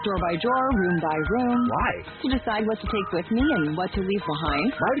house, door by door, room by room. Why? To decide what to take with me and what to leave behind.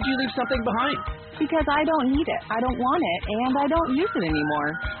 Why would you leave something behind? Because I don't need it, I don't want it, and I don't use it anymore.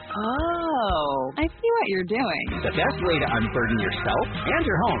 Oh, I see what you're doing. The best way to unburden yourself and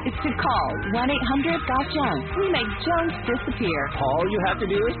your home is to call 1-800-GOT-JUNK. We make junk disappear. All you have to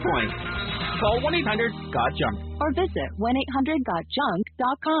do is point. Call 1-800-GOT-JUNK. Or visit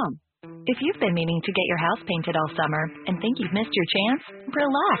 1-800-GOT-JUNK.com. If you've been meaning to get your house painted all summer and think you've missed your chance,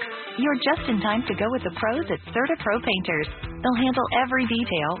 relax. You're just in time to go with the pros at Certa Pro Painters. They'll handle every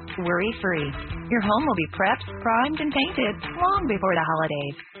detail, worry-free. Your home will be prepped, primed, and painted long before the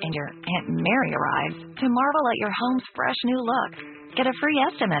holidays, and your Aunt Mary arrives to marvel at your home's fresh new look. Get a free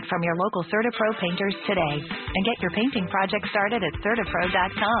estimate from your local Certa Pro Painters today and get your painting project started at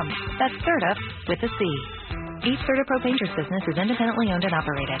CertaPro.com. That's Certa with a C. Each Certa Pro Painters business is independently owned and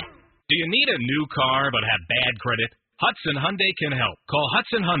operated. Do you need a new car but have bad credit? Hudson Hyundai can help. Call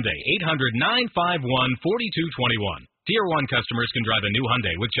Hudson Hyundai, 800-951-4221. Tier 1 customers can drive a new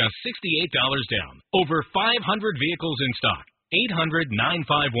Hyundai with just $68 down. Over 500 vehicles in stock.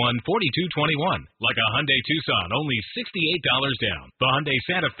 800-951-4221. Like a Hyundai Tucson, only $68 down. The Hyundai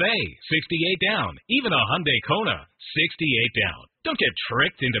Santa Fe, $68 down. Even a Hyundai Kona, $68 down. Don't get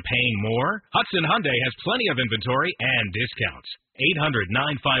tricked into paying more. Hudson Hyundai has plenty of inventory and discounts.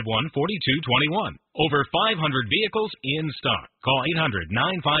 800-951-4221. Over 500 vehicles in stock. Call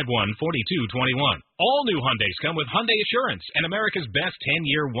 800-951-4221. All new Hyundais come with Hyundai Assurance and America's best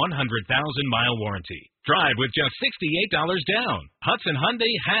 10-year, 100,000-mile warranty. Drive with just $68 down. Hudson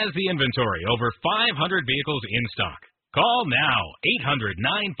Hyundai has the inventory. Over 500 vehicles in stock. Call now.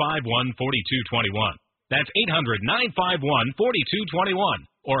 800-951-4221. That's 800-951-4221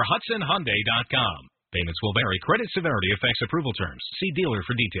 or HudsonHyundai.com. Payments will vary. Credit severity affects approval terms. See dealer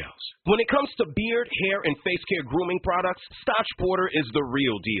for details. When it comes to beard, hair, and face care grooming products, Scotch Porter is the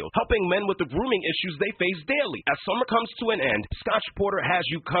real deal, helping men with the grooming issues they face daily. As summer comes to an end, Scotch Porter has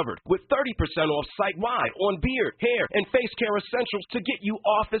you covered with 30% off site-wide on beard, hair, and face care essentials to get you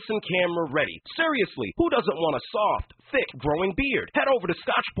office and camera ready. Seriously, who doesn't want a soft, thick, growing beard? Head over to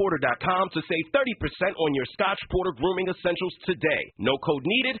ScotchPorter.com to save 30% on your Scotch Porter grooming essentials today. No code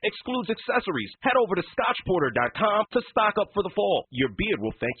needed, excludes accessories. Head over to ScotchPorter.com to stock up for the fall. Your beard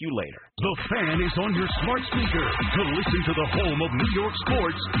will thank you later. The Fan is on your smart speaker. To listen to the home of New York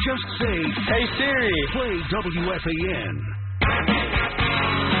sports, just say, "Hey Siri, play WFAN."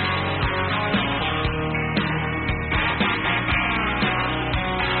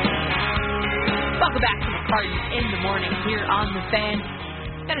 Welcome back to McCartan in the morning here on the Fan.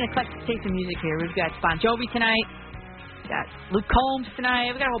 Got an eclectic taste of music here. We've got Bon Jovi tonight. We've got Luke Combs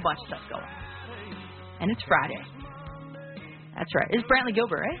tonight. We've got a whole bunch of stuff going. And it's Friday. That's right. It's Brantley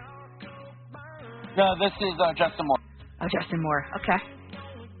Gilbert, right? No, this is Justin Moore. Oh, Justin Moore. Okay.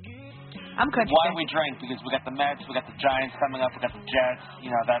 I'm country. Why we drink? Because we got the Mets, we got the Giants coming up, we got the Jets. You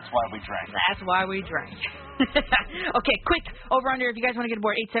know, that's why we drink. That's why we drink. Okay, quick over-under. If you guys want to get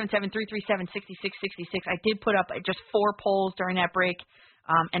aboard, 877-337-6666. I did put up just 4 polls during that break.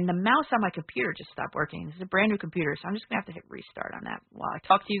 And the mouse on my computer just stopped working. This is a brand new computer, so I'm just going to have to hit restart on that while I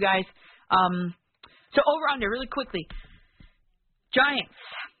talk to you guys. So over-under, really quickly. Giants.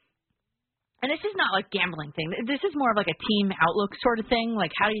 And this is not like gambling thing. This is more of like a team outlook sort of thing.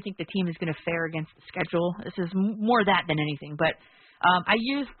 Like, how do you think the team is going to fare against the schedule? This is more that than anything. But I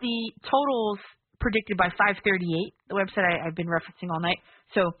used the totals predicted by 538, the website I've been referencing all night.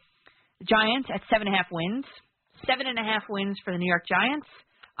 So Giants at 7.5 wins. 7.5 wins for the New York Giants.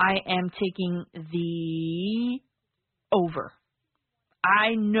 I am taking the over.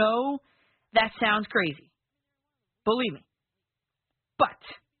 I know that sounds crazy. Believe me. But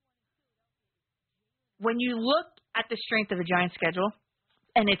when you look at the strength of the Giants' schedule,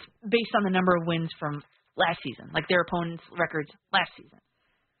 and it's based on the number of wins from last season, like their opponents' records last season,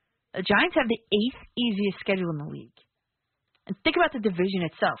 the Giants have the 8th easiest schedule in the league. And think about the division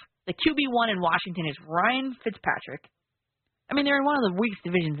itself. The QB1 in Washington is Ryan Fitzpatrick. I mean, they're in one of the weakest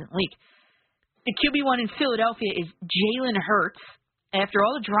divisions in the league. The QB1 in Philadelphia is Jalen Hurts. After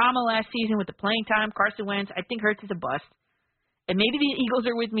all the drama last season with the playing time, Carson Wentz, I think Hurts is a bust. And maybe the Eagles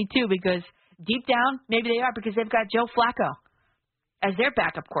are with me too, because deep down, maybe they are, because they've got Joe Flacco as their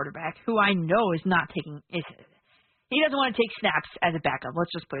backup quarterback, who I know is not taking – he doesn't want to take snaps as a backup.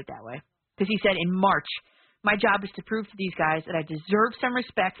 Let's just put it that way. Because he said in March, my job is to prove to these guys that I deserve some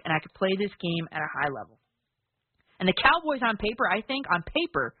respect and I could play this game at a high level. And the Cowboys on paper, I think, on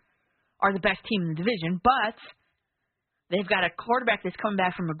paper, are the best team in the division, but they've got a quarterback that's coming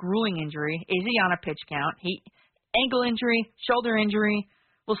back from a grueling injury. Is he on a pitch count? Ankle injury, shoulder injury,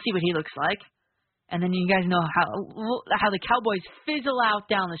 We'll see what he looks like. And then you guys know how the Cowboys fizzle out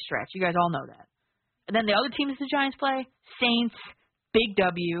down the stretch. You guys all know that. And then the other teams the Giants play, Saints, big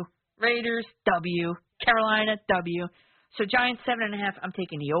W, Raiders, W, Carolina, W. So Giants 7.5, I'm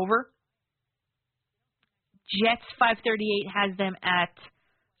taking the over. Jets 538 has them at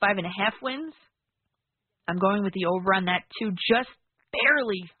 5.5 wins. I'm going with the over on that too, just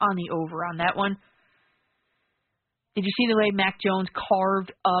barely on the over on that one. Did you see the way Mac Jones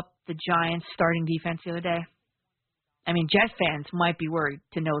carved up the Giants starting defense the other day? I mean, Jets fans might be worried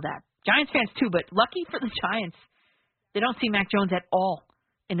to know that. Giants fans too, but lucky for the Giants, they don't see Mac Jones at all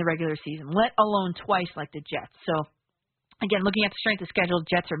in the regular season, let alone twice like the Jets. So, again, looking at the strength of schedule,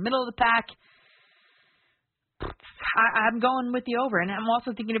 Jets are middle of the pack. I'm going with the over, and I'm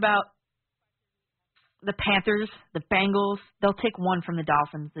also thinking about the Panthers, the Bengals. They'll take one from the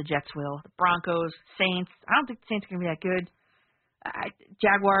Dolphins. The Jets will. The Broncos, Saints. I don't think the Saints are going to be that good.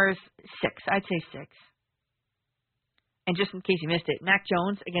 Jaguars, 6. I'd say 6. And just in case you missed it, Mac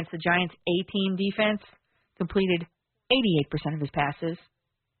Jones against the Giants' A-team defense completed 88% of his passes.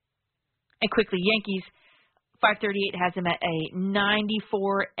 And quickly, Yankees, 538 has them at a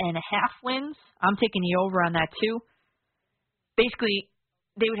 94.5 wins. I'm taking the over on that too. Basically,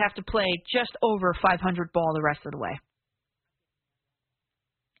 they would have to play just over 500 ball the rest of the way.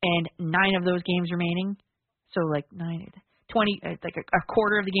 And 9 of those games remaining, so like 20, like a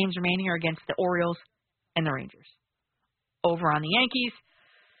quarter of the games remaining are against the Orioles and the Rangers. Over on the Yankees.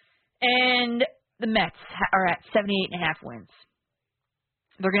 And the Mets are at 78.5 wins.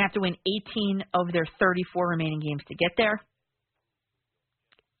 They're going to have to win 18 of their 34 remaining games to get there.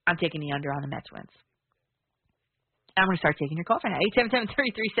 I'm taking the under on the Mets wins. I'm going to start taking your call for now.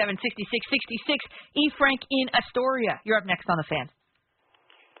 877-337-6666. E. Frank in Astoria. You're up next on The Fan.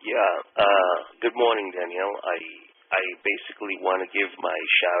 Yeah. Good morning, Danielle. I basically want to give my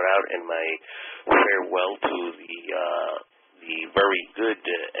shout-out and my farewell to the very good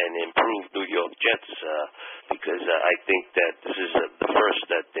and improved New York Jets because I think that this is the first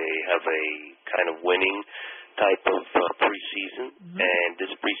that they have a kind of winning type of preseason. And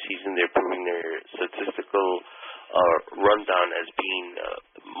this preseason they're proving their statistical rundown as being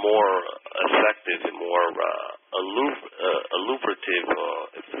more effective and more lucrative,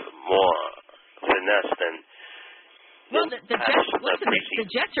 more finesse than well, the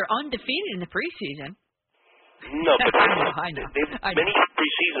Jets are undefeated in the preseason. No, but I know. Many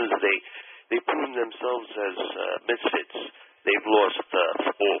preseasons they've proven themselves as misfits. They've lost 4.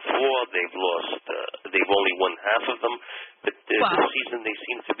 They've only won half of them. But this season they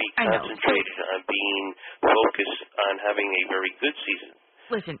seem to be concentrated on being focused on having a very good season.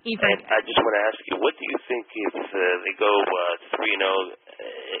 Listen, and I just want to ask you, what do you think if they go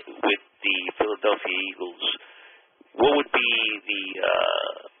 3-0 with the Philadelphia Eagles? What would be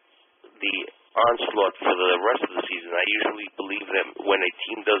the onslaught for the rest of the season? I usually believe that when a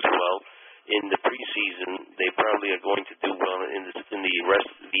team does well in the preseason, they probably are going to do well in the rest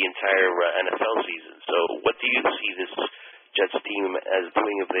of the entire NFL season. So what do you see this Jets team as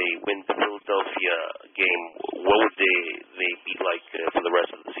doing if they win the Philadelphia game? What would they be like for the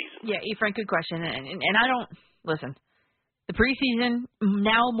rest of the season? Yeah, Frank, good question. And I don't – listen, the preseason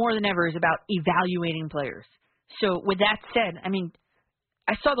now more than ever is about evaluating players. So with that said, I mean,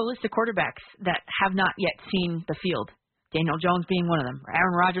 I saw the list of quarterbacks that have not yet seen the field. Daniel Jones being one of them,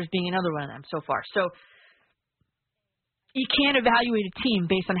 Aaron Rodgers being another one of them so far. So you can't evaluate a team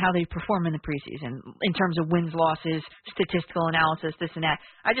based on how they perform in the preseason in terms of wins, losses, statistical analysis, this and that.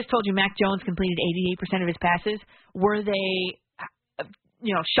 I just told you Mac Jones completed 88% of his passes. Were they,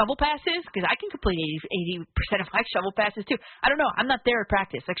 shovel passes? Because I can complete 80% of my shovel passes too. I don't know. I'm not there at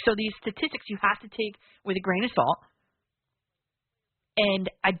practice. So these statistics you have to take with a grain of salt. And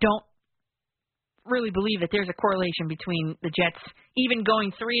I don't really believe that there's a correlation between the Jets even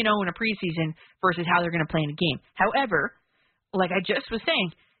going 3-0 in a preseason versus how they're going to play in a game. However, like I just was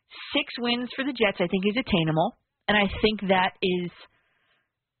saying, 6 wins for the Jets I think is attainable, and I think that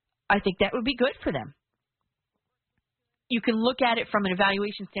would be good for them. You can look at it from an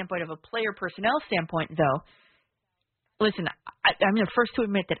evaluation standpoint of a player personnel standpoint, though. Listen, I'm the first to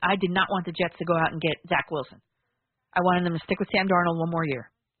admit that I did not want the Jets to go out and get Zach Wilson. I wanted them to stick with Sam Darnold one more year.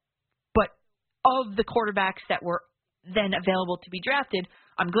 But of the quarterbacks that were then available to be drafted,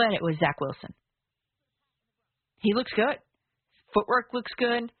 I'm glad it was Zach Wilson. He looks good. Footwork looks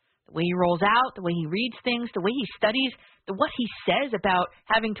good. The way he rolls out, the way he reads things, the way he studies, what he says about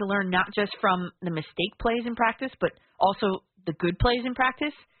having to learn not just from the mistake plays in practice, but also the good plays in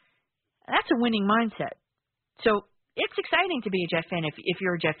practice. That's a winning mindset. So it's exciting to be a Jet fan if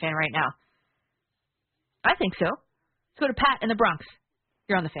you're a Jet fan right now. I think so. Let's go to Pat in the Bronx.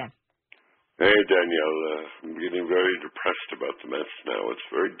 You're on the Fan. Hey, Danielle. I'm getting very depressed about the Mets now. It's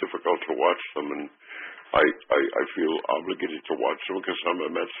very difficult to watch them, and I feel obligated to watch them because I'm a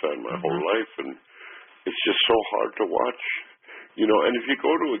Mets fan my whole life, and it's just so hard to watch. You know, and if you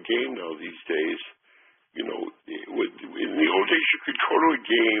go to a game now these days, you know, in the old days you could go to a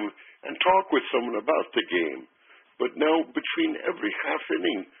game and talk with someone about the game. But now between every half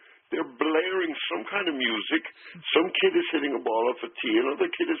inning, they're blaring some kind of music. Some kid is hitting a ball off a tee.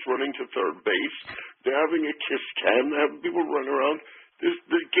 Another kid is running to third base. They're having a kiss cam. They're having people run around.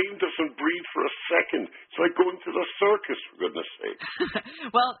 The game doesn't breathe for a second. It's like going to the circus, for goodness sake.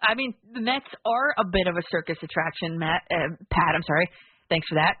 Well, I mean, the Mets are a bit of a circus attraction, Pat. I'm sorry. Thanks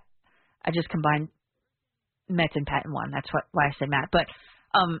for that. I just combined Mets and Pat in one. That's why I said Matt. But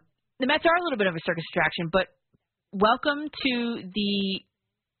the Mets are a little bit of a circus attraction. But welcome to the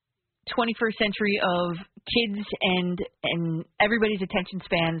 21st century of kids and everybody's attention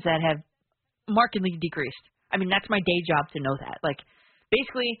spans that have markedly decreased. I mean, that's my day job to know that. Like,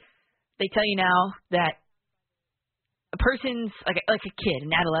 basically, they tell you now that a person's like a kid,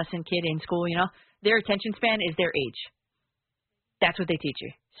 an adolescent kid in school, you know, their attention span is their age. That's what they teach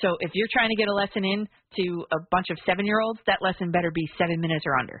you. So if you're trying to get a lesson in to a bunch of 7-year-olds, that lesson better be 7 minutes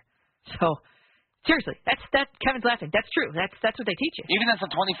or under. So seriously, that's Kevin's laughing. That's true. That's what they teach you. Even as a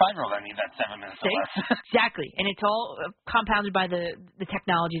 25-year-old, I need that 7 minutes or less. Exactly. And it's all compounded by the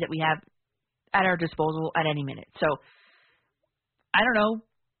technology that we have at our disposal at any minute. So I don't know.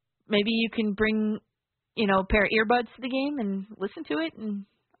 Maybe you can bring, you know, a pair of earbuds to the game and listen to it. And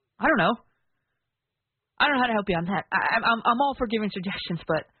I don't know. I don't know how to help you on that. I'm all for giving suggestions,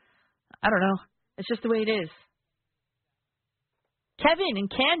 but I don't know. It's just the way it is. Kevin and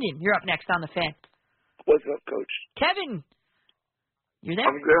Camden, you're up next on the Fan. What's up, Coach? Kevin, you're there?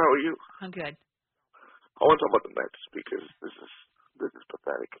 I'm good. How are you? I'm good. I want to talk about the Mets because this is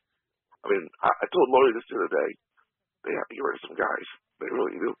pathetic. I mean, I told Lori this the other day. They have to get rid of some guys. They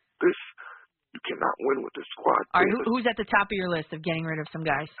really do. You cannot win with this squad. All right, who's at the top of your list of getting rid of some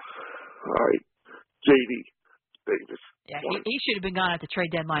guys? All right, J.D. Davis. Yeah, he should have been gone at the trade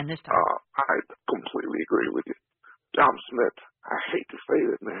deadline this time. I completely agree with you. Dom Smith. I hate to say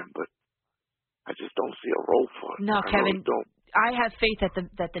that, man, but I just don't see a role for it. No, Kevin. Really don't. I have faith that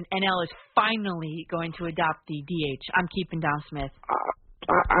the NL is finally going to adopt the DH. I'm keeping Dom Smith.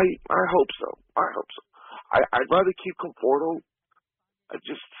 I hope so. I'd rather keep Conforto. It's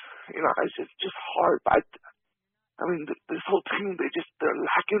just hard. I mean, this whole team, they're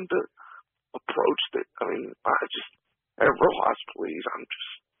lacking the approach that, and Rojas, please,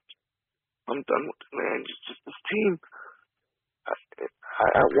 I'm done with it, man. Just this team,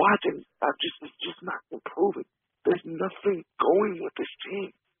 I watch and it's just not improving. There's nothing going with this team.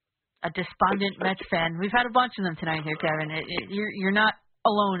 A despondent Mets fan. We've had a bunch of them tonight here, Kevin. You're not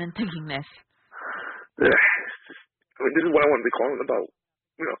alone in thinking this. This is what I want to be calling about.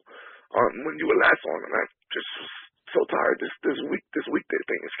 You know, when you were last on, and I just was so tired. This weekday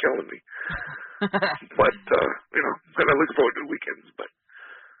thing is killing me. But I'm kind of looking forward to the weekends. But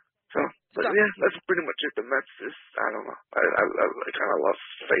yeah, that's pretty much it. The Mets is, I don't know. I kind of lost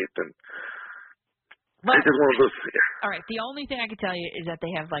faith and. It's just one of those. Yeah. All right. The only thing I can tell you is that they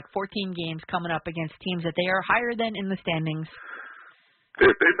have like 14 games coming up against teams that they are higher than in the standings.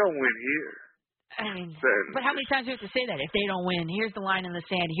 If they don't win here. I mean, but how many times do we have to say that? If they don't win, here's the line in the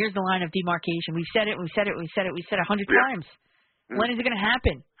sand. Here's the line of demarcation. We've said it 100 times. When is it going to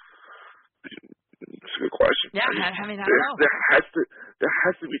happen? It's a good question. Yeah, I don't know. There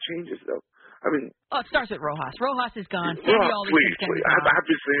has to be changes, though. I mean. Oh, it starts with Rojas. Rojas is gone. Please. I've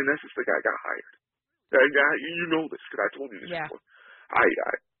been saying that since the guy got hired. You know this because I told you this before.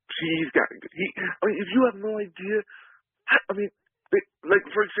 He's got. If you have no idea,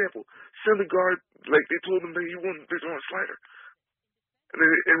 for example, Syndergaard, they told him that he won this on a slider,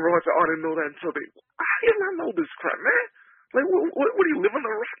 and Rojas said, "Oh, I didn't know that until they." How do you not know this crap, man? Like, what do you live on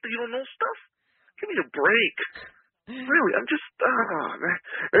the rock that you don't know stuff? Give me a break. Really, I'm just man.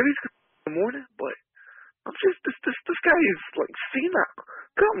 And he's good in the morning, but I'm just this guy is like senile.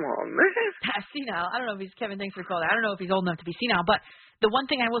 Come on, man. Senile. I don't know if he's Kevin. Thanks for calling. I don't know if he's old enough to be senile. But the one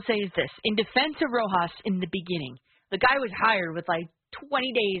thing I will say is this: in defense of Rojas, in the beginning, the guy was hired with like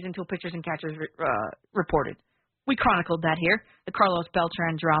 20 days until pitchers and catchers reported. We chronicled that here. The Carlos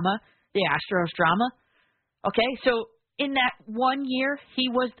Beltran drama, the Astros drama. Okay, so in that 1 year, he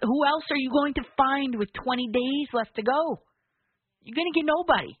was. Who else are you going to find with 20 days left to go? You're going to get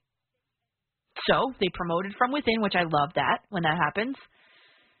nobody. So they promoted from within, which I love that when that happens.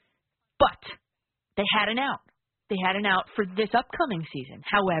 But they had an out. They had an out for this upcoming season.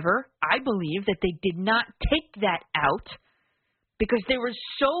 However, I believe that they did not take that out because there was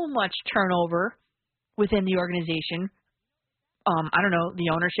so much turnover within the organization. I don't know, the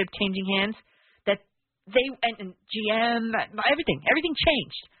ownership changing hands, that and GM, everything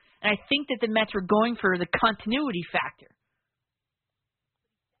changed. And I think that the Mets were going for the continuity factor.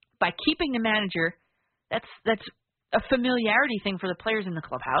 By keeping the manager, that's a familiarity thing for the players in the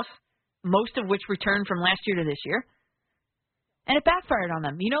clubhouse, most of which returned from last year to this year. And it backfired on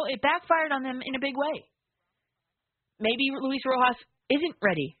them. It backfired on them in a big way. Maybe Luis Rojas isn't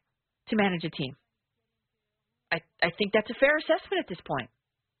ready to manage a team. I think that's a fair assessment at this point.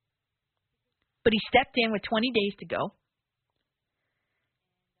 But he stepped in with 20 days to go.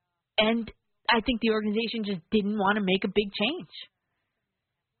 And I think the organization just didn't want to make a big change.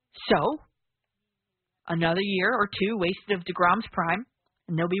 So, another year or two wasted of DeGrom's prime,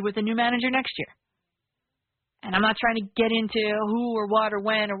 and they'll be with a new manager next year. And I'm not trying to get into who or what or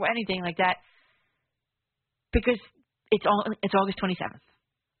when or anything like that, because it's August 27th.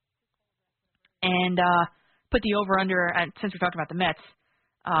 And put the over-under, since we're talking about the Mets,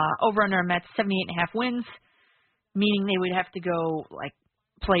 over-under Mets 78.5 wins, meaning they would have to go,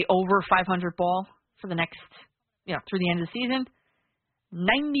 play over 500 ball for the next, through the end of the season.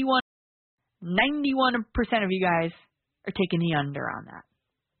 91% of you guys are taking the under on that.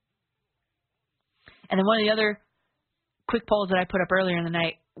 And then one of the other quick polls that I put up earlier in the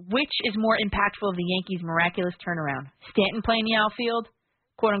night, which is more impactful of the Yankees' miraculous turnaround? Stanton playing the outfield,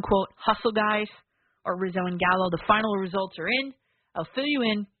 quote-unquote hustle guys, or Rizzo and Gallo? The final results are in. I'll fill you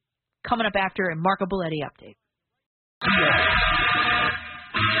in coming up after a Marco Belletti update.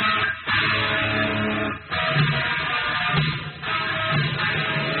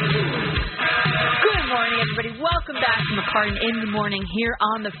 Good morning, everybody. Welcome back to McCartan in the morning here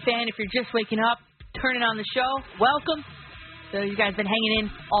on The Fan. If you're just waking up, turning on the show, welcome. So you guys been hanging in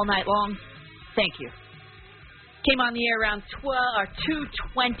all night long. Thank you. Came on the air around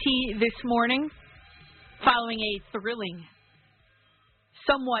 2:20 this morning, following a thrilling,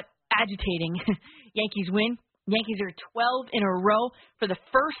 somewhat agitating Yankees win. Yankees are 12 in a row for the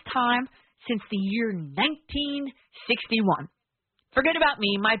first time since the year 1961. Forget about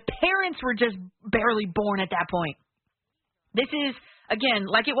me. My parents were just barely born at that point. This is, again,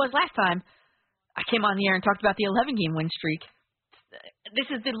 like it was last time, I came on the air and talked about the 11-game win streak. This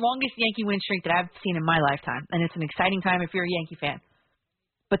is the longest Yankee win streak that I've seen in my lifetime, and it's an exciting time if you're a Yankee fan.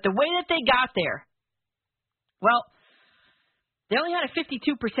 But the way that they got there, well, they only had a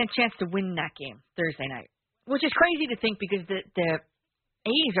 52% chance to win that game Thursday night, which is crazy to think because the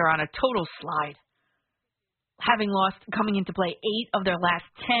A's are on a total slide, having lost, coming into play 8 of their last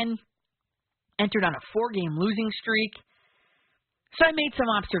 10, entered on a 4-game losing streak. So I made some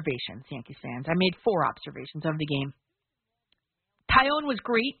observations, Yankees fans. I made 4 observations of the game. Tyone was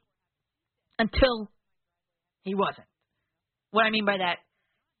great until he wasn't. What I mean by that,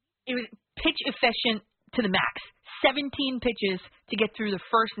 it was pitch efficient to the max. 17 pitches to get through the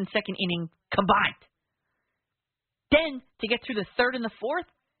first and second inning combined. Then, to get through the third and the fourth,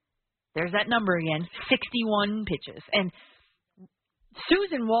 there's that number again, 61 pitches. And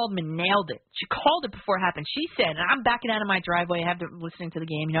Susan Waldman nailed it. She called it before it happened. She said, and I'm backing out of my driveway, I have to listening to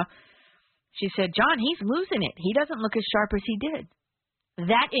the game, She said, John, he's losing it. He doesn't look as sharp as he did.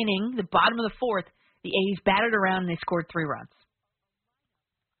 That inning, the bottom of the fourth, the A's batted around and they scored 3 runs.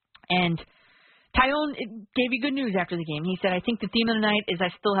 And Tyone gave you good news after the game. He said, I think the theme of the night is I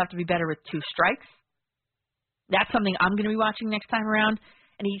still have to be better with 2 strikes. That's something I'm going to be watching next time around.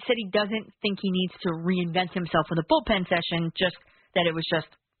 And he said he doesn't think he needs to reinvent himself with a bullpen session, just that it was just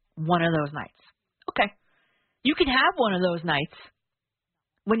one of those nights. Okay. You can have one of those nights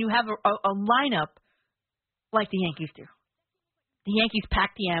when you have a lineup like the Yankees do. The Yankees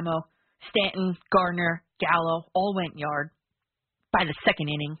packed the ammo. Stanton, Gardner, Gallo all went yard by the second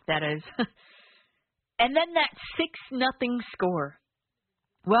inning, that is. And then that 6-0 score.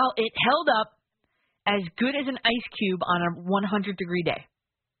 Well, it held up as good as an ice cube on a 100-degree day.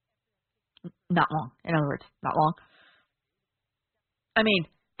 Not long. In other words, not long. I mean,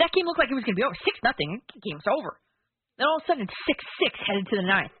 that game looked like it was going to be over. 6-0. The game's over. Then all of a sudden, 6-6 headed to the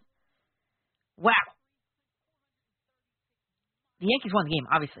 9th. Wow. The Yankees won the game,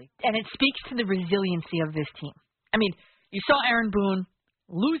 obviously. And it speaks to the resiliency of this team. I mean, you saw Aaron Boone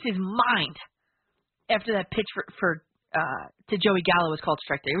lose his mind after that pitch to Joey Gallo was called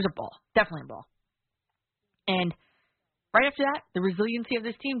strike there. It was a ball. Definitely a ball. And right after that, the resiliency of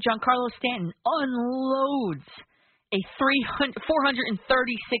this team, Giancarlo Stanton unloads a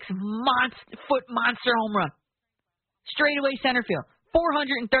 436-foot monster home run. Straightaway center field.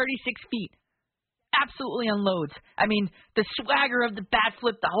 436 feet. Absolutely unloads. I mean, the swagger of the bat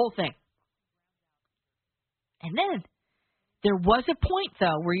flip, the whole thing. And then, There was a point,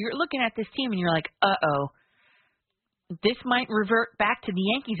 though, where you're looking at this team and you're like, uh-oh, this might revert back to the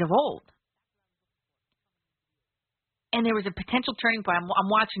Yankees of old. And there was a potential turning point. I'm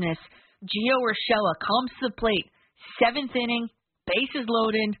watching this. Gio Urshela comes to the plate, 7th inning, bases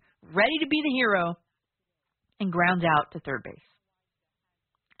loaded, ready to be the hero, and grounds out to third base.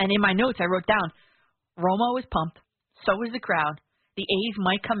 And in my notes, I wrote down, Romo was pumped, so was the crowd. The A's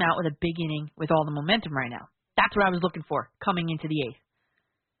might come out with a big inning with all the momentum right now. That's what I was looking for coming into the 8th.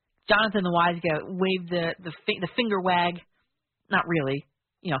 Jonathan the Wise Guy waved the finger wag, not really,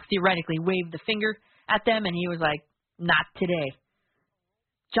 theoretically waved the finger at them, and he was like, not today.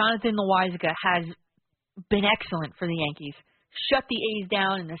 Jonathan the Wise Guy has been excellent for the Yankees. Shut the A's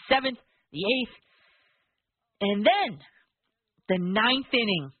down in the 7th, the 8th, and then the 9th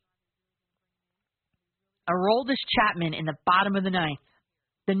inning. Aroldis Chapman in the bottom of the 9th.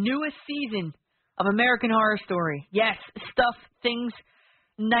 The newest season of American Horror Story. Yes, stuff, things,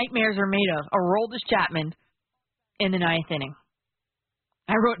 nightmares are made of. Aroldis Chapman in the 9th inning.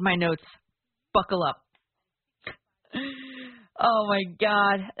 I wrote in my notes, buckle up. Oh, my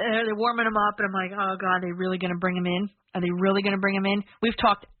God. They're warming him up, and I'm like, oh, God, are they really going to bring him in? Are they really going to bring him in? We've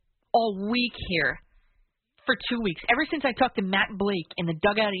talked all week here for 2 weeks. Ever since I talked to Matt Blake in the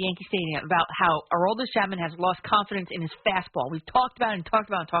dugout at Yankee Stadium about how Aroldis Chapman has lost confidence in his fastball. We've talked about it and talked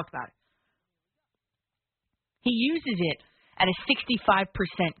about it and talked about it. He uses it at a 65%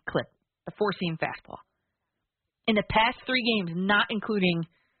 clip, the four-seam fastball. In the past 3 games, not including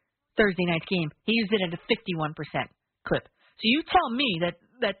Thursday night's game, he used it at a 51% clip. So you tell me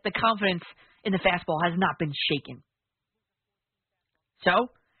that the confidence in the fastball has not been shaken. So,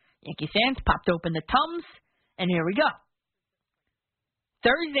 Yankee fans popped open the Tums, and here we go.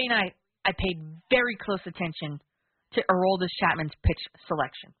 Thursday night, I paid very close attention to Aroldis Chapman's pitch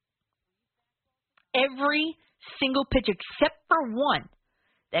selection. Every single pitch except for one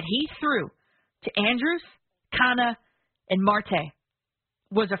that he threw to Andrews, Kana, and Marte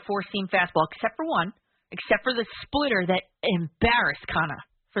was a four-seam fastball, except for one, except for the splitter that embarrassed Kana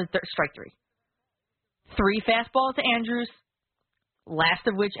for strike 3. 3 fastballs to Andrews, last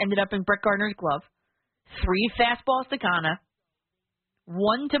of which ended up in Brett Gardner's glove. 3 fastballs to Kana,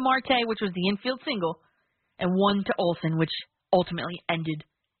 1 to Marte, which was the infield single, and 1 to Olsen, which ultimately ended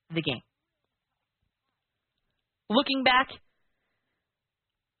the game. Looking back,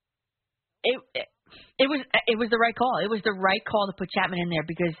 it was the right call. It was the right call to put Chapman in there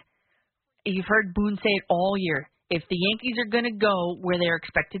because you've heard Boone say it all year. If the Yankees are going to go where they're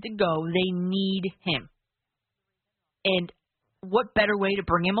expected to go, they need him. And what better way to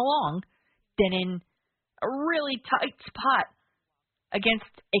bring him along than in a really tight spot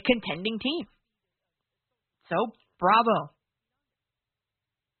against a contending team? So, bravo.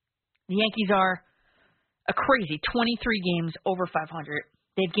 The Yankees are a crazy 23 games over 500.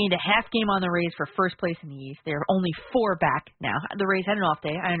 They've gained a half game on the Rays for first place in the East. They're only 4 back now. The Rays had an off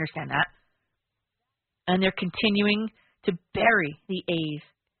day. I understand that. And they're continuing to bury the A's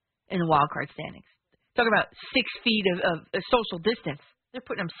in the wild card standings. Talk about 6 feet of social distance. They're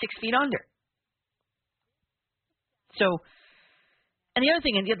putting them 6 feet under. So, and the other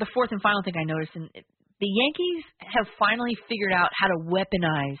thing, and the fourth and final thing I noticed, and the Yankees have finally figured out how to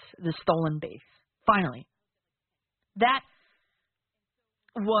weaponize the stolen base. Finally. That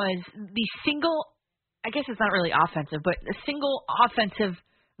was the single, I guess it's not really offensive, but the single offensive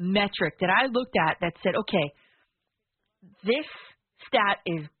metric that I looked at that said, okay, this stat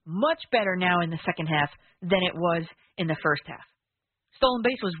is much better now in the second half than it was in the first half. Stolen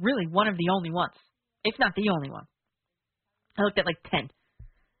base was really one of the only ones, if not the only one. I looked at like 10.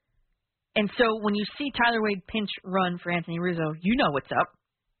 And so when you see Tyler Wade pinch run for Anthony Rizzo, you know what's up.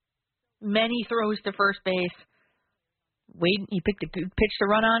 Many throws to first base. Wade, he picked a good pitch to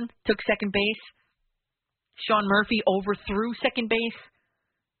run on, took second base. Sean Murphy overthrew second base.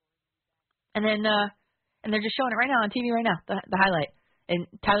 And then, and they're just showing it right now on TV right now, the highlight. And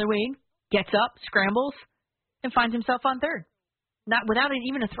Tyler Wade gets up, scrambles, and finds himself on third. Not without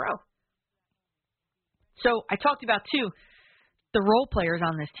even a throw. So I talked about, too, the role players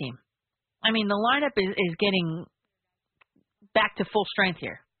on this team. I mean, the lineup is getting back to full strength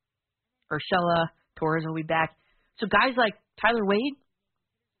here. Urshela, Torres will be back. So guys like Tyler Wade,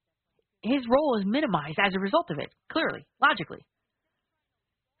 his role is minimized as a result of it, clearly, logically.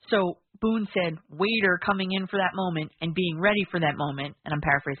 So Boone said Wader coming in for that moment and being ready for that moment, and I'm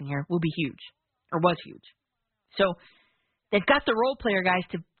paraphrasing here, will be huge, or was huge. So they've got the role player guys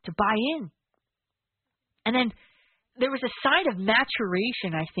to buy in. And then there was a sign of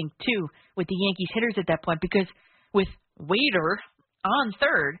maturation, I think, too, with the Yankees hitters at that point, because with Wader on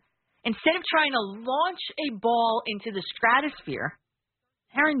third Instead of trying to launch a ball into the stratosphere,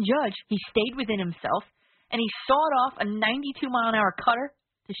 Aaron Judge, he stayed within himself, and he sawed off a 92-mile-an-hour cutter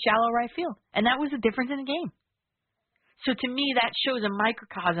to shallow right field. And that was the difference in the game. So to me, that shows a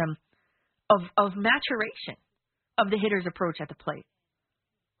microcosm of maturation of the hitter's approach at the plate.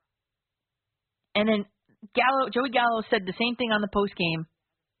 And then Joey Gallo said the same thing on the postgame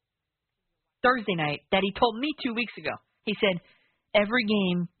Thursday night that he told me 2 weeks ago. He said, every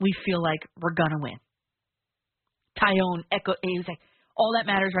game we feel like we're going to win. Tyone echoed, he was like, all that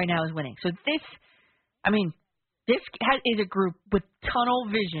matters right now is winning. So this is a group with tunnel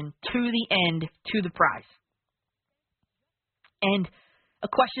vision to the end, to the prize. And a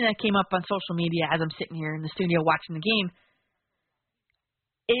question that came up on social media as I'm sitting here in the studio watching the game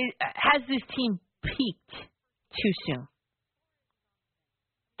is, has this team peaked too soon?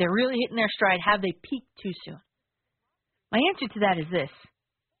 They're really hitting their stride. Have they peaked too soon? My answer to that is this.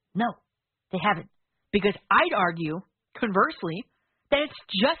 No, they haven't. Because I'd argue, conversely, that it's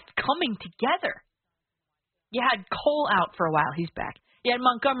just coming together. You had Cole out for a while. He's back. You had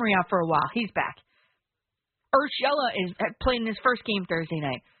Montgomery out for a while. He's back. Urshela is playing his first game Thursday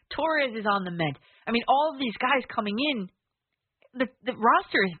night. Torres is on the mend. I mean, all of these guys coming in, the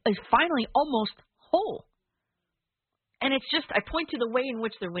roster is finally almost whole. And it's just, I point to the way in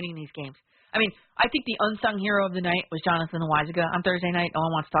which they're winning these games. I mean, I think the unsung hero of the night was Jonathan Loaisiga on Thursday night. No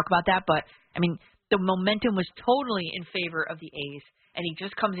one wants to talk about that. But, I mean, the momentum was totally in favor of the A's. And he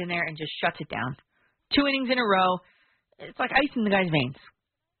just comes in there and just shuts it down. 2 innings in a row. It's like ice in the guy's veins.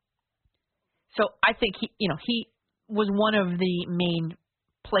 So I think he was one of the main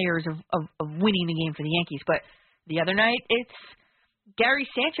players of winning the game for the Yankees. But the other night, it's Gary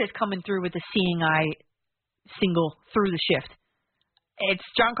Sanchez coming through with the seeing eye single through the shift. It's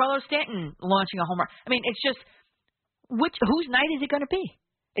Giancarlo Stanton launching a home run. I mean, it's just whose night is it going to be?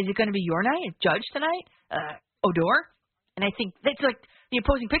 Is it going to be your night? Judge tonight? Odor? And I think that's like the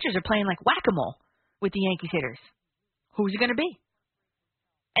opposing pitchers are playing like whack-a-mole with the Yankees hitters. Who's it going to be?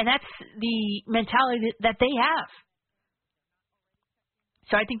 And that's the mentality that they have.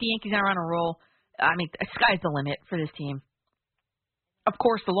 So I think the Yankees are on a roll. I mean, the sky's the limit for this team. Of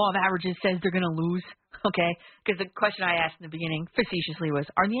course, the law of averages says they're going to lose, okay? Because the question I asked in the beginning facetiously was,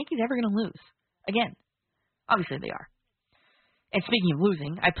 are the Yankees ever going to lose? Again, obviously they are. And speaking of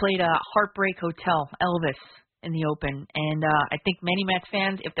losing, I played Heartbreak Hotel, Elvis, in the Open. And I think many Mets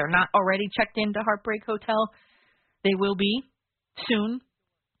fans, if they're not already checked into Heartbreak Hotel, they will be soon.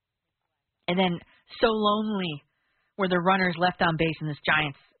 And then So Lonely were the runners left on base in this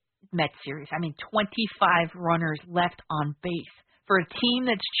Giants-Mets series. I mean, 25 runners left on base. For a team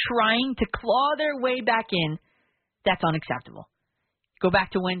that's trying to claw their way back in, that's unacceptable. Go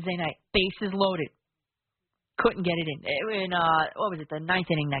back to Wednesday night. Bases loaded. Couldn't get it in. What was it, the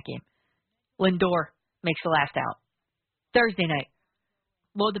 9th inning that game? Lindor makes the last out. Thursday night.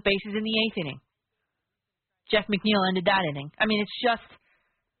 Load the bases in the 8th inning. Jeff McNeil ended that inning. I mean, it's just,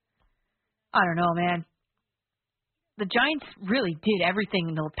 I don't know, man. The Giants really did everything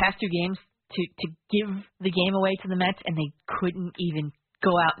in the past 2 games to give the game away to the Mets, and they couldn't even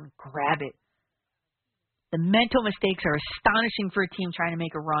go out and grab it. The mental mistakes are astonishing for a team trying to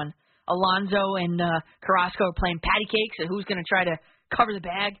make a run. Alonso and Carrasco are playing patty cakes, so who's going to try to cover the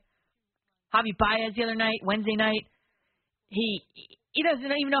bag? Javi Baez the other night, Wednesday night, he doesn't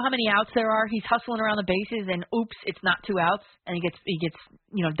even know how many outs there are. He's hustling around the bases, and oops, it's not 2 outs, and he gets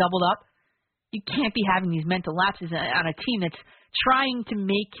doubled up. You can't be having these mental lapses on a team that's trying to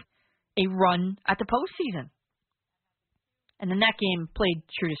make a run at the postseason. And then that game played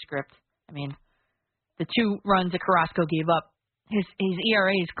true to script. I mean, the 2 runs that Carrasco gave up, his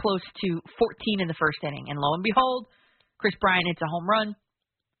ERA is close to 14 in the first inning. And lo and behold, Chris Bryant hits a home run.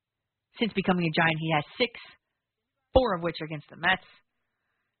 Since becoming a Giant, he has 6, 4 of which are against the Mets.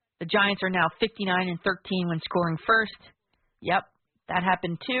 The Giants are now 59-13 when scoring first. Yep, that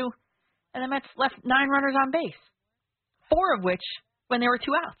happened too. And the Mets left 9 runners on base, 4 of which when there were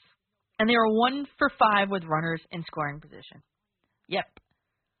 2 outs. And they were 1 for 5 with runners in scoring position. Yep.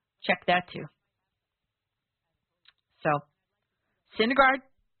 Check that too. So, Syndergaard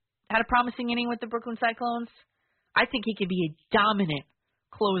had a promising inning with the Brooklyn Cyclones. I think he could be a dominant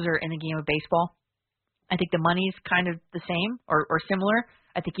closer in the game of baseball. I think the money is kind of the same or similar.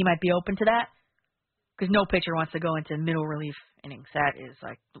 I think he might be open to that. Because no pitcher wants to go into middle relief innings. That is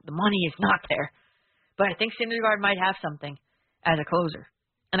like, the money is not there. But I think Syndergaard might have something as a closer.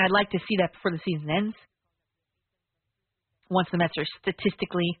 And I'd like to see that before the season ends. Once the Mets are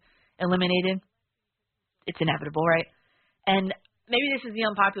statistically eliminated, it's inevitable, right? And maybe this is the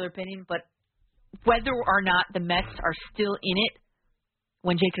unpopular opinion, but whether or not the Mets are still in it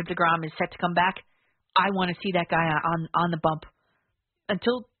when Jacob deGrom is set to come back, I want to see that guy on the bump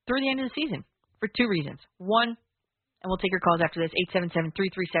until through the end of the season for two reasons. One, and we'll take your calls after this,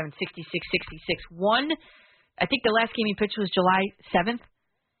 877-337-6666. One, I think the last game he pitched was July 7th.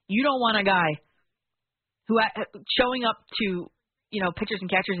 You don't want a guy who showing up to, pitchers and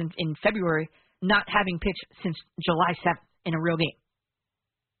catchers in February not having pitched since July 7th in a real game.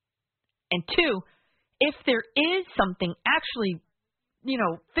 And two, if there is something actually,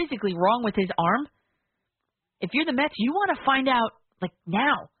 physically wrong with his arm, if you're the Mets, you want to find out like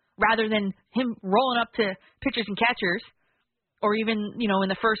now rather than him rolling up to pitchers and catchers or even, in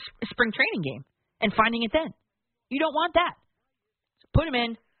the first spring training game and finding it then. You don't want that. So put him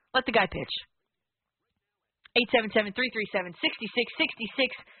in, let the guy pitch. 877-337-6666.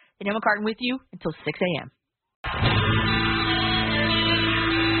 Danielle McCartan with you until 6 a.m.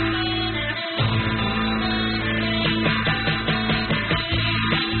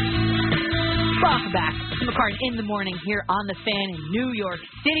 Welcome back to McCartan in the Morning here on The Fan in New York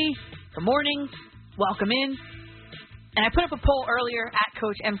City. Good morning. Welcome in. And I put up a poll earlier at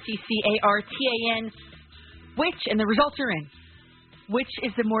Coach MCCARTAN, and the results are in. Which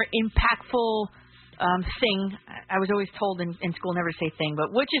is the more impactful thing? I was always told in school never say thing,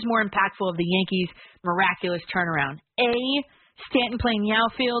 but which is more impactful of the Yankees' miraculous turnaround? A, Stanton playing the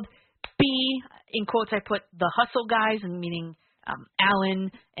outfield. B, in quotes I put the hustle guys, meaning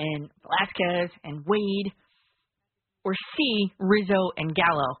Allen and Velasquez and Wade. Or C, Rizzo and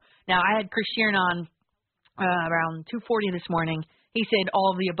Gallo. Now, I had Chris Sheeran on around 2:40 this morning. He said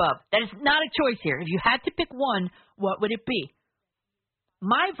all of the above. That is not a choice here. If you had to pick one, what would it be?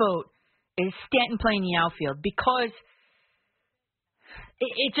 My vote is Stanton playing the outfield because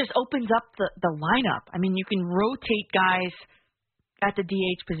it just opens up the lineup. I mean, you can rotate guys at the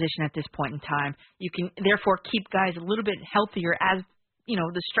DH position at this point in time. You can, therefore, keep guys a little bit healthier as,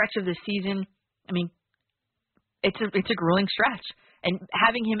 the stretch of the season. I mean, it's a grueling stretch. And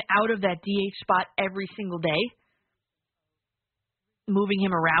having him out of that DH spot every single day, moving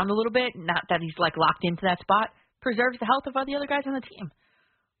him around a little bit, not that he's locked into that spot, preserves the health of all the other guys on the team.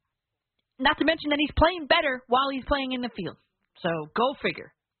 Not to mention that he's playing better while he's playing in the field. So go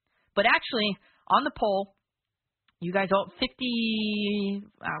figure. But actually, on the poll, you guys all,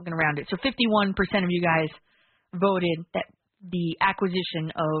 I'm going to round it. So 51% of you guys voted that the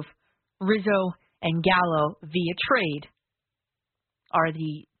acquisition of Rizzo and Gallo via trade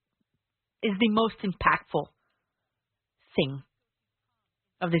is the most impactful thing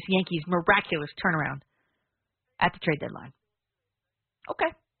of this Yankees miraculous turnaround at the trade deadline.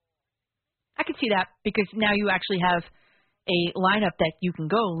 Okay. I can see that because now you actually have a lineup that you can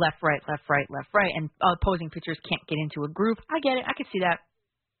go left, right, and opposing pitchers can't get into a groove. I get it. I can see that.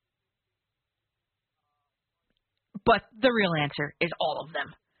 But the real answer is all of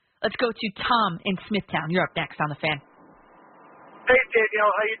them. Let's go to Tom in Smithtown. You're up next on The Fan. Hey,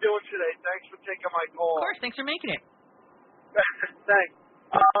 Danielle. How you doing today? Thanks for taking my call. Of course. Thanks for making it. Thanks.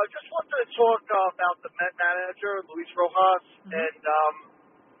 I just wanted to talk about the Met manager, Luis Rojas, and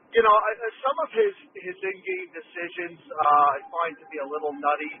some of his in-game decisions I find to be a little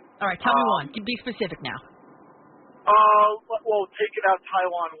nutty. All right, tell me one. Be specific now. Well, taking out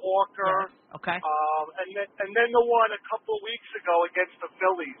Taijuan Walker. Yes. Okay. And then the one a couple of weeks ago against the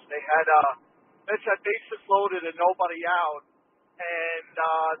Phillies. They had bases loaded and nobody out, and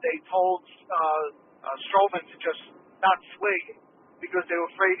they told Stroman to just not swing because they were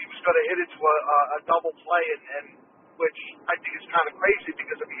afraid he was going to hit into a double play, and which I think is kind of crazy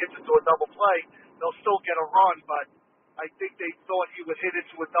because if he hits into a double play, they'll still get a run. But I think they thought he would hit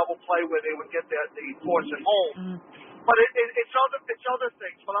into a double play where they would get the force at home. Mm-hmm. But it's other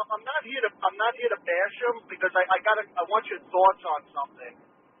things. But I'm not here to bash him because I want your thoughts on something.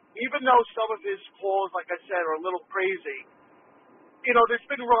 Even though some of his calls, like I said, are a little crazy. There's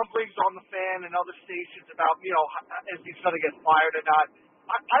been rumblings on The Fan and other stations about if he's going to get fired or not.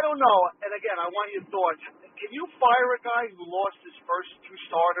 I don't know. And again, I want your thoughts. Can you fire a guy who lost his first two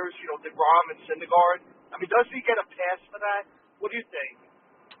starters, deGrom and Syndergaard? I mean, does he get a pass for that? What do you think?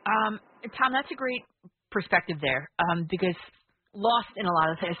 Tom, that's a great perspective there because lost in a lot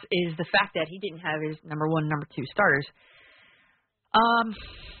of this is the fact that he didn't have his number one, number two starters.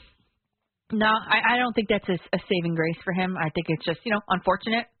 No, I don't think that's a saving grace for him. I think it's just,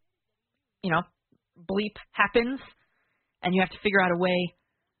 unfortunate. Bleep happens, and you have to figure out a way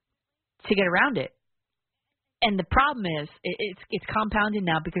to get around it. And the problem is, it's compounded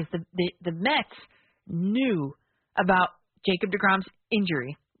now because the Mets knew about Jacob deGrom's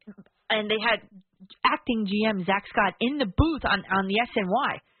injury, and they had acting GM Zach Scott in the booth on the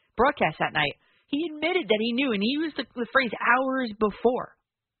SNY broadcast that night He admitted that he knew, and he used the phrase hours before.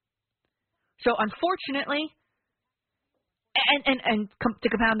 So unfortunately, and to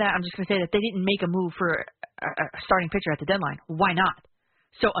compound that, I'm just going to say that they didn't make a move for a starting pitcher at the deadline. Why not?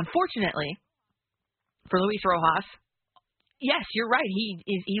 So unfortunately for Luis Rojas, yes, you're right.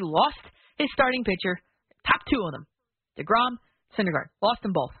 He lost his starting pitcher, top two of them, DeGrom, Syndergaard, lost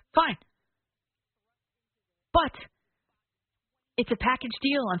them both. Fine, but it's a package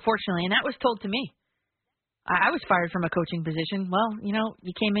deal, unfortunately, and that was told to me. I was fired from a coaching position. Well, you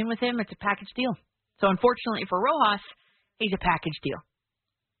came in with him. It's a package deal. So unfortunately for Rojas, he's a package deal.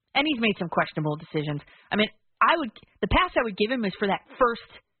 And he's made some questionable decisions. I mean, the pass I would give him is for that first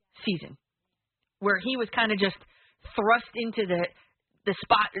season where he was kind of just thrust into the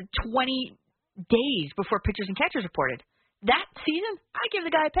spot 20 days before pitchers and catchers reported. That season, I give the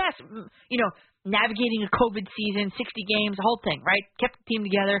guy a pass. Navigating a COVID season, 60 games, the whole thing, right? Kept the team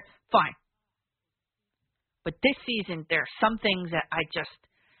together, fine. But this season, there are some things that I just,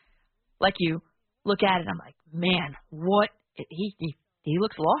 like you, look at it, I'm like, man, what? He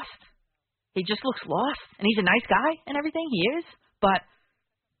looks lost. He just looks lost. And he's a nice guy and everything. He is. But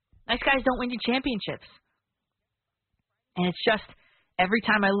nice guys don't win you championships. And it's just, every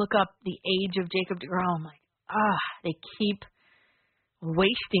time I look up the age of Jacob deGrom, I'm like, they keep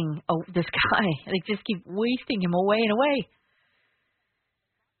wasting this guy. They just keep wasting him away and away.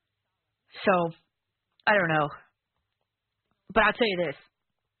 So, I don't know. But I'll tell you this.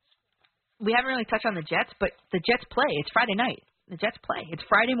 We haven't really touched on the Jets, but the Jets play. It's Friday night. The Jets play. It's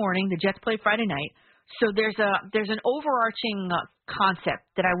Friday morning. The Jets play Friday night. So there's an overarching concept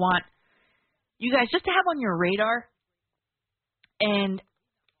that I want you guys just to have on your radar. And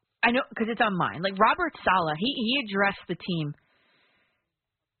I know, because it's on mine. Like Robert Saleh, he addressed the team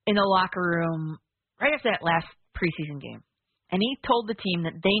in the locker room right after that last preseason game. And he told the team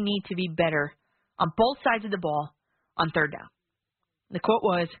that they need to be better on both sides of the ball on third down. The quote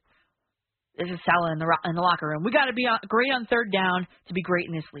was, this is Saleh in the locker room, we got to be great on third down to be great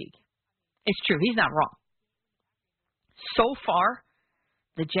in this league. It's true. He's not wrong. So far,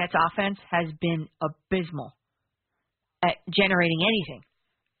 the Jets offense has been abysmal at generating anything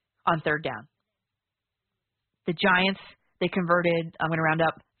on third down. The Giants, they converted, I'm going to round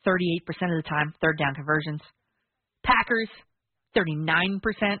up, 38% of the time, third down conversions. Packers,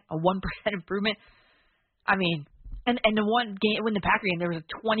 39%, a 1% improvement. I mean, and the one game, when the Packer game, there was a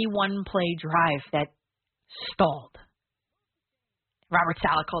 21-play drive that stalled. Robert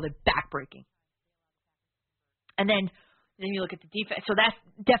Saleh called it backbreaking. And then you look at the defense. So that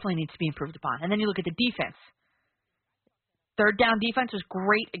definitely needs to be improved upon. And then you look at the defense. Third down defense was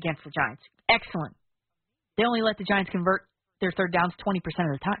great against the Giants. Excellent. They only let the Giants convert their third downs 20%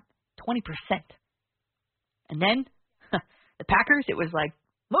 of the time. 20%. And then the Packers, it was like,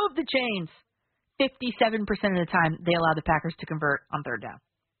 move the chains. 57% of the time, they allowed the Packers to convert on third down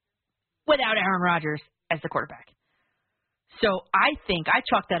without Aaron Rodgers as the quarterback. So I think I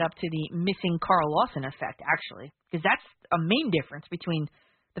chalk that up to the missing Carl Lawson effect, actually, because that's a main difference between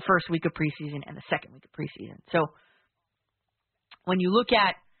the first week of preseason and the second week of preseason. So when you look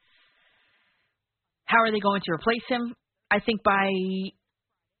at how are they going to replace him, I think by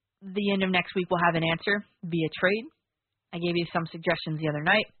the end of next week we'll have an answer via trade. I gave you some suggestions the other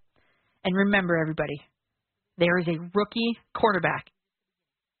night. And remember, everybody, there is a rookie quarterback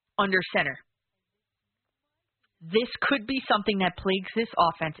under center. This could be something that plagues this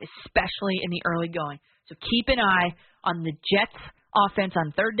offense, especially in the early going. So keep an eye on the Jets offense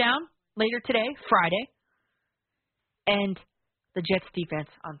on third down later today, Friday, and the Jets defense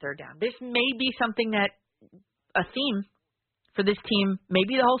on third down. This may be something that, a theme for this team,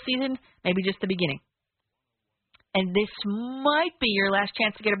 maybe the whole season, maybe just the beginning. And this might be your last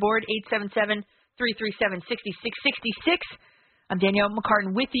chance to get aboard, 877-337-6666. I'm Danielle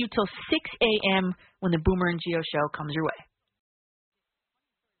McCartan with you till 6 a.m. when the Boomer and Gio show comes your way.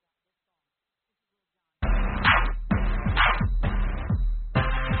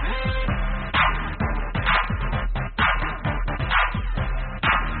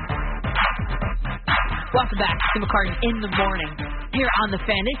 Welcome back to McCartan in the morning here on the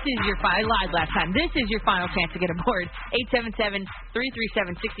Fan. This is your I lied last time. This is your final chance to get aboard.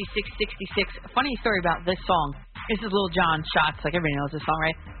 877-337-6666. Funny story about this song. This is Lil Jon Shots. Like everybody knows this song,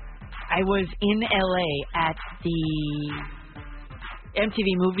 right? I was in LA at the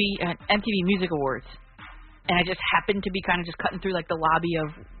MTV Music Awards, and I just happened to be kind of just cutting through like the lobby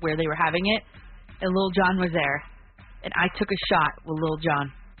of where they were having it, and Lil Jon was there, and I took a shot with Lil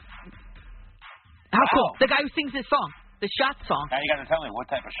Jon. How cool. The guy who sings this song, the Shot song. Now you got to tell me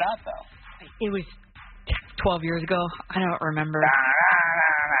what type of shot, though. It was 12 years ago. I don't remember.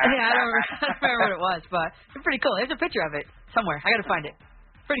 I don't remember what it was, but it's pretty cool. There's a picture of it somewhere. I got to find it.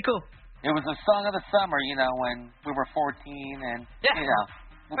 Pretty cool. It was a song of the summer, when we were 14 and,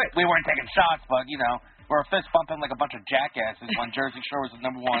 Right. we weren't taking shots, but, we were fist bumping like a bunch of jackasses when Jersey Shore was the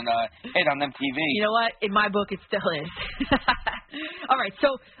 #1 hit on MTV. You know what? In my book, it still is. All right,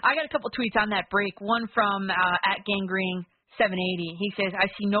 so I got a couple tweets on that break. One from @Gangrene780. He says, I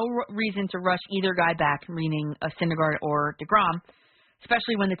see no reason to rush either guy back, meaning Syndergaard or DeGrom,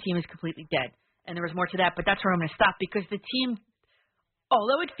 especially when the team is completely dead. And there was more to that, but that's where I'm going to stop because the team,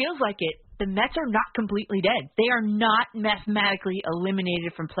 although it feels like it, the Mets are not completely dead. They are not mathematically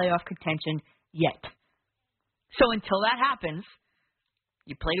eliminated from playoff contention yet. So until that happens,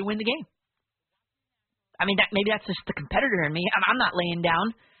 you play to win the game. I mean, maybe that's just the competitor in me. I'm not laying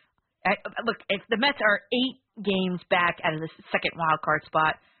down. Look, if the Mets are 8 games back out of the second wild card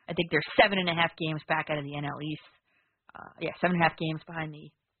spot, I think they're 7.5 games back out of the NL East. 7.5 games behind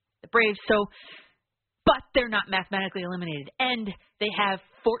the Braves. So, but they're not mathematically eliminated, and they have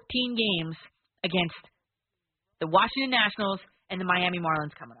 14 games against the Washington Nationals and the Miami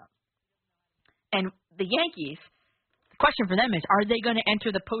Marlins coming up. And the Yankees, the question for them is, are they going to enter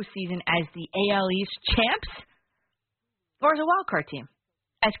the postseason as the AL East champs or as a wild card team?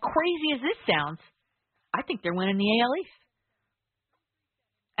 As crazy as this sounds, I think they're winning the AL East.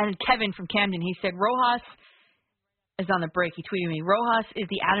 And Kevin from Camden, he said, Rojas is on the break. He tweeted me, Rojas is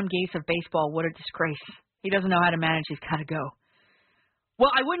the Adam Gase of baseball. What a disgrace. He doesn't know how to manage. He's got to go.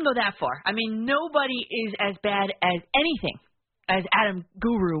 Well, I wouldn't go that far. I mean, nobody is as bad as anything as Adam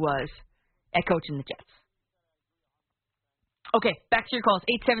Guru was at coaching the Jets. Okay, back to your calls.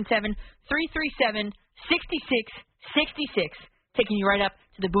 877-337-6666. Taking you right up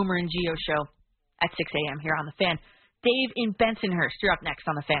to the Boomer and Geo show at 6 a.m. here on The Fan. Dave in Bensonhurst, you're up next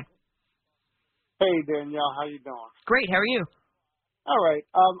on The Fan. Hey, Danielle, how you doing? Great, how are you? All right.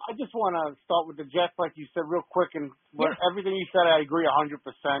 I just want to start with the Jets, like you said, real quick. And everything you said, I agree 100%.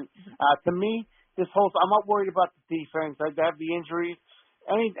 To me, I'm not worried about the defense. They have the injuries.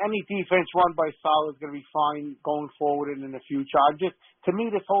 Any defense run by Sal is going to be fine going forward and in the future. To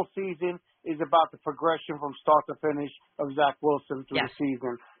me, this whole season is about the progression from start to finish of Zach Wilson through the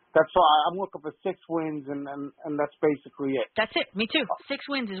season. That's why I'm looking for 6 wins, and that's basically it. That's it. Me too. 6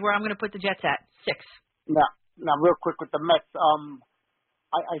 wins is where I'm going to put the Jets at. 6. Now, real quick with the Mets.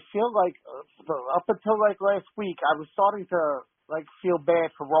 I feel like up until last week, I was starting to feel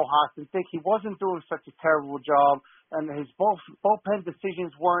bad for Rojas and think he wasn't doing such a terrible job, and his bullpen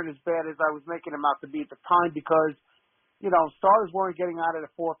decisions weren't as bad as I was making them out to be at the time because starters weren't getting out of the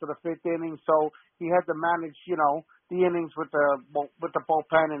 4th or the 5th inning, so he had to manage the innings with the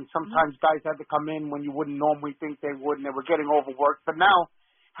bullpen, and sometimes guys had to come in when you wouldn't normally think they would, and they were getting overworked. But now,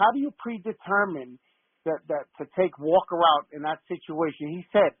 how do you predetermine that to take Walker out in that situation? He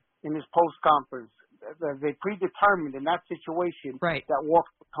said in his post conference that they predetermined in that situation that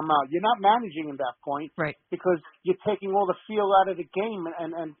Walker would come out. You're not managing at that point because you're taking all the feel out of the game,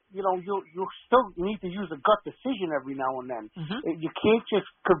 and you still need to use a gut decision every now and then. You can't just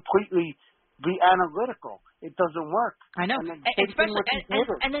completely be analytical. It doesn't work. I know. Especially,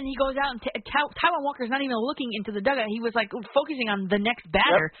 and then he goes out and Taijuan Walker's not even looking into the dugout. He was focusing on the next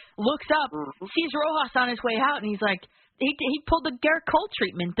batter, looks up, sees Rojas on his way out, and he's like, he pulled the Garrett Cole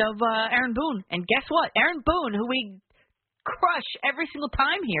treatment of Aaron Boone. And guess what? Aaron Boone, who we crush every single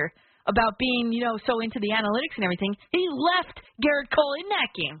time here about being, so into the analytics and everything, he left Garrett Cole in that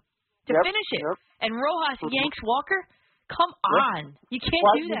game to finish it. And Rojas yanks Walker? Come on. You can't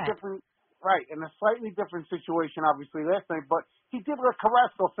do that. Right, in a slightly different situation, obviously, last night, but he did let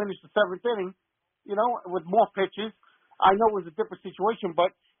Carrasco finish the 7th inning, with more pitches. I know it was a different situation,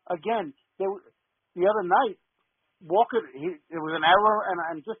 but again, the other night, Walker, it was an error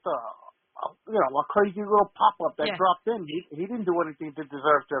and just a crazy little pop-up that dropped in. He didn't do anything to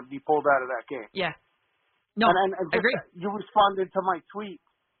deserve to be pulled out of that game. Yeah. No, and I agree. You responded to my tweet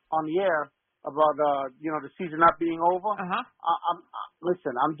on the air about the season not being over.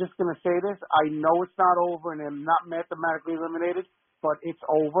 Listen, I'm just gonna say this. I know it's not over, and they're not mathematically eliminated, but it's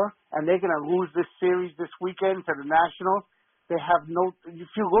over, and they're gonna lose this series this weekend to the Nationals. They have no.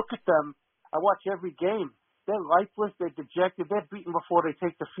 If you look at them, I watch every game. They're lifeless. They're dejected. They're beaten before they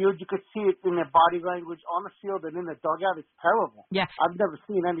take the field. You could see it in their body language on the field and in the dugout. It's terrible. Yeah, I've never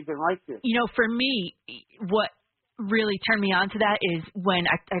seen anything like this. For me, what really turned me on to that is when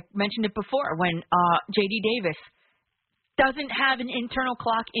I mentioned it before, when J.D. Davis doesn't have an internal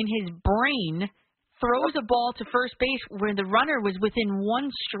clock in his brain, throws a ball to first base where the runner was within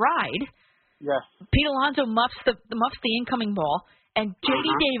 1 stride. Yes. Pete Alonso muffs the incoming ball, and J.D.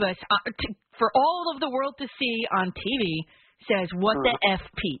 Davis, for all of the world to see on TV, says, "What the F,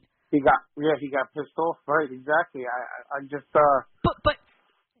 Pete?" He got pissed off. Right, exactly. I just. But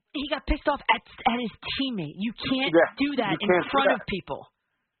he got pissed off at his teammate. You can't do that in front of people.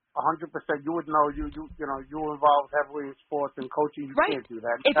 100%. You would know. You were involved heavily in sports and coaching. You can't do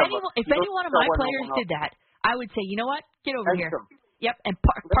that. If any one of my players did that, I would say, you know what? Get over here. Yep, and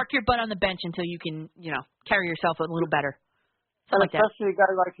park your butt on the bench until you can, carry yourself a little better. And especially a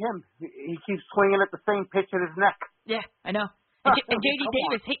guy like him, he keeps swinging at the same pitch at his neck. Yeah, I know. And J.D.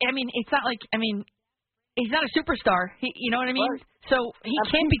 Davis, it's not like, he's not a superstar. You know what I mean? Right. So he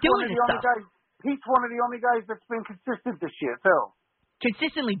can't be doing this stuff. Pete's one of the only guys that's been consistent this year, too.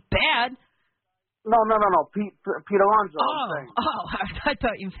 Consistently bad? No. Pete Alonso. Oh, I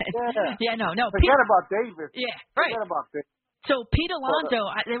thought you meant. Yeah, no. Forget about Davis. Yeah, right. Forget about Davis. So Pete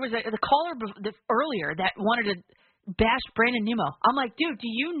Alonso, there was the caller earlier that wanted to bash Brandon Nimmo. I'm like, dude, do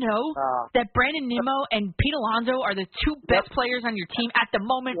you know that Brandon Nimmo and Pete Alonso are the two best players on your team at the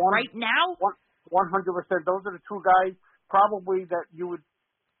moment right now? 100%. Those are the two guys probably that you would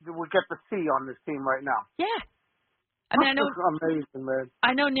get to see on this team right now. Yeah. I know. Amazing, man.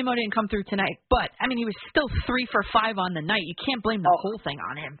 I know Nimmo didn't come through tonight, but he was still 3 for 5 on the night. You can't blame the whole thing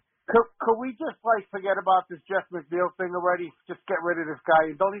on him. Could we just forget about this Jeff McNeil thing already? Just get rid of this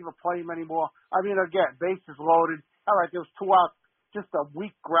guy and don't even play him anymore. Again, bases loaded. All right, there was 2 outs, just a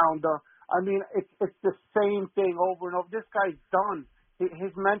weak grounder. It's the same thing over and over. This guy's done.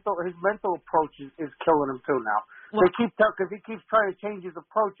 His mental approach is killing him too now. Well, because he keeps trying to change his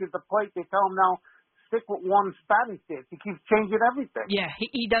approach at the plate. They tell him now, stick with one batting stance. He keeps changing everything. Yeah,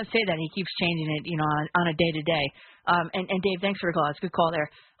 he does say that. He keeps changing it, on a day-to-day. And Dave, thanks for the call. That's a good call there.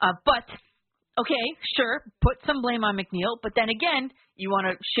 But, okay, sure, put some blame on McNeil. But then again, you want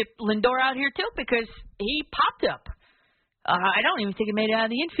to ship Lindor out here too because he popped up. I don't even think he made it out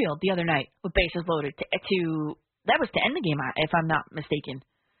of the infield the other night with bases loaded. That was to end the game, if I'm not mistaken.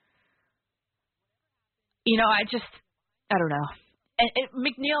 I don't know. And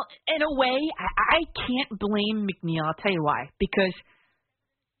McNeil, in a way, I can't blame McNeil. I'll tell you why. Because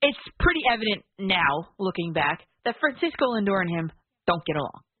it's pretty evident now, looking back, that Francisco Lindor and him don't get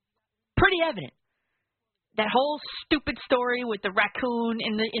along. Pretty evident. That whole stupid story with the raccoon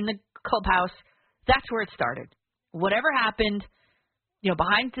in the clubhouse, that's where it started. Whatever happened,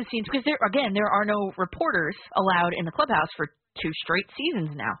 behind the scenes, because there are no reporters allowed in the clubhouse for 2 straight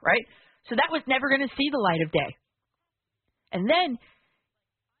seasons now, right? So that was never going to see the light of day. And then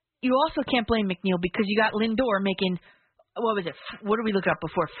you also can't blame McNeil because you got Lindor making, what was it? What did we look up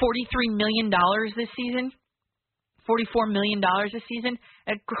before? $43 million this season? $44 million this season?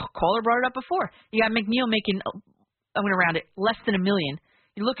 And caller brought it up before. You got McNeil making, I'm going to round it, less than $1 million.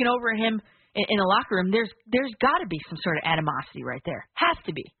 You're looking over at him in a locker room. There's got to be some sort of animosity right there. Has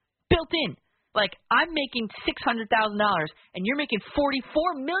to be. Built in. Like, I'm making $600,000 and you're making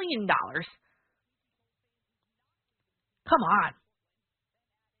 $44 million. Come on.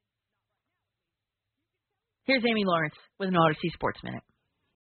 Here's Amy Lawrence with an Odyssey Sports Minute.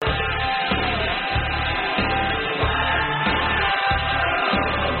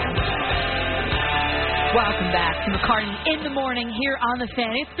 Welcome back to McCartan in the morning here on the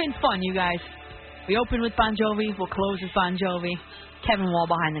Fan. It's been fun, you guys. We open with Bon Jovi. We'll close with Bon Jovi. Kevin Wall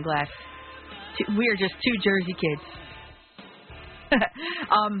behind the glass. We are just 2 Jersey kids.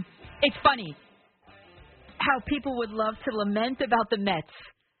 It's funny how people would love to lament about the Mets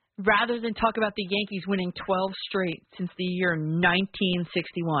rather than talk about the Yankees winning 12 straight since the year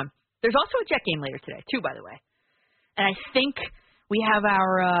 1961. There's also a Jet game later today, too, by the way. And I think we have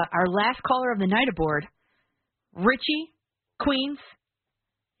our last caller of the night aboard. Richie, Queens,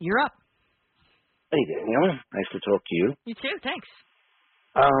 you're up. Hey, Danielle. Nice to talk to you. You too, thanks.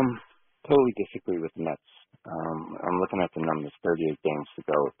 Totally disagree with the Mets. I'm looking at the numbers, 38 games to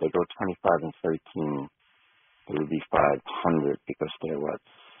go. If they go 25-13, it would be 500 because they're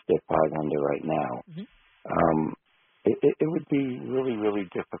 500 right now. Mm-hmm. It would be really, really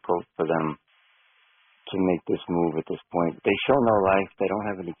difficult for them to make this move at this point. They show no life. They don't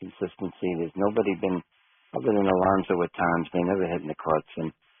have any consistency. There's nobody been, other than Alonso at times, they never hit in the clutch.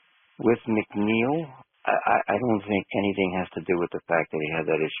 And with McNeil, I don't think anything has to do with the fact that he had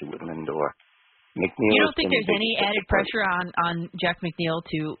that issue with Lindor. McNeil, you don't think there's any added pressure on Jeff McNeil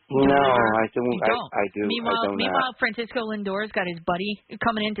to? No, I don't. You don't. I do. Meanwhile, Francisco Lindor's got his buddy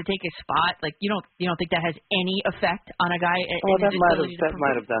coming in to take his spot. Like you don't think that has any effect on a guy? That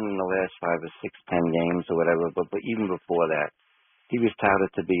might have done in the last 5 or 6, 10 games or whatever. But even before that, he was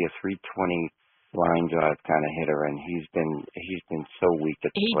touted to be a 320 line drive kind of hitter, and he's been so weak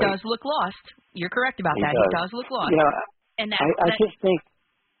at the plate. He does look lost. You're correct about that. He does look lost. I just think.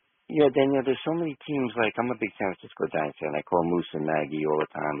 Yeah, Danielle, there's so many teams. Like, I'm a big San Francisco Giants fan. I call Moose and Maggie all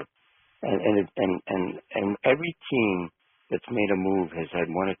the time. And every team that's made a move has had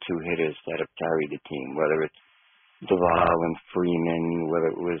one or two hitters that have carried the team, whether it's Duvall and Freeman,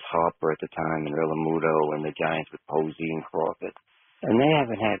 whether it was Harper at the time and Realmuto, and the Giants with Posey and Crawford. And they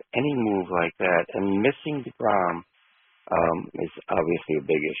haven't had any move like that. And missing DeGrom is obviously a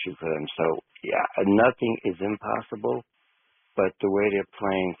big issue for them. So, yeah, nothing is impossible. But the way they're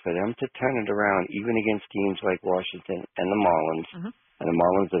playing, for them to turn it around, even against teams like Washington and the Marlins, and the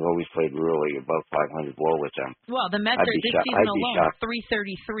Marlins have always played really above 500 WAR with them. Well, the Mets are this season alone,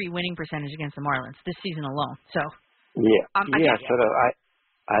 333 winning percentage against the Marlins this season alone. So yeah, So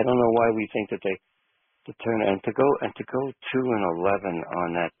I don't know why we think that they to turn and to go 2-11 on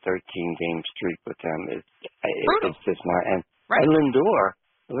that 13-game streak with them it's just not. And Lindor,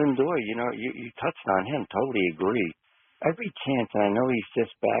 you know, you touched on him. Totally agree. Every chance, and I know he's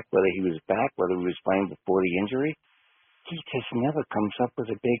just back, whether he was playing before the injury, he just never comes up with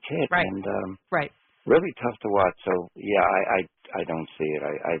a big hit. Right. And really tough to watch. So yeah, I don't see it.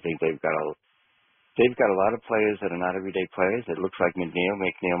 I think they've got a lot of players that are not everyday players. It looks like McNeil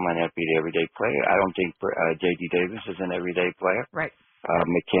might not be the everyday player. I don't think J.D. Davis is an everyday player. Right.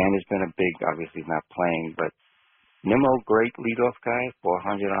 McCann has been a big, obviously he's not playing, but Nimmo, great leadoff guy,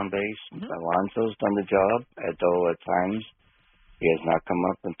 400 on base. Alonso's done the job, though at times he has not come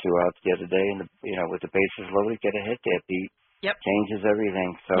up in 2 outs the other day. And with the bases loaded, get a hit there, Pete. Yep. Changes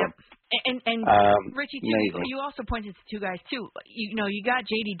everything. So. Yep. And Richie, too, you also pointed to two guys too. You got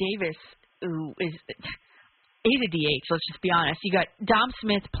J.D. Davis, who is he's a DH. Let's just be honest. You got Dom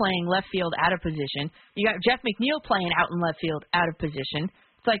Smith playing left field out of position. You got Jeff McNeil playing out in left field out of position.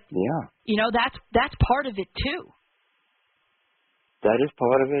 It's like that's part of it too. That is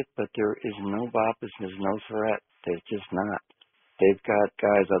part of it, but there is no Boppers, there's no threat. There's just not. They've got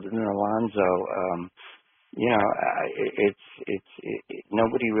guys other than Alonso.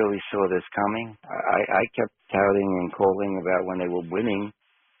 Nobody really saw this coming. I kept touting and calling about when they were winning,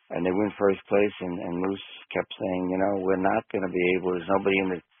 and they win first place, and Moose kept saying, we're not going to be able. There's nobody in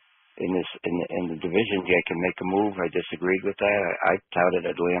the division yet can make a move. I disagreed with that. I touted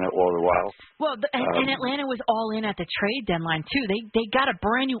Atlanta all the while. Well, and Atlanta was all in at the trade deadline too. They got a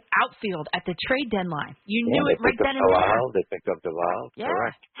brand new outfield at the trade deadline. You knew it right then and there. They picked up Duvall. Yeah.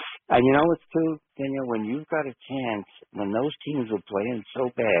 Correct. And you know what's too, Danielle, when you've got a chance, when those teams were playing so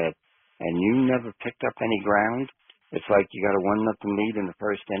bad, and you never picked up any ground, it's like you got a 1-0 lead in the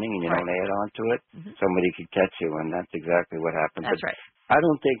first inning, and you don't add on to it. Somebody could catch you, and that's exactly what happened. That's right. I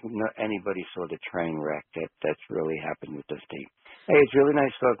don't think anybody saw the train wreck that's really happened with this team. Hey, it's really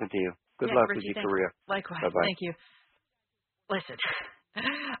nice talking to you. Good luck with your career. Likewise. Bye-bye. Thank you. Listen,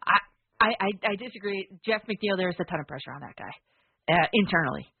 I disagree. Jeff McNeil, there's a ton of pressure on that guy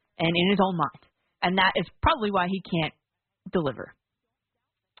internally and in his own mind, and that is probably why he can't deliver.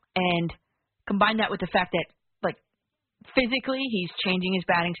 And combine that with the fact that, like, physically he's changing his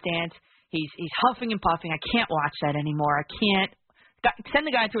batting stance. He's huffing and puffing. I can't watch that anymore. I can't. Send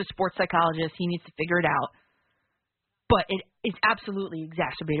the guy to a sports psychologist. He needs to figure it out. But it is absolutely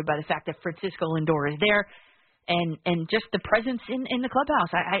exacerbated by the fact that Francisco Lindor is there and just the presence in the clubhouse.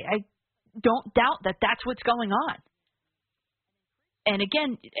 I don't doubt that that's what's going on. And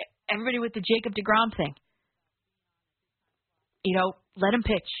again, everybody with the Jacob deGrom thing. Let him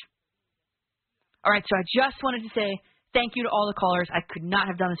pitch. All right, so I just wanted to say thank you to all the callers. I could not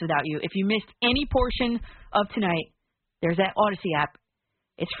have done this without you. If you missed any portion of tonight, there's that Odyssey app.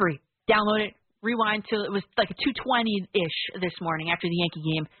 It's free. Download it. Rewind till it was like a 2:20-ish this morning after the Yankee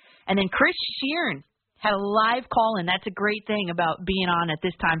game. And then Chris Sheeran had a live call-in. That's a great thing about being on at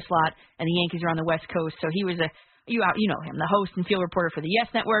this time slot, and the Yankees are on the West Coast. So he was you know him, the host and field reporter for the Yes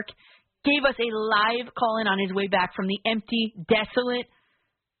Network. Gave us a live call-in on his way back from the empty, desolate,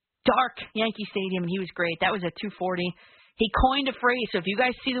 dark Yankee Stadium, and he was great. That was at 2:40. He coined a phrase. So if you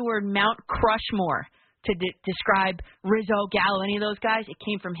guys see the word Mount Crushmore to describe Rizzo, Gallo, any of those guys, it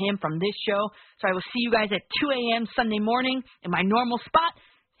came from him, from this show. So I will see you guys at 2 a.m. Sunday morning in my normal spot.